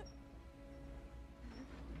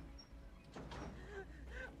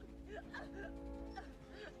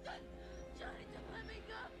 Johnny, don't let me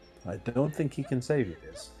go. I don't think he can save you,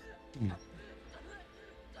 Diz.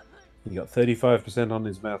 He got 35% on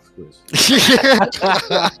his mouth squeeze.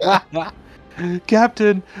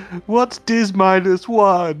 Captain, what's Diz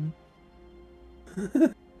 -1?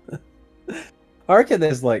 I reckon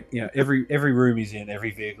there's like, you know, every room he's in,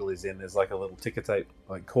 every vehicle he's in, there's like a little ticker tape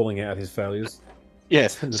like calling out his failures.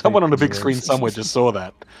 Yes, The someone on the big big screen zeros. somewhere just saw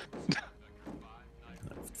that.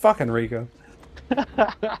 Fucking Rico.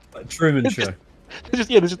 Like Truman It's Show. just-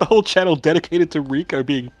 there's just a whole channel dedicated to Rico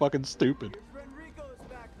being fucking stupid.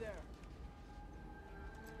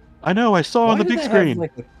 I know, I saw on the do big they have, screen.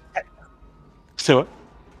 like, a- So what?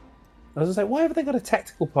 I was gonna say, why haven't they got a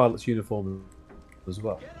tactical pilot's uniform as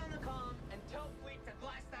well?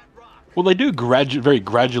 Well, they do very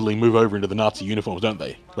gradually move over into the Nazi uniforms, don't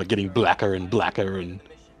they? Like getting blacker and blacker, and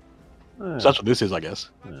Oh, so that's what this is, I guess.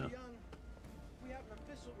 yeah.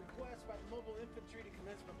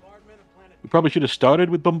 We probably should have started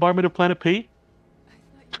with bombardment of Planet P.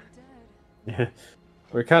 Yeah.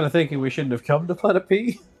 We're kind of thinking we shouldn't have come to Planet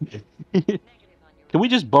P. Can we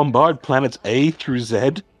just bombard planets A through Z?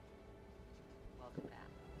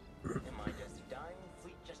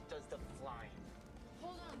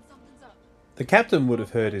 Hold on, something's up. The captain would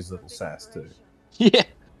have heard his little sass too. Yeah,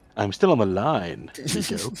 I'm still on the line,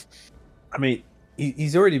 Rico. I mean,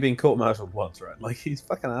 he's already been court-martialed once, right? Like, he's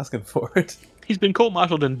fucking asking for it. He's been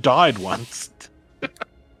court-martialed and died once.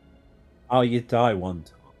 Oh, you die one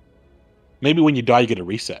time. Maybe when you die, you get a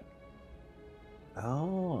reset.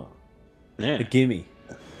 Oh. Yeah. A gimme.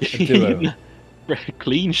 A do-over.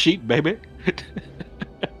 Clean sheet, baby.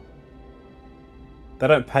 They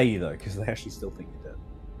don't pay you, though, because they actually still think you're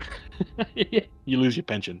dead. You lose your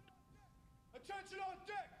pension.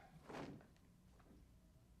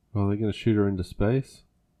 Oh, they're going to shoot her into space?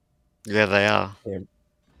 Yeah, they are. Yeah.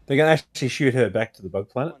 They're going to actually shoot her back to the bug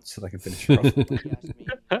planet so they can finish her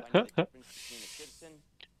off.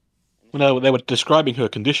 When they were describing her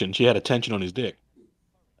condition, she had a tension on his dick.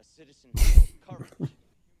 A citizen shows courage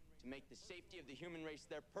to make the safety of the human race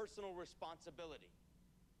their personal responsibility.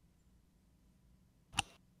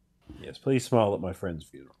 Yes, please smile at my friend's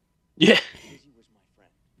funeral. Yeah. Lizzie was my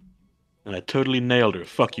friend. And I totally nailed her.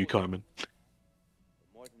 Fuck you, Carmen. But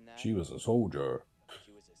more than that, She was a soldier.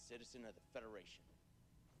 she was a citizen of the Federation.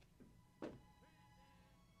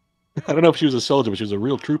 I don't know if she was a soldier, but she was a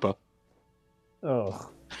real trooper. Oh.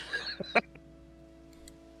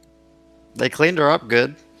 They cleaned her up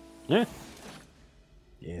good. Yeah.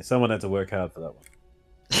 Yeah, someone had to work hard for that one.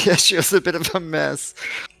 Yeah, she was a bit of a mess.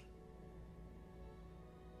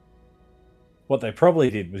 What they probably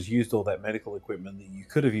did was used all that medical equipment that you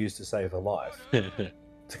could have used to save a life to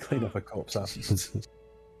clean up a corpse afterwards.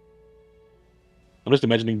 I'm just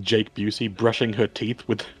imagining Jake Busey brushing her teeth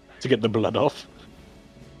to get the blood off.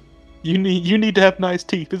 You need to have nice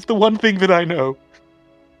teeth. It's the one thing that I know.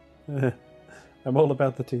 I'm all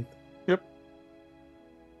about the teeth. Yep.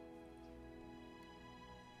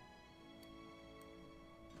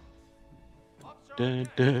 Da,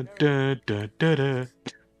 da, da, da, da, da.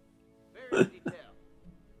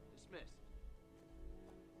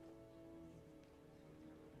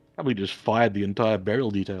 Probably just fired the entire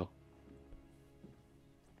burial detail.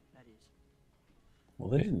 Well,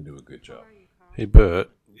 they didn't do a good job. Hey, Bert,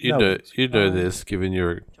 No, it's you know fine. this, given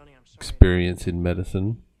your Johnny, I'm sorry. experience in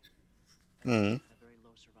medicine. Mm. Very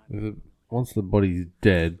low survival. Once the body's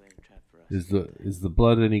dead, Flame trap for us. is the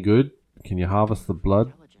blood any good? Can you harvest the blood?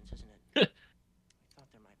 Intelligence, isn't it? I thought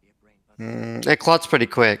there might be a brain bug. It clots pretty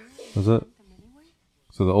quick. Is it?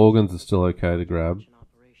 So the organs are still okay to grab,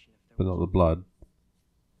 but not the blood.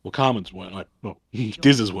 Well, Carmen's weren't. Well,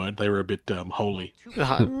 Diz's weren't. They were a bit holy.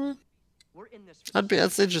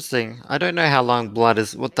 That's interesting. I don't know how long blood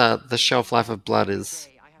is, what the shelf life of blood is.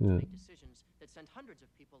 Yeah.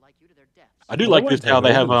 I do Well, like they this won't how take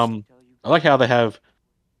they have organs. I like how they have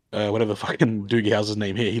whatever fucking Doogie Howser's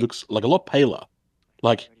name here. He looks like a lot paler.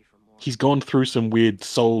 Like he's gone through some weird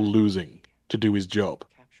soul losing to do his job.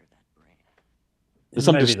 There's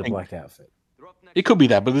some Maybe the distinct- black outfit. It could be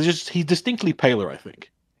that, but he's distinctly paler, I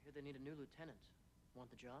think.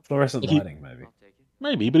 Fluorescent He- lighting, maybe.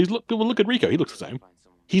 Maybe, but look at Rico. He looks the same.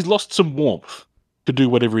 He's lost some warmth to do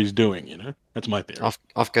whatever he's doing, you know? That's my theory.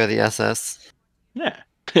 Off go the SS. Yeah.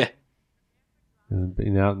 And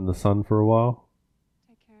been out in the sun for a while.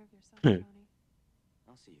 Take care of yourself, Tony.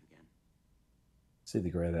 I'll see you again. See the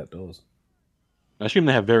great outdoors. I assume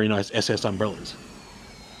they have very nice SS umbrellas.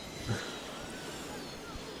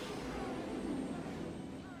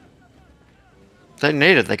 They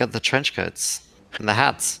need it. They got the trench coats and the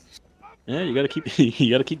hats. Yeah, you gotta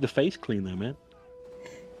keep the face clean though, man.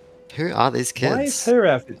 Who are these kids? Why is her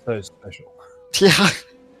outfit so special? Yeah.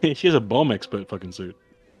 She has a bomb expert fucking suit.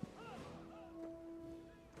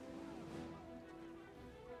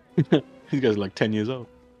 These guys are like 10 years old.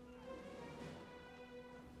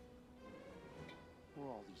 Who are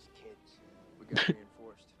all these kids? We got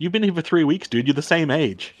reinforced. You've been here for 3 weeks, dude. You're the same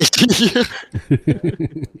age. The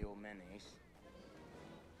old men, Ace.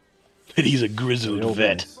 And he's a grizzled The old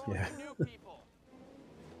vet. ones, Yeah. New people.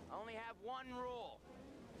 I only have one rule.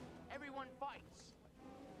 Everyone fights.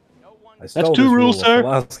 No one. I stole two this rules, rule off sir. the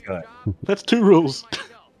last guy. That's 2 rules.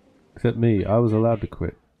 Except me, I was allowed to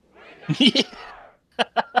quit.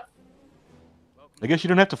 I guess you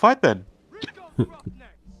don't have to fight then.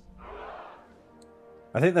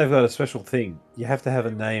 I think they've got a special thing. You have to have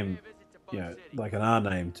a name, you know, like an R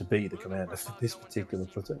name to be the commander for this particular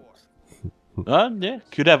platoon. Yeah.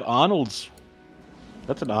 Could have Arnold's.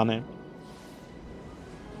 That's an R name.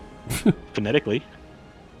 Phonetically.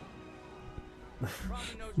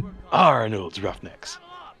 Arnold's Roughnecks.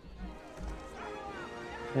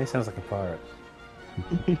 He sounds like a pirate.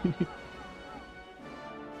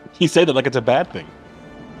 You say that like it's a bad thing.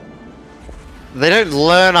 They don't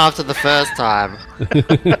learn after the first time.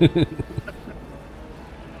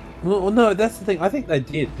 Well, no, that's the thing. I think they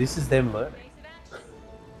did. This is them learning.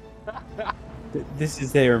 This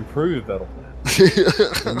is their improved battle plan.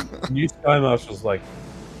 New Sky Marshal's like,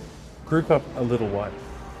 group up a little white.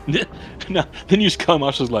 No, the new Sky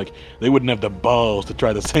Marshal's like, they wouldn't have the balls to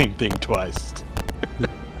try the same thing twice.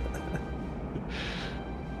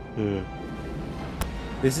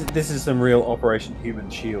 This is some real Operation Human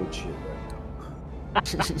Shield shit. Right?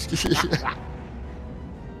 Get us clear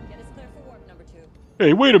for warp number 2.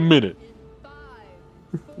 Hey, wait a minute. 5,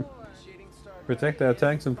 4. Protect our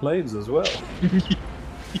tanks and planes as well.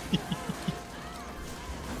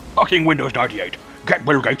 Fucking Windows 98. Get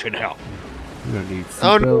Bill Gates in here. You don't need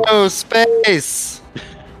Oh seatbelts. no, space!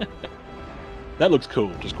 That looks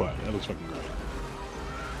cool, just quiet. That looks fucking great.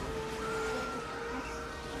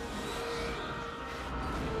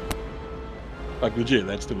 Like legit,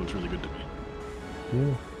 that still looks really good to me.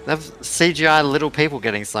 Yeah. They have CGI little people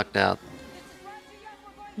getting sucked out.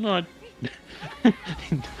 No, I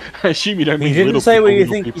assume you don't mean He didn't little say people, what you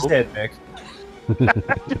little think people. he said, Nick.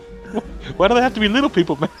 Why do they have to be little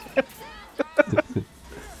people, man?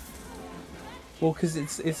 Well, because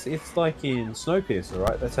it's like in Snowpiercer,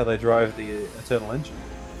 right? That's how they drive the Eternal Engine.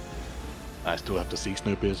 I still have to see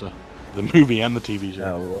Snowpiercer, the movie and the TV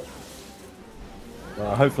show. Oh,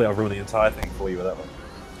 well, hopefully I'll ruin the entire thing for you with that one.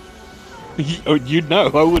 Oh, you'd know,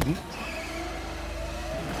 I wouldn't.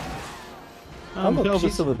 Oh, look, Elvis.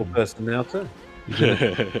 she's a little person now too.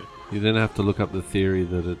 You then have to look up the theory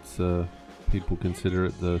that it's people consider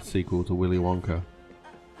it the sequel to Willy Wonka.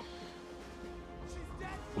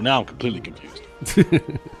 Well, now I'm completely confused.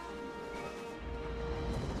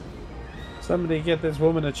 Somebody get this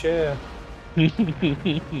woman a chair.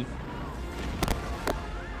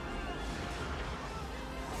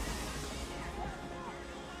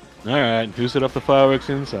 Alright, who set off the fireworks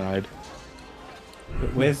inside?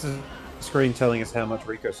 Where's the screen telling us how much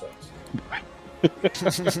Rico sucks?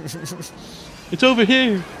 It's over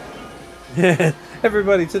here!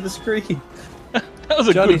 Everybody to the screen. That was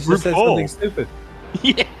a Johnny's good just said RuPaul. something stupid.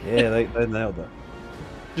 Yeah! Yeah, they nailed that.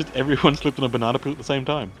 Just everyone slipped on a banana peel at the same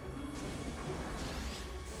time.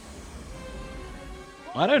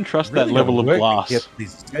 I don't trust that Really level gotta of work to glass. get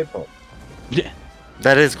these escape pods. Yeah.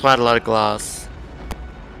 That is quite a lot of glass.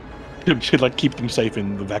 It should like keep them safe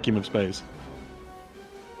in the vacuum of space.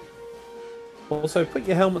 Also, put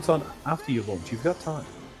your helmets on after you launch. You've got time.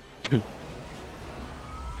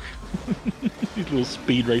 These little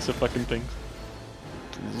speed racer fucking things.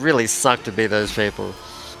 Really suck to be those people.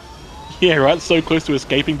 Yeah, right. So close to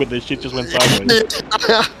escaping, but their shit just went sideways.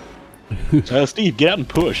 Steve, get out and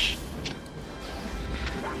push.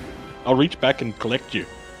 I'll reach back and collect you.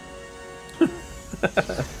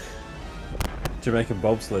 Jamaican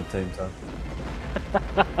bobsled team time.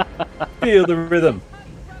 Feel the rhythm.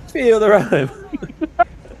 Feel the rhyme.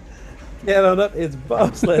 Get on up, it's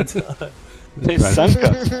bobsled time. Hey,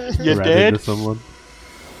 Sanka, you're Ran dead. into someone.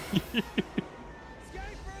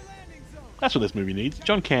 That's what this movie needs.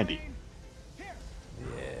 John Candy.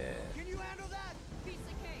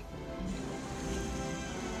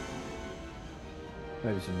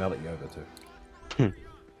 Maybe some Mellet yoga too.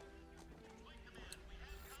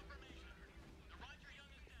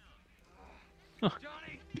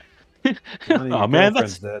 Johnny, Oh your man,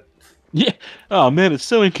 girlfriend's that's dead. yeah. Oh man, it's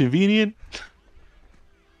so inconvenient.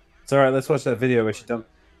 It's alright, let's watch that video where she dumped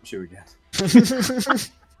you again.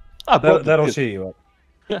 That'll cheer you up.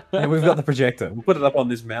 Yeah, we've got the projector. We'll put it up on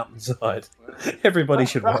this mountainside. Everybody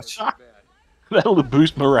should watch. That'll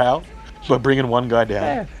boost morale by bringing one guy down.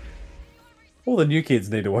 Yeah. All the new kids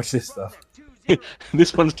need to watch this stuff.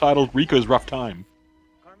 This one's titled Rico's Rough Time.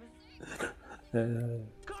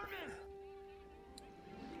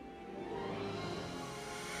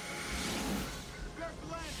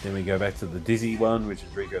 Then we go back to the Dizzy one, which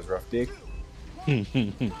is Rico's Rough Dick.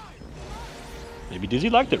 Maybe Dizzy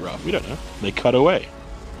liked it rough. We don't know. They cut away.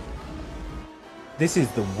 This is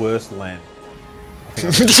the worst land. I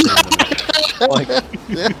think I've ever seen them. Like,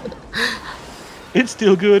 It's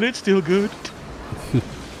still good. It's still good.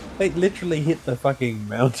 they literally hit the fucking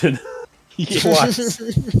mountain Yeah. twice.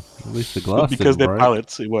 At least the glass Because didn't they're break.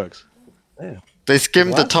 pilots, it works. Yeah. They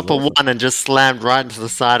skimmed the Glass top is of awesome. one and just slammed right into the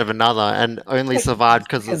side of another, and only survived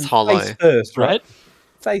because it's hollow. Face first, right? Right?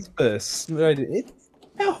 Face first.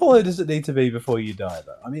 How hollow does it need to be before you die,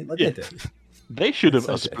 though? I mean, look Yeah. at it. They should have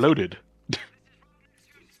It's okay. exploded.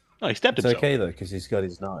 Oh, he stabbed It's himself. okay, though, because he's got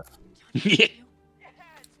his knife. Yeah.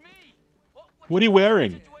 What are you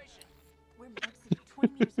wearing?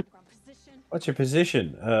 What's your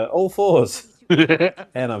position? All fours.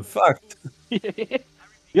 And I'm fucked.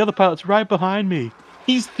 The other pilot's right behind me.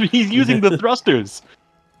 He's using the thrusters.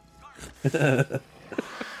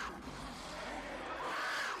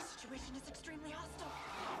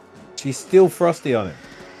 She's still frosty on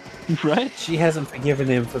him. Right? She hasn't forgiven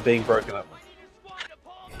him for being broken up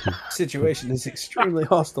with. Situation is extremely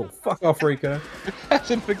hostile. Fuck off, Rico.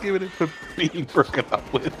 Hasn't forgiven him for being broken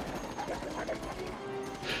up with.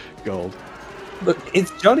 Gold. Look, it's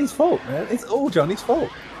Johnny's fault, man. It's all Johnny's fault.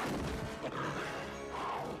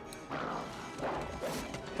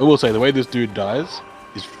 I will say, the way this dude dies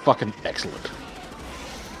is fucking excellent.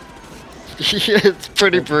 Yeah, it's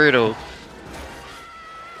pretty brutal.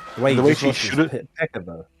 The way, The he way just she lost his should've- pecker,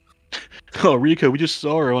 though. Oh, Rico, we just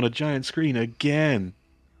saw her on a giant screen again.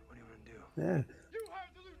 Yeah.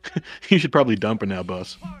 You should probably dump her now,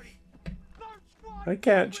 boss. I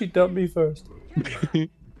can't. She dumped me first. You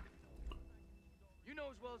know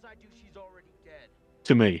as well as I do she's already dead.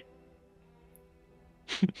 To me.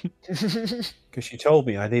 Because she told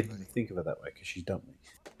me I needed to think of it that way, because she dumped me.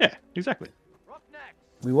 Yeah, exactly.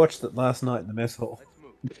 We watched it last night in the mess hall.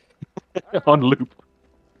 On loop.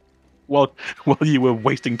 While you were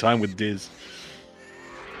wasting time with Diz.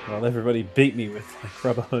 While everybody beat me with like,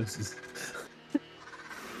 rubber hoses.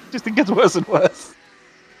 Just it gets worse and worse.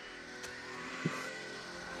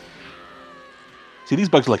 See, these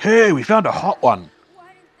bugs are like, hey, we found a hot one.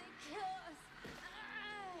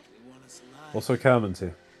 Also Carmen,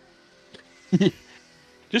 too.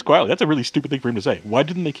 Just quietly, that's a really stupid thing for him to say. Why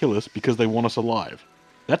didn't they kill us? Because they want us alive.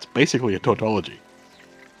 That's basically a tautology.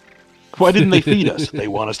 Why didn't they feed us? They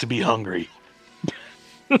want us to be hungry.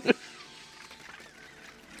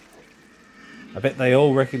 I bet they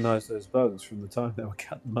all recognise those bugs from the time they were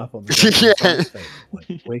cutting them up on the Yeah. stage, like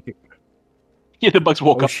a week ago. Yeah, the bugs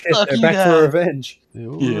walk Oh up. shit, "Fuck they're you back guys." for revenge. Yeah,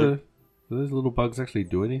 Yeah. do those little bugs actually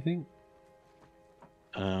do anything?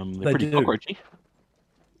 They're They pretty do. cockroachy.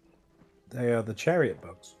 They are the chariot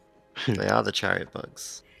bugs. They are the chariot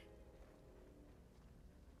bugs.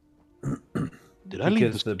 Did I leave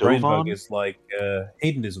Because the the brain stove bug on? is like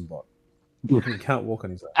hedonism bot. He can't walk on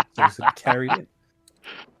his own. So he's sort of carried in.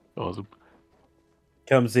 Awesome.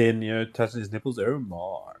 Comes in, touches his nipples. Oh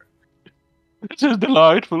my. This is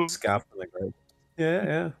delightful. Scarf from the grave. Yeah,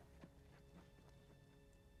 yeah.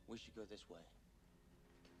 We should go this way.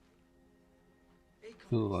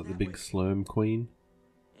 Feel like the big Sloam queen.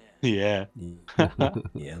 Yeah. Yeah.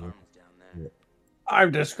 Down there.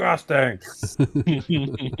 I'm disgusting. Word has it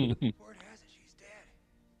she's dead.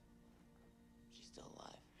 She's still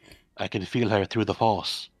alive. I can feel her through the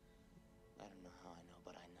force. I don't know how I know,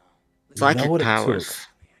 but I know. You know Psychic what it powers. took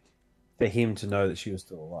for him to know that she was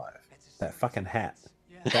still alive? That fucking hat.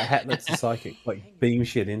 That hat lets the psychic like beam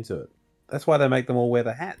shit into it. That's why they make them all wear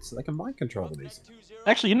the hats so they can mind control them easy.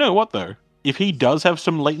 Actually, you know what though? If he does have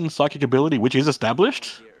some latent psychic ability, which is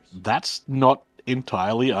established, that's not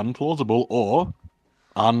entirely unplausible or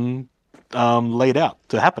laid out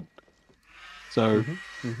to happen. So,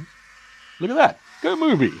 look at that. Go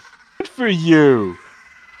movie. Good for you.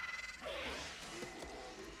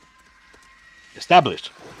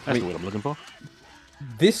 Established. That's the word I'm looking for.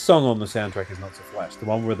 This song on the soundtrack is not so flash. The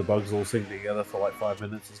one where the bugs all sing together for like 5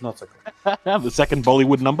 minutes is not so cool. The second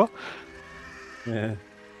Bollywood number. Yeah.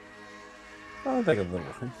 Oh, they got a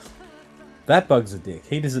little thing. That bug's a dick.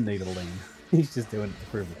 He doesn't need a lean. He's just doing it to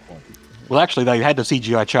prove a point. Well, actually, they had to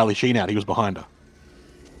CGI Charlie Sheen out. He was behind her.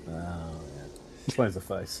 Oh, yeah. Explains the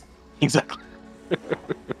face. Exactly.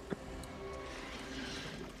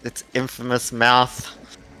 Its infamous mouth.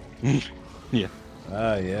 Yeah.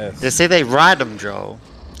 Ah, yes. You see, they ride him, Joel.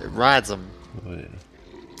 It rides him. Oh yeah.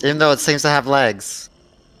 Even though it seems to have legs.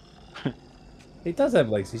 He does have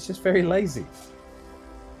legs. He's just very lazy.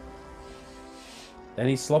 And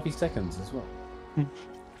he's sloppy seconds as well.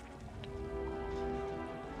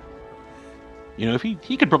 You know, if he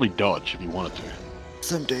could probably dodge if he wanted to.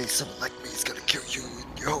 Someday, someone like me is gonna kill you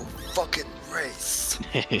and your whole fucking race.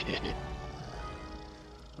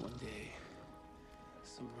 One day,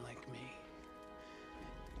 someone like me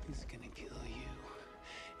is gonna kill you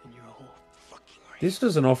and your whole fucking race. This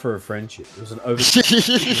was an offer of friendship. It was an over.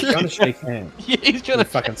 He's trying to shake hands. Yeah, he's He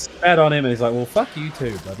fucking spat on him and he's like, well, fuck you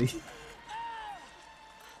too, buddy.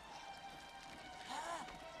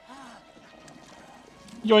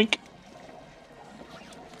 Yoink.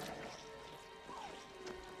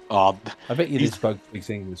 Oh, I bet you this bug speaks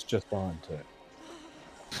English just fine too.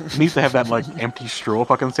 needs to have that like empty straw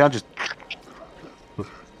fucking sound. Just.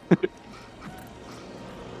 It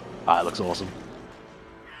looks awesome.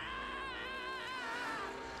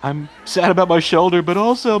 I'm sad about my shoulder, but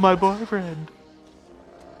also my boyfriend.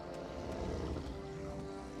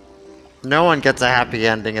 No one gets a happy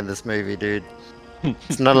ending in this movie, dude.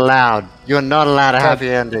 It's not allowed. You're not allowed a happy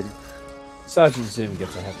ending. Sergeant Zim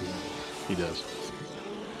gets a happy ending. He does.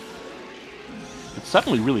 It's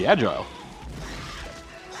suddenly really agile.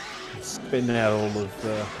 Spitting out all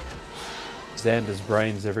of Xander's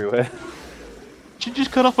brains everywhere. She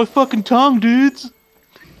just cut off my fucking tongue, dudes.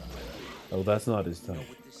 Oh, that's not his tongue.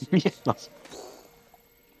 Yeah. Sure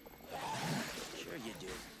you do.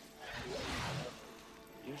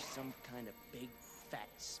 You're some kind of big, fat,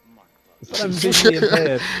 smart bug. But I'm visually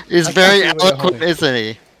impaired. He's I very can't see what you're eloquent, holding. isn't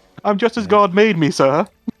he? I'm just as God made me, sir.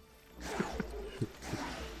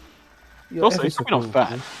 You're Also, ever he's so probably not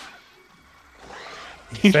cool, fat.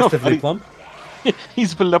 He's not Festively fat. plump.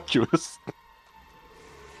 He's voluptuous.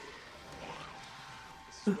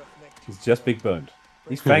 He's just big boned.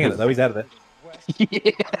 He's fanging it though. He's out of it.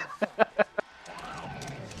 Yeah.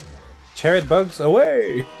 Chariot bugs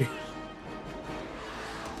away.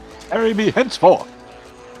 Carry me henceforth.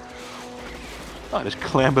 I just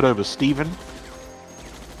clambered over Stephen.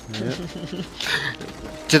 Yeah.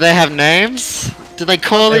 Do they have names? Do they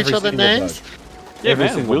call each Every other single names? bug. Yeah, Every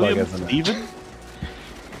man. single bug William, has a name. Stephen.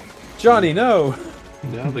 Johnny, no.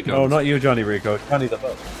 Now they got. Oh, not you, Johnny Rico. Johnny the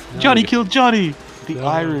bug. Johnny killed Johnny. The No.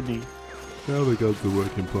 irony. Now the gods are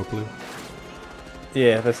working properly.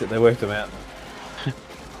 Yeah, that's it. They worked him out.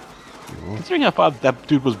 Considering how far that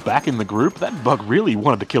dude was back in the group, that bug really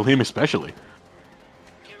wanted to kill him especially.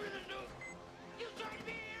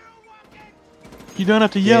 You don't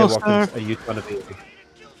have to Yeah, yell, sir. Watkins, are you trying to be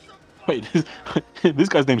Wait, this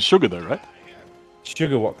guy's name's Sugar though, right?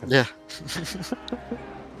 Sugar Watkins? Yeah.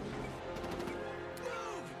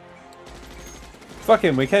 Fuck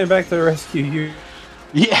him. We came back to rescue you,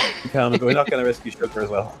 Yeah. Carmen, but we're not going to rescue Sugar as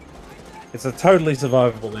well. It's a totally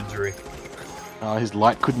survivable injury. His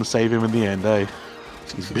light couldn't save him in the end, eh?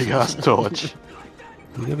 His big ass torch.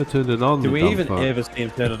 You never turned it on. Do the we dumb even fuck. ever see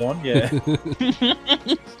him turn it on? Yeah.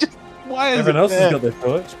 Why is Everyone it else there? has got their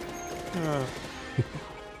torch.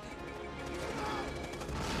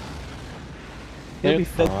 He'll be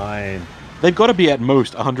fine. They've got to be at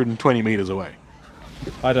most 120 meters away.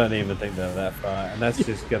 I don't even think they're that far, and that's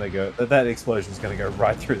just gonna go. That explosion's gonna go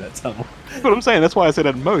right through that tunnel. That's what I'm saying. That's why I said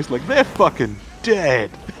at most. Like, they're fucking dead.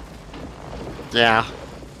 Yeah.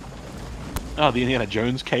 Oh, the Indiana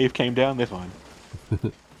Jones cave came down. They're fine.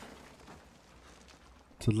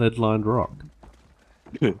 It's a lead-lined rock.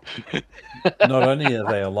 Not only are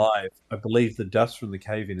they alive, I believe the dust from the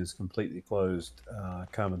cave-in has completely closed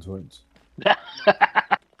Carmen's wounds.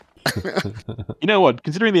 You know what?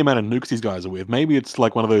 Considering the amount of nukes these guys are with, maybe it's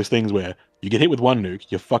like one of those things where you get hit with one nuke,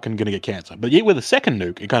 you're fucking gonna get cancer. But yet with a second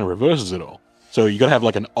nuke, it kind of reverses it all. So you gotta have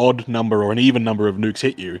like an odd number or an even number of nukes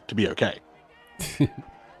hit you to be okay.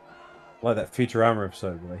 Like that Futurama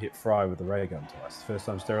episode where they hit Fry with the ray gun twice. First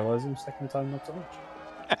time sterilize him, second time not so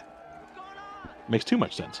much. Makes too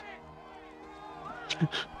much sense.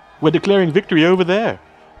 We're declaring victory over there.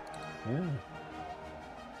 Yeah.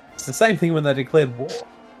 It's the same thing when they declared war.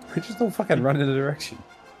 We just all fucking run in a direction.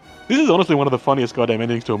 This is honestly one of the funniest goddamn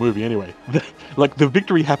endings to a movie anyway. Like, the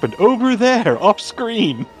victory happened over there, off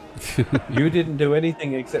screen. You didn't do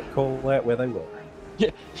anything except call out where they were. Yeah.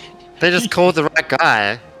 They just called the right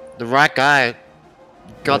guy. The right guy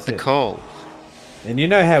got That's the it. call. And you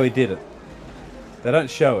know how he did it. They don't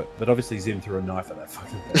show it, but obviously Zim threw a knife at that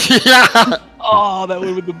fucking thing. Yeah. Oh, that would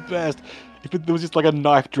have been the best. If there was just like a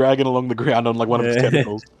knife dragging along the ground on like one of his Yeah.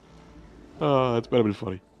 tentacles. Oh, that's better been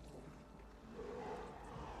funny.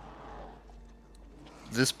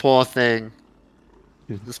 This poor thing.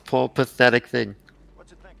 This poor pathetic thing.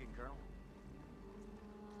 What's it thinking, Colonel?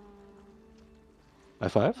 High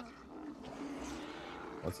five?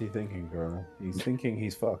 What's he thinking, girl? He's thinking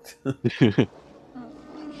he's fucked.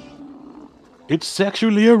 It's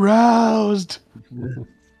sexually aroused.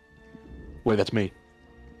 Wait, that's me.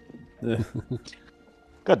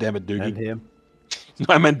 God damn it, Doogie. And him.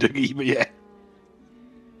 I meant Doogie, but yeah.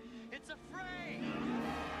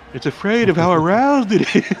 It's afraid of how aroused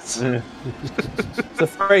it is. It's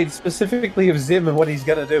afraid specifically of Zim and what he's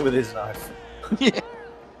going to do with his knife. Yeah.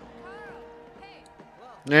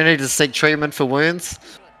 You need to seek treatment for wounds.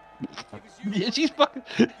 Yeah, she's fucking.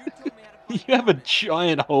 You have a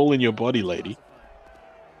giant hole in your body, lady.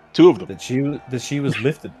 Two of them. That she was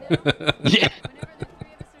lifted. Yeah.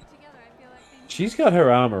 She's got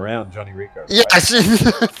her arm around Johnny Rico. Yeah,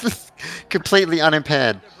 completely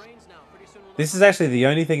unimpaired. This is actually the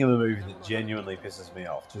only thing in the movie that genuinely pisses me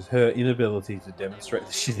off. Just her inability to demonstrate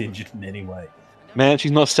that she's injured in any way. Man,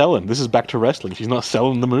 she's not selling. This is back to wrestling. She's not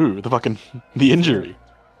selling the move, the injury.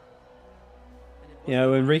 You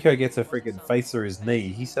know, when Rico gets a freaking face through his knee,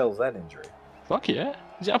 he sells that injury. Fuck yeah.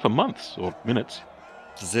 He's out for months or minutes.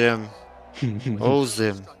 Zim. Oh,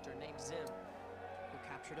 Zim.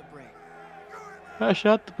 I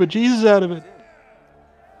shot the bejesus out of it.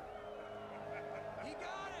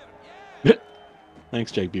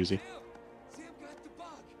 Thanks, Jake Busey.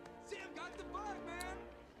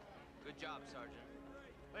 Good job, Sergeant.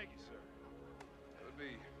 Thank you, sir. That would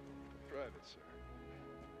be private, sir.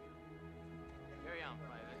 Carry on,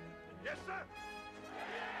 Private. Yes, sir.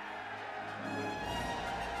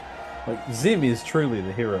 Like, Zim is truly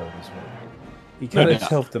the hero of this movie. He got No doubt.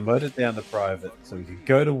 himself demoted down to private so he could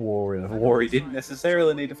go to war in a war he didn't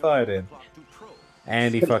necessarily need to fight in.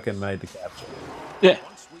 And he fucking made the capture. Yeah.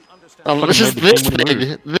 Oh, Fucking this made the this game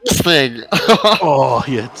winning thing. This thing. Oh,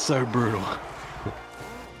 yeah, it's so brutal.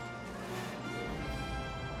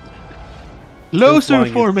 Loser flying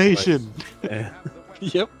into formation. Yeah.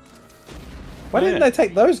 Yep. Why didn't they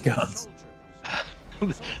take those guns?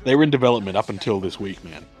 They were in development up until this week,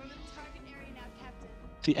 man.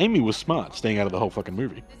 See, Amy was smart, staying out of the whole fucking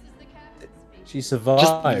movie. She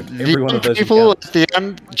survived every one of those people encounters. at the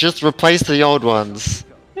end just replace the old ones.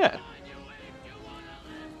 Yeah.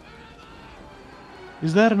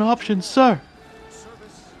 Is that an option, sir?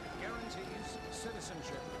 Service guarantees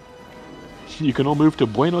citizenship. You can all move to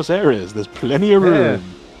Buenos Aires. There's plenty of Yeah. room.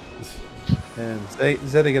 And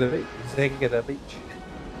Zedegata Beach. Zedegata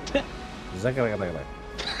Beach. Zedegata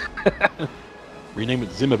Beach. Rename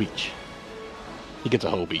it Zimmer Beach. He gets a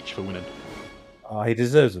whole beach for winning. Oh, he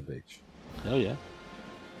deserves a beach. Hell yeah.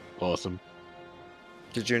 Awesome.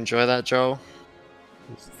 Did you enjoy that, Joel?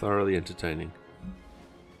 It's thoroughly entertaining.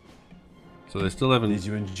 So they still haven't. Did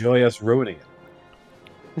you enjoy us ruining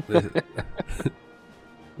it?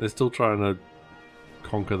 They're still trying to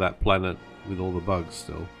conquer that planet with all the bugs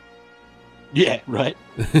still. Yeah, right.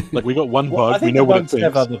 Like we got one Well, I bug. We think know the what it bugs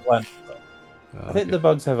have thinks. other planets. Though. I think the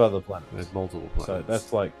bugs have other planets. There's multiple planets. So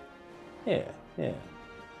that's like, yeah.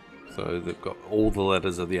 So they've got all the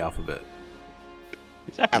letters of the alphabet.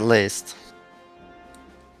 Exactly. At least.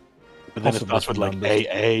 But then it Possibly starts with some like numbers.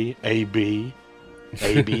 AA, AB,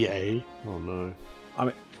 ABA. Oh no. I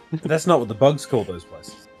mean, that's not what the bugs call those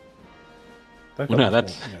places. They've Well, got no, much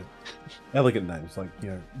that's- more, elegant names like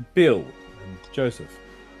Bill and Joseph.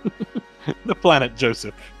 The planet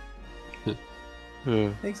Joseph.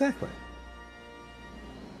 Exactly.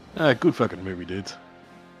 Good fucking movie, dudes.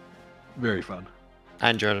 Very fun. I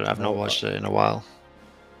enjoyed it. I've not watched it in a while.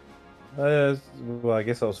 Well, I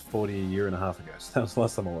guess I was 40 a year and a half ago, so that was the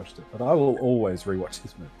last time I watched it. But I will always rewatch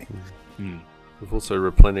this movie. We've also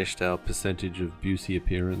replenished our percentage of Busey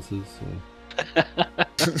appearances. So.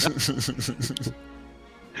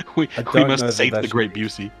 we don't must know save that the should great be-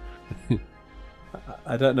 Busey.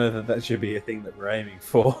 I don't know that should be a thing that we're aiming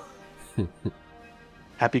for.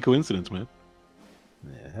 Happy coincidence, man.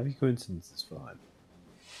 Yeah, happy coincidence is fine.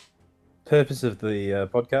 Purpose of the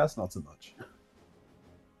podcast, not so much.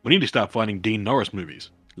 We need to start finding Dean Norris movies,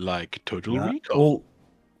 like Total Recall.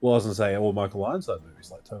 Well, I was going to say all Michael Ironside movies,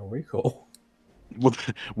 like Total Recall. Well,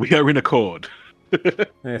 we are in accord.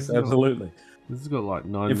 Yes, absolutely. This has got like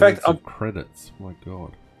 9 In minutes fact, of credits. My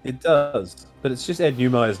God. It does, but it's just Ed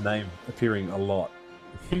Neumeyer's name appearing a lot.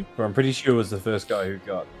 Where I'm pretty sure was the first guy who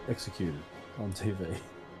got executed on TV.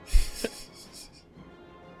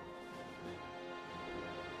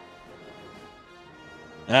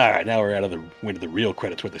 Alright, now we're out of the into the real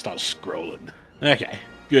credits where they start scrolling. Okay,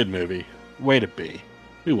 good movie. Way to be.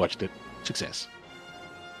 We watched it. Success.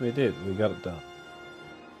 We did. We got it done.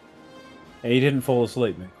 And he didn't fall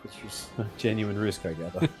asleep, Mick, which was a genuine risk, I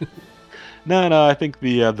gather. No, I think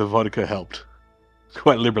the vodka helped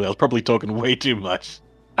quite liberally. I was probably talking way too much.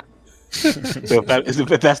 So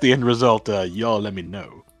if that's the end result, y'all let me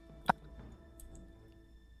know.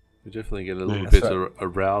 We definitely get a little That's bit right.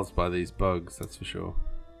 aroused by these bugs, that's for sure.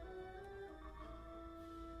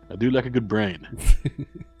 I do like a good brain.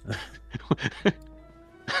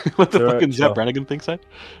 What the Sure, fucking sure. Zapp Brannigan thing say?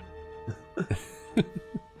 The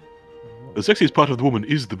sexiest part of the woman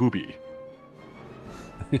is the boobie.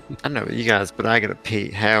 I don't know about you guys, but I gotta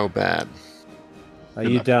pee. How bad? Are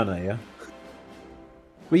you done, are you?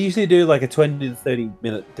 We usually do like a 20 to 30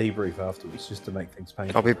 minute debrief afterwards just to make things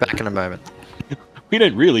painful. I'll be back in a moment. We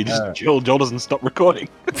don't really, just Alright. Joel doesn't stop recording.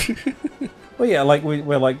 Well, yeah, like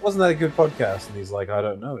we're like, wasn't that a good podcast? And he's like, I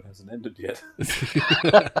don't know, it hasn't ended yet.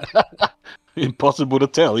 Impossible to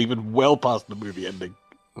tell, even well past the movie ending.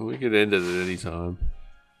 We could end it at any time.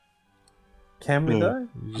 Can we Yeah. though?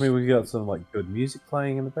 I mean, we've got some like good music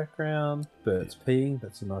playing in the background. Birds peeing.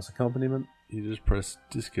 That's a nice accompaniment. You just press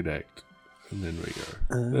disconnect, and then we go.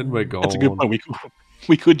 Then we're gone. That's a good point.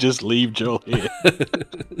 We could just leave Joel here.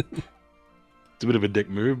 It's a bit of a dick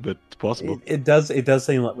move, but it's possible. It does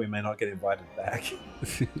seem like we may not get invited back.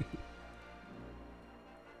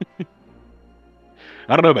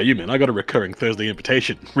 I don't know about you, man. I got a recurring Thursday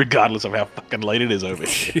invitation, regardless of how fucking late it is over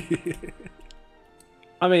here.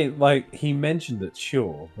 I mean, like he mentioned it,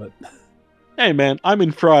 sure, but Hey, man, I'm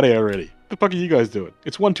in Friday already. The fuck are you guys doing?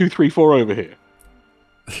 It's 1, 2, 3, 4 over here.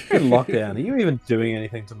 in lockdown. Are you even doing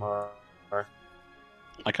anything tomorrow?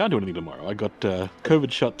 I can't do anything tomorrow. I got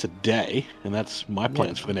COVID shot today, and that's my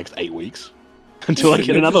plans for the next 8 weeks until I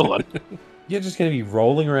get another one. You're just going to be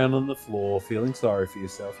rolling around on the floor, feeling sorry for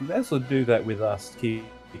yourself. You may as well do that with us, keeping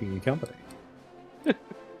you company.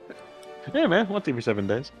 Yeah, man, once every 7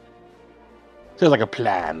 days. Sounds like a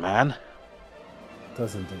plan, man.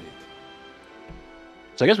 Does indeed.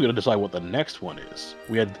 So I guess we got to decide what the next one is.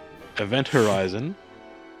 We had Event Horizon.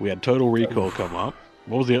 We had Total Recall come up.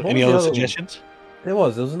 What was the What any was the other other one? suggestions? There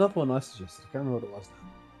was another one I suggested. I can't remember what it was now.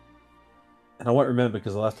 And I won't remember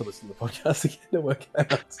because I'll have to listen to the podcast again to work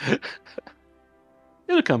out.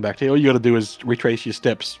 It'll come back to you. All you got to do is retrace your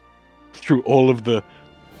steps through all of the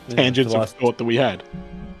Yeah, tangents the of last- thought that we had.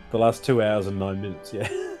 The last 2 hours and 9 minutes, yeah.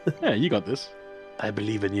 Yeah, you got this. I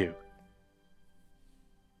believe in you.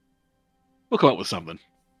 We'll come up with something.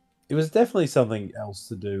 It was definitely something else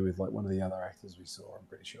to do with like one of the other actors we saw, I'm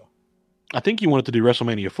pretty sure. I think you wanted to do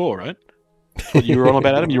WrestleMania 4, right? That's what you were on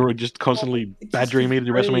about, Adam? You were just constantly It just badgering me to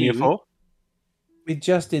do did WrestleMania three. 4? We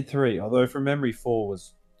just did 3, although from memory 4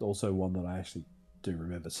 was also one that I actually do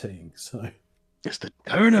remember seeing, so... It's the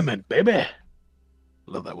tournament, baby.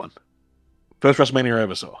 Love that one. First WrestleMania I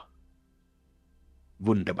ever saw.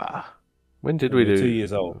 Wunderbar. When did And we we're do? 2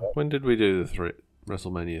 years old. When did we do the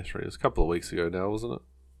WrestleMania 3? It was a couple of weeks ago now, wasn't it?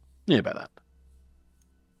 Yeah, about that.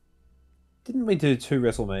 Didn't we do 2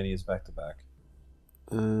 WrestleManias back to back?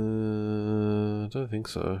 I don't think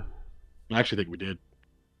so. I actually think we did.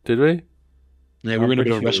 Did we? Yeah, we I'm were in a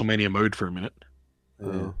bit pretty of sure. WrestleMania mode for a minute.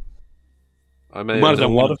 Oh. I We may might have have done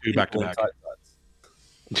done, one or two back to people in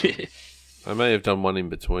back. tight tights. I may have done one in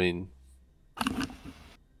between.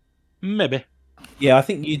 Maybe. Yeah, I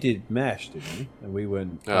think you did MASH, didn't you? And we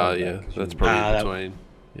weren't. Oh part of yeah, that 'cause that's you- probably that- in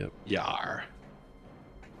between. Yar.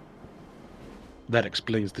 That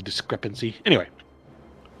explains the discrepancy. Anyway.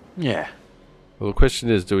 Yeah. Well, the question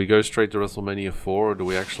is, do we go straight to WrestleMania 4, or do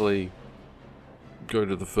we actually go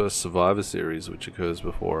to the first Survivor Series, which occurs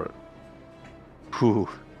before it? Whew.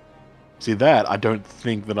 See, that I don't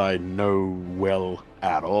think that I know well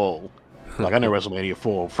at all. Like I know WrestleMania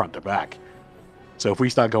 4 front to back. So if we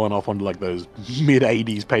start going off onto like those mid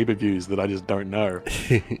 80s pay-per-views that I just don't know,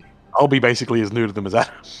 I'll be basically as new to them as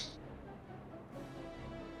Adam.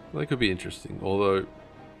 That could be interesting, although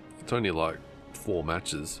it's only like 4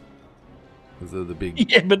 matches. Because they're the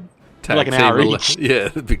big Yeah, but tag like an team hour each. Yeah,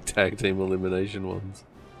 the big tag team elimination ones.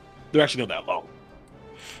 They're actually not that long.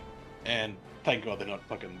 And thank God they're not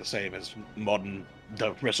fucking the same as modern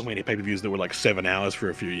WrestleMania pay-per-views that were like 7 hours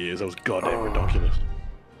for a few years. That was goddamn ridiculous.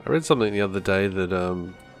 I read something the other day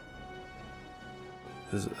that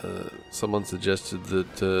someone suggested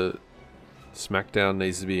that SmackDown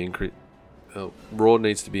needs to be increased. Raw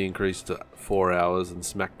needs to be increased to 4 hours, and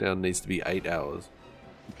SmackDown needs to be 8 hours.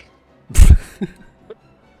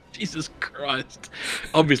 Jesus Christ.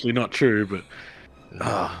 Obviously not true, but...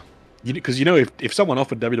 Because if someone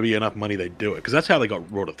offered WWE enough money, they'd do it. Because that's how they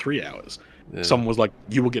got Raw to 3 hours. Yeah. Someone was like,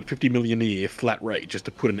 you will get $50 million a year flat rate just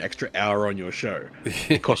to put an extra hour on your show.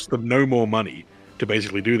 It costs them no more money to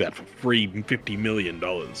basically do that for free $50 million.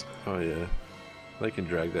 Oh yeah, they can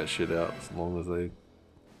drag that shit out as long as they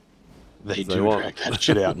do drag that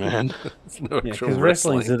shit out, man. It's no actual because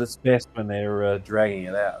wrestling's at its best when they're dragging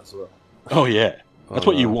it out as well. Oh yeah, that's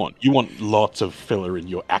what you want. You want lots of filler in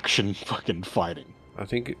your action fucking fighting. I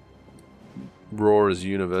think Raw is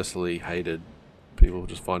universally hated. People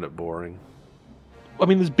just find it boring. I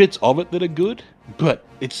mean, there's bits of it that are good, but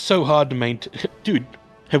it's so hard to maintain. Dude,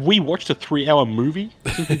 have we watched a 3-hour movie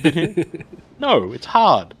since we've been here? No, it's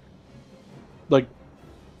hard. Like,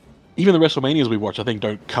 even the WrestleManias we watch, I think,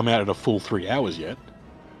 don't come out at a full 3 hours yet.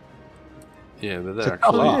 Yeah, but It's they're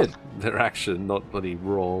hard. actually they're action, not bloody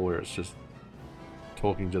Raw, where it's just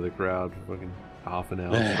talking to the crowd for fucking half an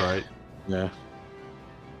hour straight. Yeah.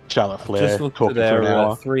 Charlotte Just Flair looked talking at for an their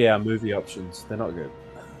hour. 3-hour movie options. They're not good.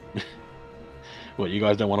 What, you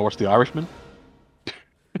guys don't want to watch The Irishman?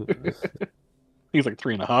 He's like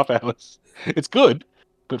 3.5 hours. It's good,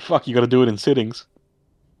 but fuck, you got to do it in sittings.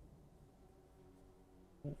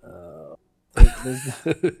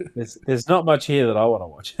 There's not much here that I want to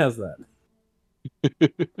watch. How's that?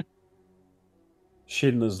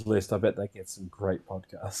 Schindler's List. I bet they get some great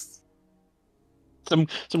podcasts.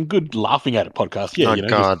 Some good laughing at it podcast. Yeah, Oh you know,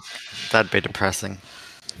 god, that'd be depressing.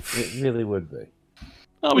 It really would be.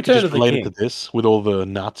 Oh, we Return could of just the relate King. it to this with all the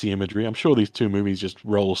Nazi imagery. I'm sure these two movies just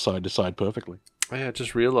roll side to side perfectly. Oh, yeah, I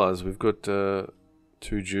just realised we've got 2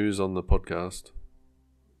 Jews on the podcast.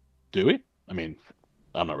 Do we? I mean,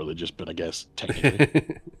 I'm not religious, but I guess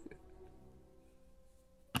technically.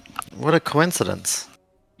 What a coincidence.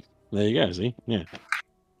 There you go, see? Yeah.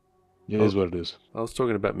 It is what it is. I was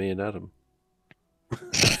talking about me and Adam.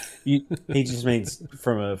 He just means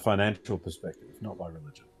from a financial perspective, not by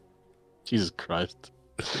religion. Jesus Christ.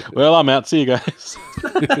 Well, I'm out. See you guys.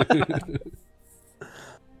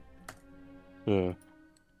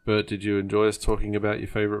 Bert, did you enjoy us talking about your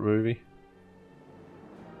favourite movie?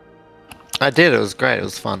 I did. It was great. It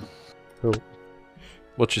was fun. Cool.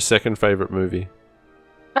 What's your second favourite movie?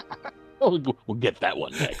 We'll get that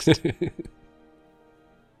one next.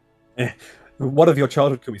 What of your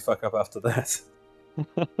childhood could we fuck up after that?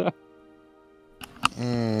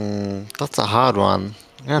 That's a hard one.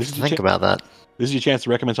 I have to think about that. This is your chance to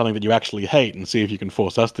recommend something that you actually hate and see if you can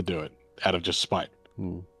force us to do it out of just spite.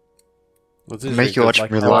 I'll make you watch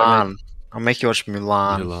Mulan. I'll make you watch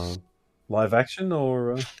Mulan. Live action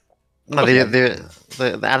or No,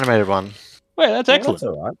 the animated one. Wait, that's excellent.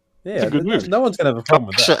 That's all right. Yeah, It's a good movie. No one's gonna have a problem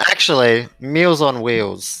with that. Actually, Meals on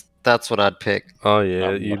Wheels. That's what I'd pick. Oh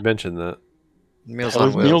yeah, you mentioned that. Meals Hell on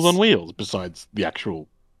is Wheels. Meals on Wheels besides the actual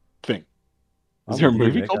thing. Is there a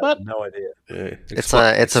movie called that? No idea. Yeah, It's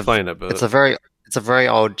a very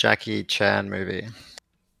old Jackie Chan movie.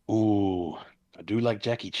 Ooh, I do like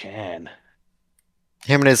Jackie Chan.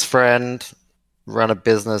 Him and his friend run a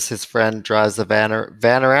business. His friend drives a van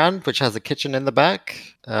around, which has a kitchen in the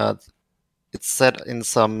back. It's set in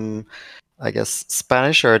some, I guess,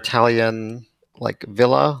 Spanish or Italian like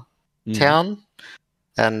villa town,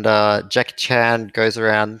 and Jackie Chan goes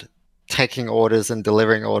around taking orders and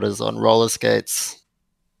delivering orders on roller skates.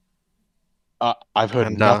 I've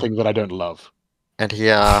heard nothing that I don't love. And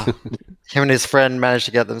him and his friend managed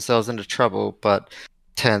to get themselves into trouble, but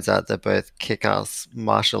turns out they're both kick-ass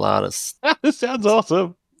martial artists. This sounds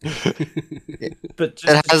awesome. But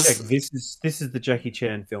just to check, this is the Jackie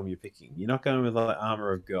Chan film you're picking. You're not going with like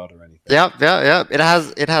Armor of God or anything. Yep.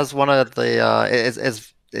 It has one of the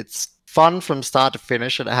it's fun from start to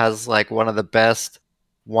finish. And it has like one of the best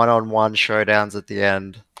one-on-one showdowns at the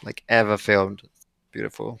end like ever filmed.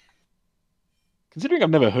 Beautiful. Considering I've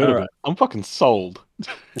never heard of it, I'm fucking sold.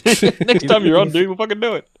 Next time you're on, dude, we'll fucking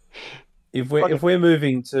do it. If we're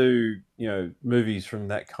moving to movies from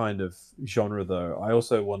that kind of genre, though, I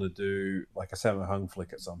also want to do like a Sammo Hung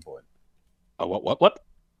flick at some point. Oh, what?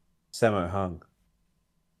 Sammo Hung.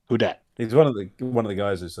 Who dat? He's one of the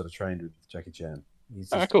guys who sort of trained with Jackie Chan. He's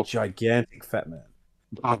just cool. a gigantic fat man.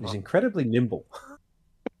 He's incredibly nimble.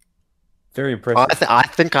 Very impressive. I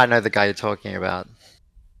think I know the guy you're talking about.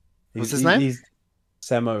 What's his name? He's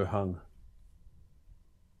Sammo Hung.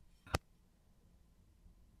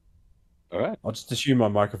 All right. I'll just assume my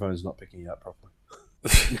microphone is not picking you up properly.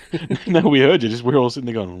 No, we heard you. Just we're all sitting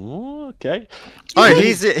there going, oh, okay. Oh,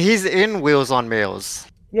 he's in Wheels on Meals.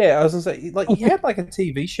 Yeah, I was gonna say, like, he had like a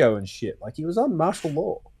TV show and shit. Like, he was on martial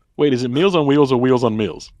law. Wait, is it Meals on Wheels or Wheels on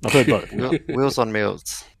Meals? I've heard both. Wheels on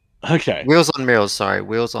Meals. Okay. Wheels on Meals. Sorry,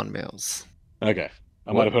 Wheels on Meals. Okay.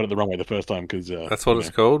 I might have heard it the wrong way the first time because that's what it's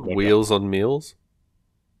called. Wheels on Meals.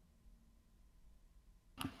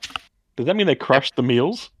 Does that mean they crushed the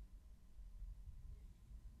meals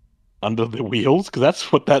under the wheels? Because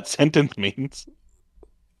that's what that sentence means.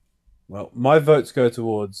 Well, my votes go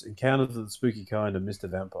towards Encounters of the Spooky Kind and Mr.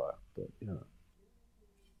 Vampire.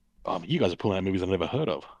 But you guys are pulling out movies I've never heard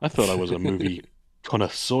of. I thought I was a movie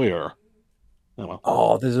connoisseur. Oh, well.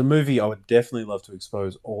 Oh, there's a movie I would definitely love to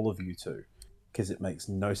expose all of you to because it makes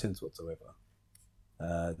no sense whatsoever.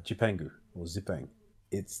 Jipangu or Zipang.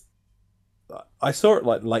 I saw it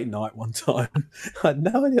like late night one time. I had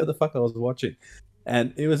no idea what the fuck I was watching.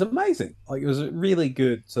 And it was amazing. Like, it was a really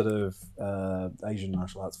good sort of Asian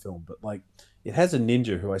martial arts film. But, like, it has a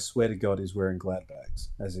ninja who I swear to God is wearing glad bags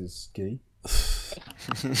as his gi.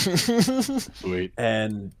 Sweet.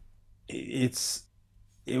 And it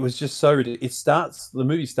was just so ridiculous. The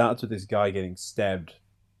movie starts with this guy getting stabbed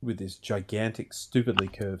with this gigantic, stupidly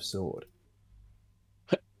curved sword.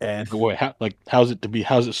 And wait, how's it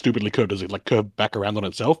stupidly curved? Does it like curve back around on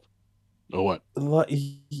itself, or what? Like,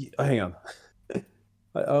 hang on,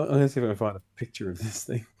 I'm gonna see if I can find a picture of this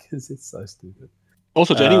thing because it's so stupid.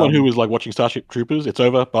 Also, to anyone who was like watching Starship Troopers, it's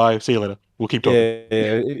over. Bye. See you later. We'll keep talking.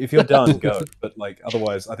 Yeah. If you're done, go. But like,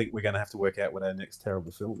 otherwise, I think we're gonna have to work out what our next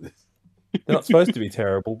terrible film is. They're not supposed to be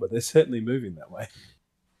terrible, but they're certainly moving that way.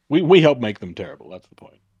 We help make them terrible. That's the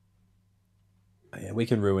point. Yeah, we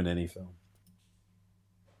can ruin any film.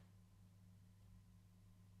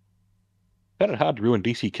 I found it hard to ruin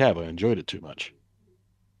DC Cab. I enjoyed it too much.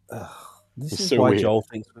 This It's is so why weird. Joel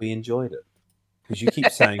thinks we enjoyed it. Because you keep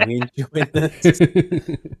saying we enjoyed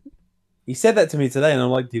it. He said that to me today, and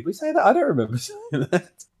I'm like, did we say that? I don't remember saying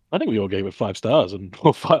that. I think we all gave it 5 stars and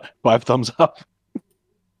five thumbs up.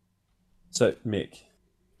 So, Mick,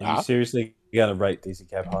 are you seriously going to rate DC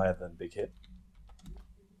Cab higher than Big Hit?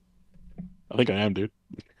 I think I am, dude.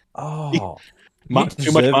 Oh, you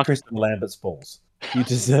deserve Kristen Lambert's balls. You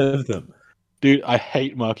deserve them. Dude, I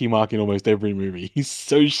hate Marky Mark in almost every movie. He's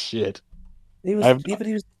so shit. He was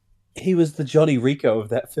the Johnny Rico of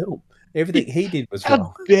that film. Everything he did was How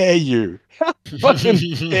wrong. dare you? How fucking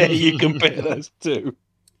dare you compare those two?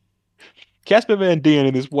 Casper Van Dien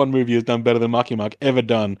in this one movie has done better than Marky Mark ever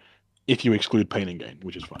done, if you exclude Pain and Gain,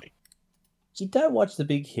 which is funny. You don't watch The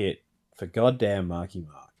Big Hit for goddamn Marky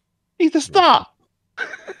Mark. He's the star.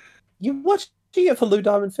 You watched it for Lou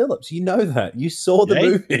Diamond Phillips. You know that. You saw the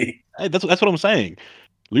movie. Hey, that's what I'm saying.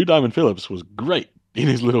 Lou Diamond Phillips was great in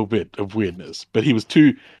his little bit of weirdness, but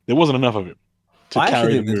there wasn't enough of him to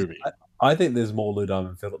carry the movie. I think there's more Lou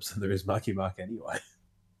Diamond Phillips than there is Marky Mark anyway.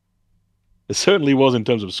 It certainly was in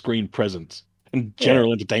terms of screen presence and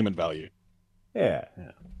general entertainment value. Yeah.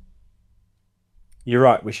 You're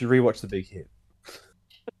right. We should rewatch The Big Hit.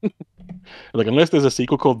 Like, unless there's a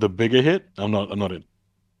sequel called The Bigger Hit, I'm not in.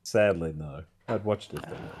 Sadly, no. I'd watched it if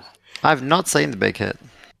there was. I've not seen The Big Hit.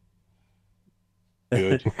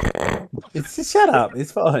 Good. Shut up.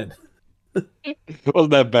 It's fine. It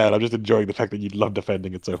wasn't that bad. I'm just enjoying the fact that you love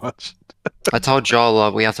defending it so much. I told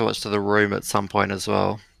Joel we have to watch The Room at some point as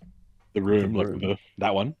well. The Room,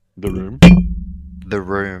 that one. The Room. The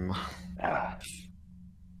Room.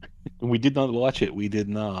 We did not watch it. We did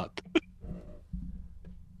not.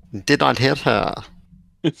 Did not hit her.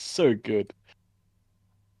 It's so good.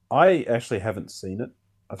 I actually haven't seen it.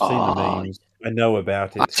 I've seen the memes. I know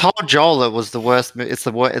about it. I told Joel it was the worst. It's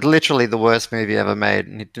literally the worst movie ever made,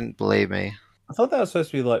 and he didn't believe me. I thought that was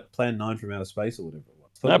supposed to be like Plan 9 from Outer Space or whatever it was.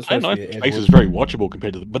 No, Plan 9 from Space is very watchable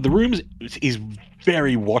compared to but The Room is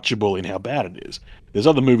very watchable in how bad it is. There's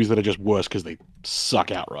other movies that are just worse because they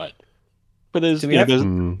suck outright. But there's I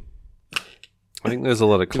think there's a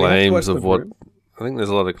lot of claims of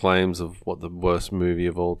what the worst movie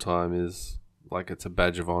of all time is. Like, it's a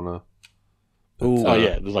badge of honor. Oh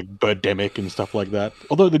yeah, there's like Birdemic and stuff like that.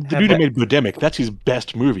 Although the dude who made Birdemic, that's his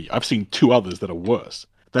best movie. I've seen 2 others that are worse.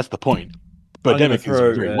 That's the point. I'm gonna Birdemic is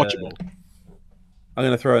throw, very watchable. I'm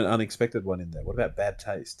going to throw an unexpected one in there. What about Bad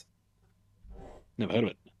Taste? Never heard of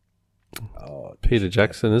it. Oh, Peter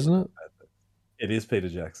Jackson, isn't it? it is Peter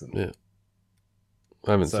Jackson. Yeah.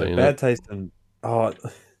 I haven't So seen Bad it. Taste and we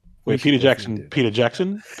Wait, should Peter definitely Jackson? do that. Peter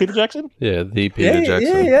Jackson? Peter Jackson? Yeah, the Peter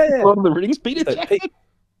Jackson. Yeah. Lord of the Rings? Peter So Jackson?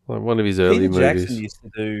 Like one of his early Peter Jackson movies. used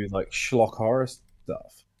to do like schlock horror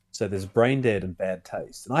stuff. So there's Brain Dead and Bad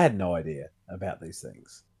Taste, and I had no idea about these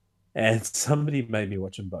things. And somebody made me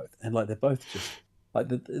watch them both, and like they're both just like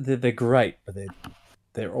they're great, but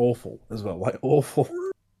they're awful as well, like awful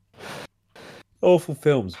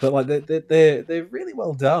films. But like they're really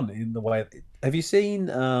well done in the way. Have you seen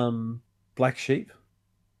Black Sheep?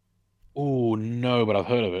 Oh, no, but I've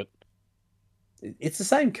heard of it. It's the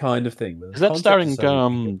same kind of thing. But the Is that concept starring is so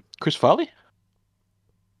ridiculous. Chris Farley?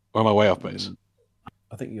 Or am I way off base?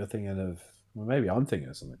 I think you're thinking of. Well, maybe I'm thinking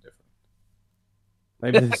of something different.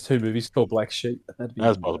 Maybe there's two movies called Black Sheep. That'd be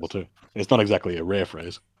That's even possible worse. too. It's not exactly a rare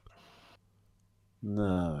phrase.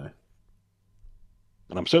 No.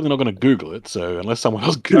 And I'm certainly not going to Google it, so unless someone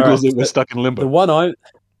else All Googles right, it, we're so stuck in limbo. The one I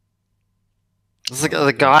It's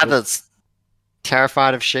the guy that's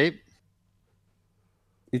terrified of sheep.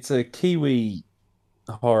 it's a Kiwi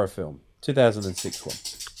horror film, 2006 one.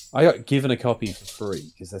 I got given a copy for free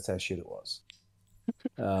because that's how shit it was.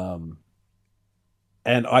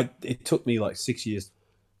 And it took me like 6 years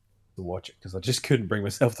to watch it because I just couldn't bring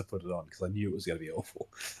myself to put it on because I knew it was going to be awful.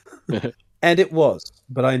 And it was,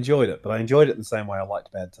 but I enjoyed it. But I enjoyed it in the same way I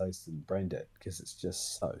liked Bad Taste and Brain Dead because it's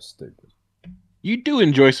just so stupid. You do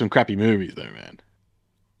enjoy some crappy movies, though, man.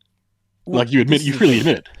 Well, Like you admit, this you is freely the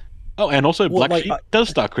thing. admit. Oh, and also Well, Black like, Sheep does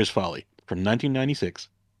star Chris Farley from 1996.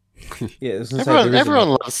 Yeah, I was gonna say, there is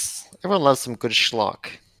Everyone loves some good schlock.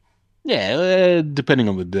 Yeah, depending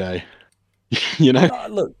on the day. You know,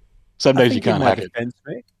 look, some I days you think in can't my hack it. defense,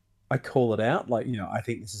 mate, I call it out. Like, I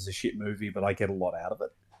think this is a shit movie, but I get a lot out of it.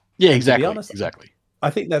 Yeah, And to be exactly, honest, exactly. I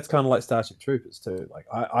think that's kind of like Starship Troopers too. Like,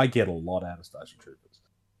 I get a lot out of Starship Troopers,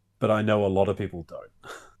 but I know a lot of people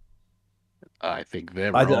don't. I think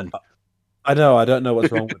they're I wrong. don't. I know. I don't know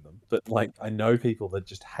what's wrong with them, but like, I know people that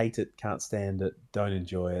just hate it, can't stand it, don't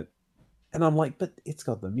enjoy it, and I'm like, but it's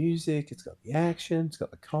got the music, it's got the action, it's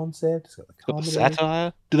got the concept, it's got the Got the comedy.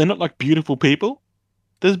 satire. Do they not like beautiful people?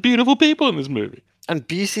 There's beautiful people in this movie. And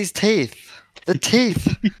Busey's teeth. The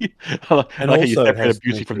teeth. I like And how you also it separated has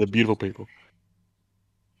Busey small from the creatures. beautiful people.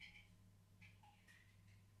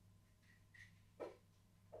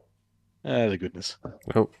 Ah, the goodness.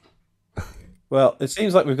 Oh, Well, it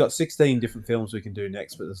seems like we've got 16 different films we can do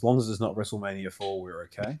next, but as long as it's not WrestleMania 4, we're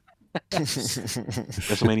okay.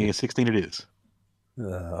 WrestleMania 16 it is.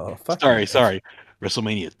 Oh, fuck Sorry, you. sorry.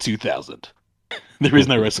 WrestleMania 2000. There is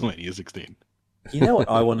no WrestleMania 16. You know what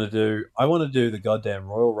I want to do? I want to do the goddamn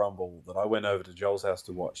Royal Rumble that I went over to Joel's house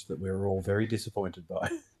to watch that we were all very disappointed by.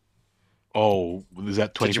 Oh, is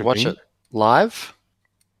that 2015? Did you watch it live?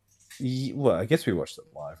 Well, I guess we watched it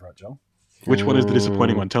live, right, Joel? Which one is the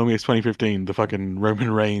disappointing one? Tell me it's 2015, the fucking Roman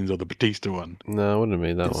Reigns or the Batista one. no, I wouldn't have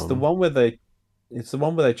made that It's one. the one where they, it's the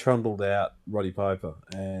one where they trundled out Roddy Piper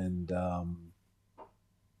and Jimmy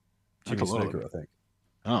a lot of Snuka, I think.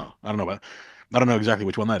 Oh, I don't know exactly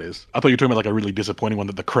which one that is. I thought you were talking about like a really disappointing one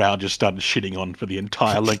that the crowd just started shitting on for the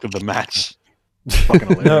entire length of the match. Fucking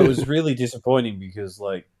hilarious. No, it was really disappointing because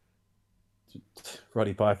like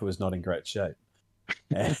Roddy Piper was not in great shape.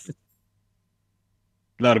 And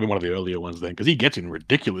That would have been one of the earlier ones then, because he gets in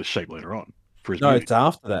ridiculous shape later on for his no, movie. it's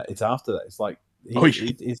after that. It's after that. It's like Oh,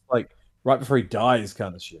 it's like right before he dies,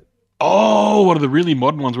 kind of shit. Oh, one of the really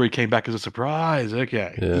modern ones where he came back as a surprise.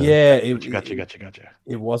 Okay. Yeah. Yeah, Gotcha.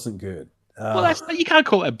 It wasn't good. Well, you can't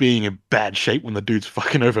call that being in bad shape when the dude's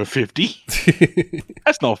fucking over 50.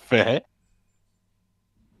 That's not fair.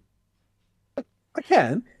 I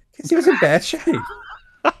can because he was in bad shape.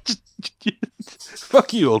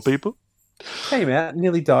 Fuck you, old people. Came out and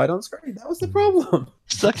nearly died on screen. That was the problem.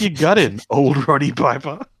 Suck your gut in, old Roddy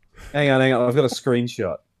Piper. Hang on. I've got a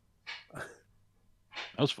screenshot. That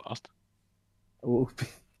was fast. Ooh.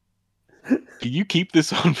 Can you keep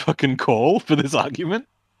this on fucking call for this argument?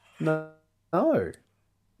 No.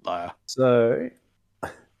 Liar. So,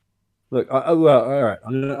 look. Well, all right.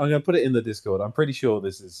 I'm gonna put it in the Discord. I'm pretty sure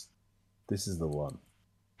this is the one.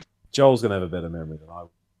 Joel's gonna have a better memory than I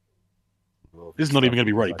will. This is not even going to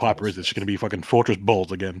be Roddy Piper, is it? It's just going to be fucking Fortress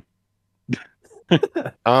Balls again.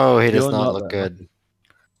 Oh, he does You're not that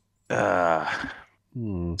look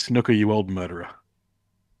good. Snooker, you old murderer.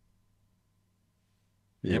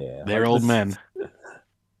 Yep, Yeah, they're like old this- men.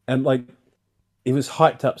 And like, it was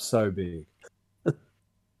hyped up so big.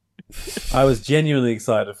 I was genuinely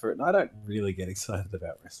excited for it, and I don't really get excited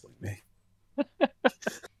about wrestling, man.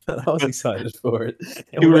 But I was excited for it.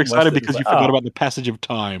 And You were when I watched excited it, it was because you like, forgot oh. about the passage of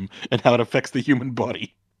time and how it affects the human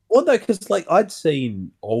body. Well, no, because like I'd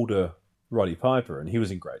seen older Roddy Piper, and he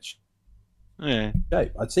was in great Yeah.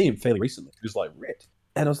 shape. I'd seen him fairly recently. He was like ripped,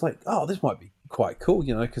 and I was like, "Oh, this might be quite cool,"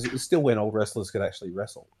 because it was still when old wrestlers could actually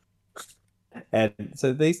wrestle. And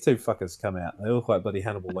so these two fuckers come out. They look like bloody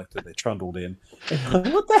Hannibal Lecter. They're trundled in. And you're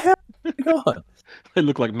like, what the hell is going on? They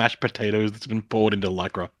look like mashed potatoes that's been poured into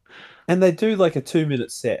lycra. And they do like a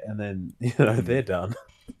 2-minute set, and then they're done.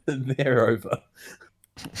 They're over.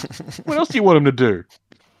 What else do you want them to do?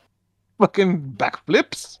 Fucking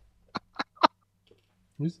backflips?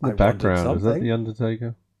 Who's I in the wanted background? Is that something. the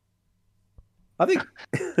Undertaker? I think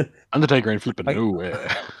Undertaker ain't flipping nowhere.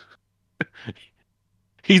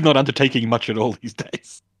 He's not undertaking much at all these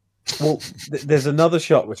days. Well, there's another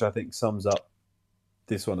shot which I think sums up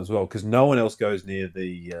this one as well, because no one else goes near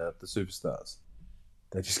the superstars.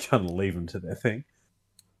 They just kind of leave them to their thing.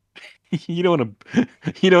 You don't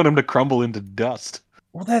want him to crumble into dust.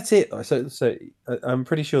 Well, that's it. So I'm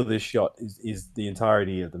pretty sure this shot is the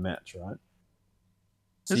entirety of the match, right?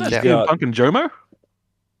 So Is that you CM got, Punk and Jomo?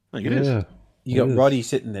 I think it is. Yeah. you got it is. Roddy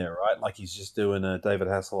sitting there, right? Like he's just doing a David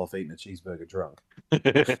Hasselhoff eating a cheeseburger drunk.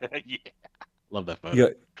 Yeah. Love that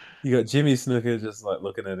photo. You got Jimmy Snooker just like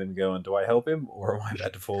looking at him going, do I help him or am I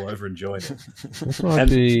about to fall over and join him? This might And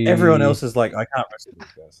be... everyone else is like, I can't wrestle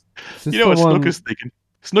these guys. Is this You know what the one- Snooker's thinking?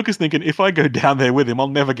 Snooker's thinking, if I go down there with him, I'll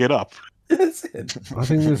never get up. That's it. I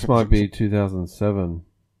think this might be 2007.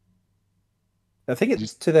 I think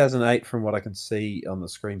it's 2008 from what I can see on the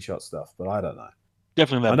screenshot stuff, but I don't know.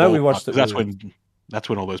 Definitely that I know we ballpark, watched it 'cause That's with-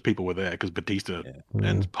 when all those people were there, because Batista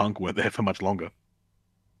and Punk were there for much longer.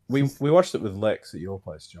 We watched it with Lex at your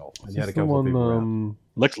place, Joel, and Is you had a this the couple of one, people around.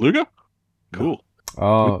 Lex Luger? Cool.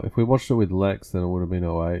 Oh, if we watched it with Lex, then it would have been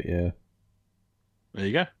 08, yeah. There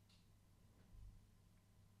you go.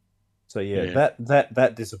 So yeah, Yeah.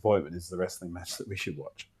 that disappointment is the wrestling match that we should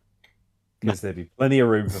watch. Because there'd be plenty of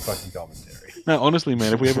room for fucking commentary. No, honestly,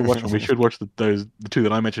 man, if we ever watch one, we should watch the two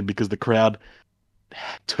that I mentioned, because the crowd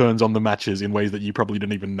turns on the matches in ways that you probably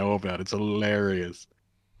didn't even know about. It's hilarious.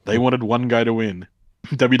 They wanted one guy to win.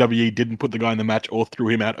 WWE didn't put the guy in the match or threw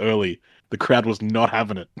him out early. The crowd was not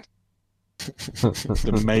having it. It's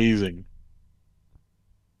amazing.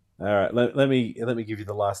 All right, let me give you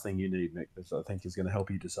the last thing you need, Nick, that I think is going to help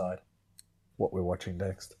you decide what we're watching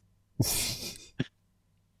next.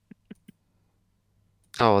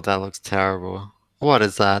 Oh, that looks terrible. What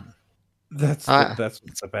is that? That's Ah, what's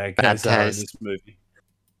a bad bad case are in taste. this movie.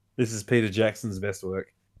 This is Peter Jackson's best work.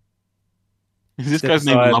 Is this Step guy's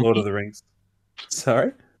name aside, Lumpy? Lord of the Rings.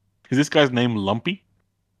 Sorry, Is this guy's name Lumpy?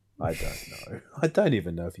 I don't know. I don't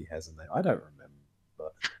even know if he has a name. I don't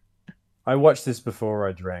remember. I watched this before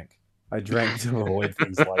I drank. I drank to avoid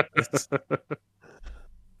things like this.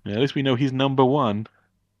 Yeah, at least we know he's number one.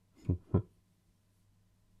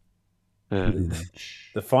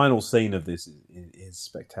 The final scene of this is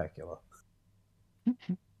spectacular.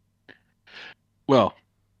 Well,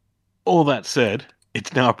 all that said,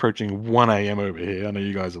 it's now approaching 1 a.m. over here. I know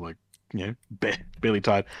you guys are like, barely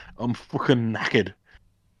tired. I'm fucking knackered.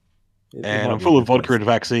 And I'm full of vodka and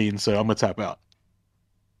vaccines, so I'm going to tap out.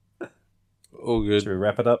 All good. Should we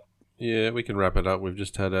wrap it up? Yeah, we can wrap it up. We've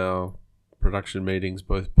just had our production meetings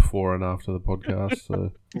both before and after the podcast,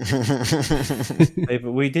 so... Hey,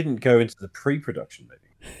 but we didn't go into the pre-production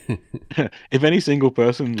meeting. If any single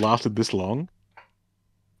person lasted this long,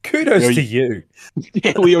 Kudos Yeah, to you.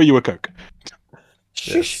 yeah, we owe you a Coke.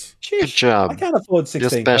 Shush, Good shush. job. I can't afford 16 You're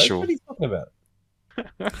special. Cokes. What are you talking about?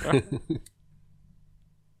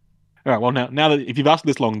 All right, well, now that if you've asked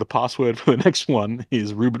this long, the password for the next one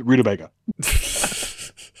is Rutabaga.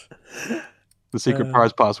 The secret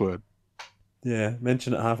prize password. Yeah,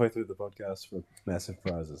 mention it halfway through the podcast for massive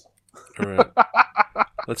prizes. All right.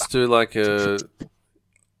 Let's do like a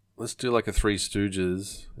Three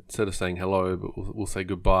Stooges. Instead of saying hello, but we'll say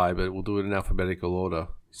goodbye, but we'll do it in alphabetical order.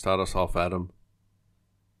 Start us off, Adam.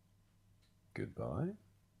 Goodbye.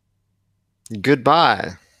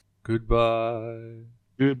 Goodbye. Goodbye.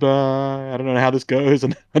 Goodbye. I don't know how this goes,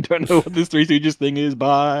 and I don't know what this Three Stooges thing is.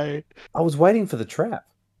 Bye. I was waiting for the trap.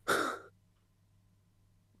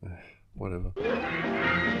 Whatever.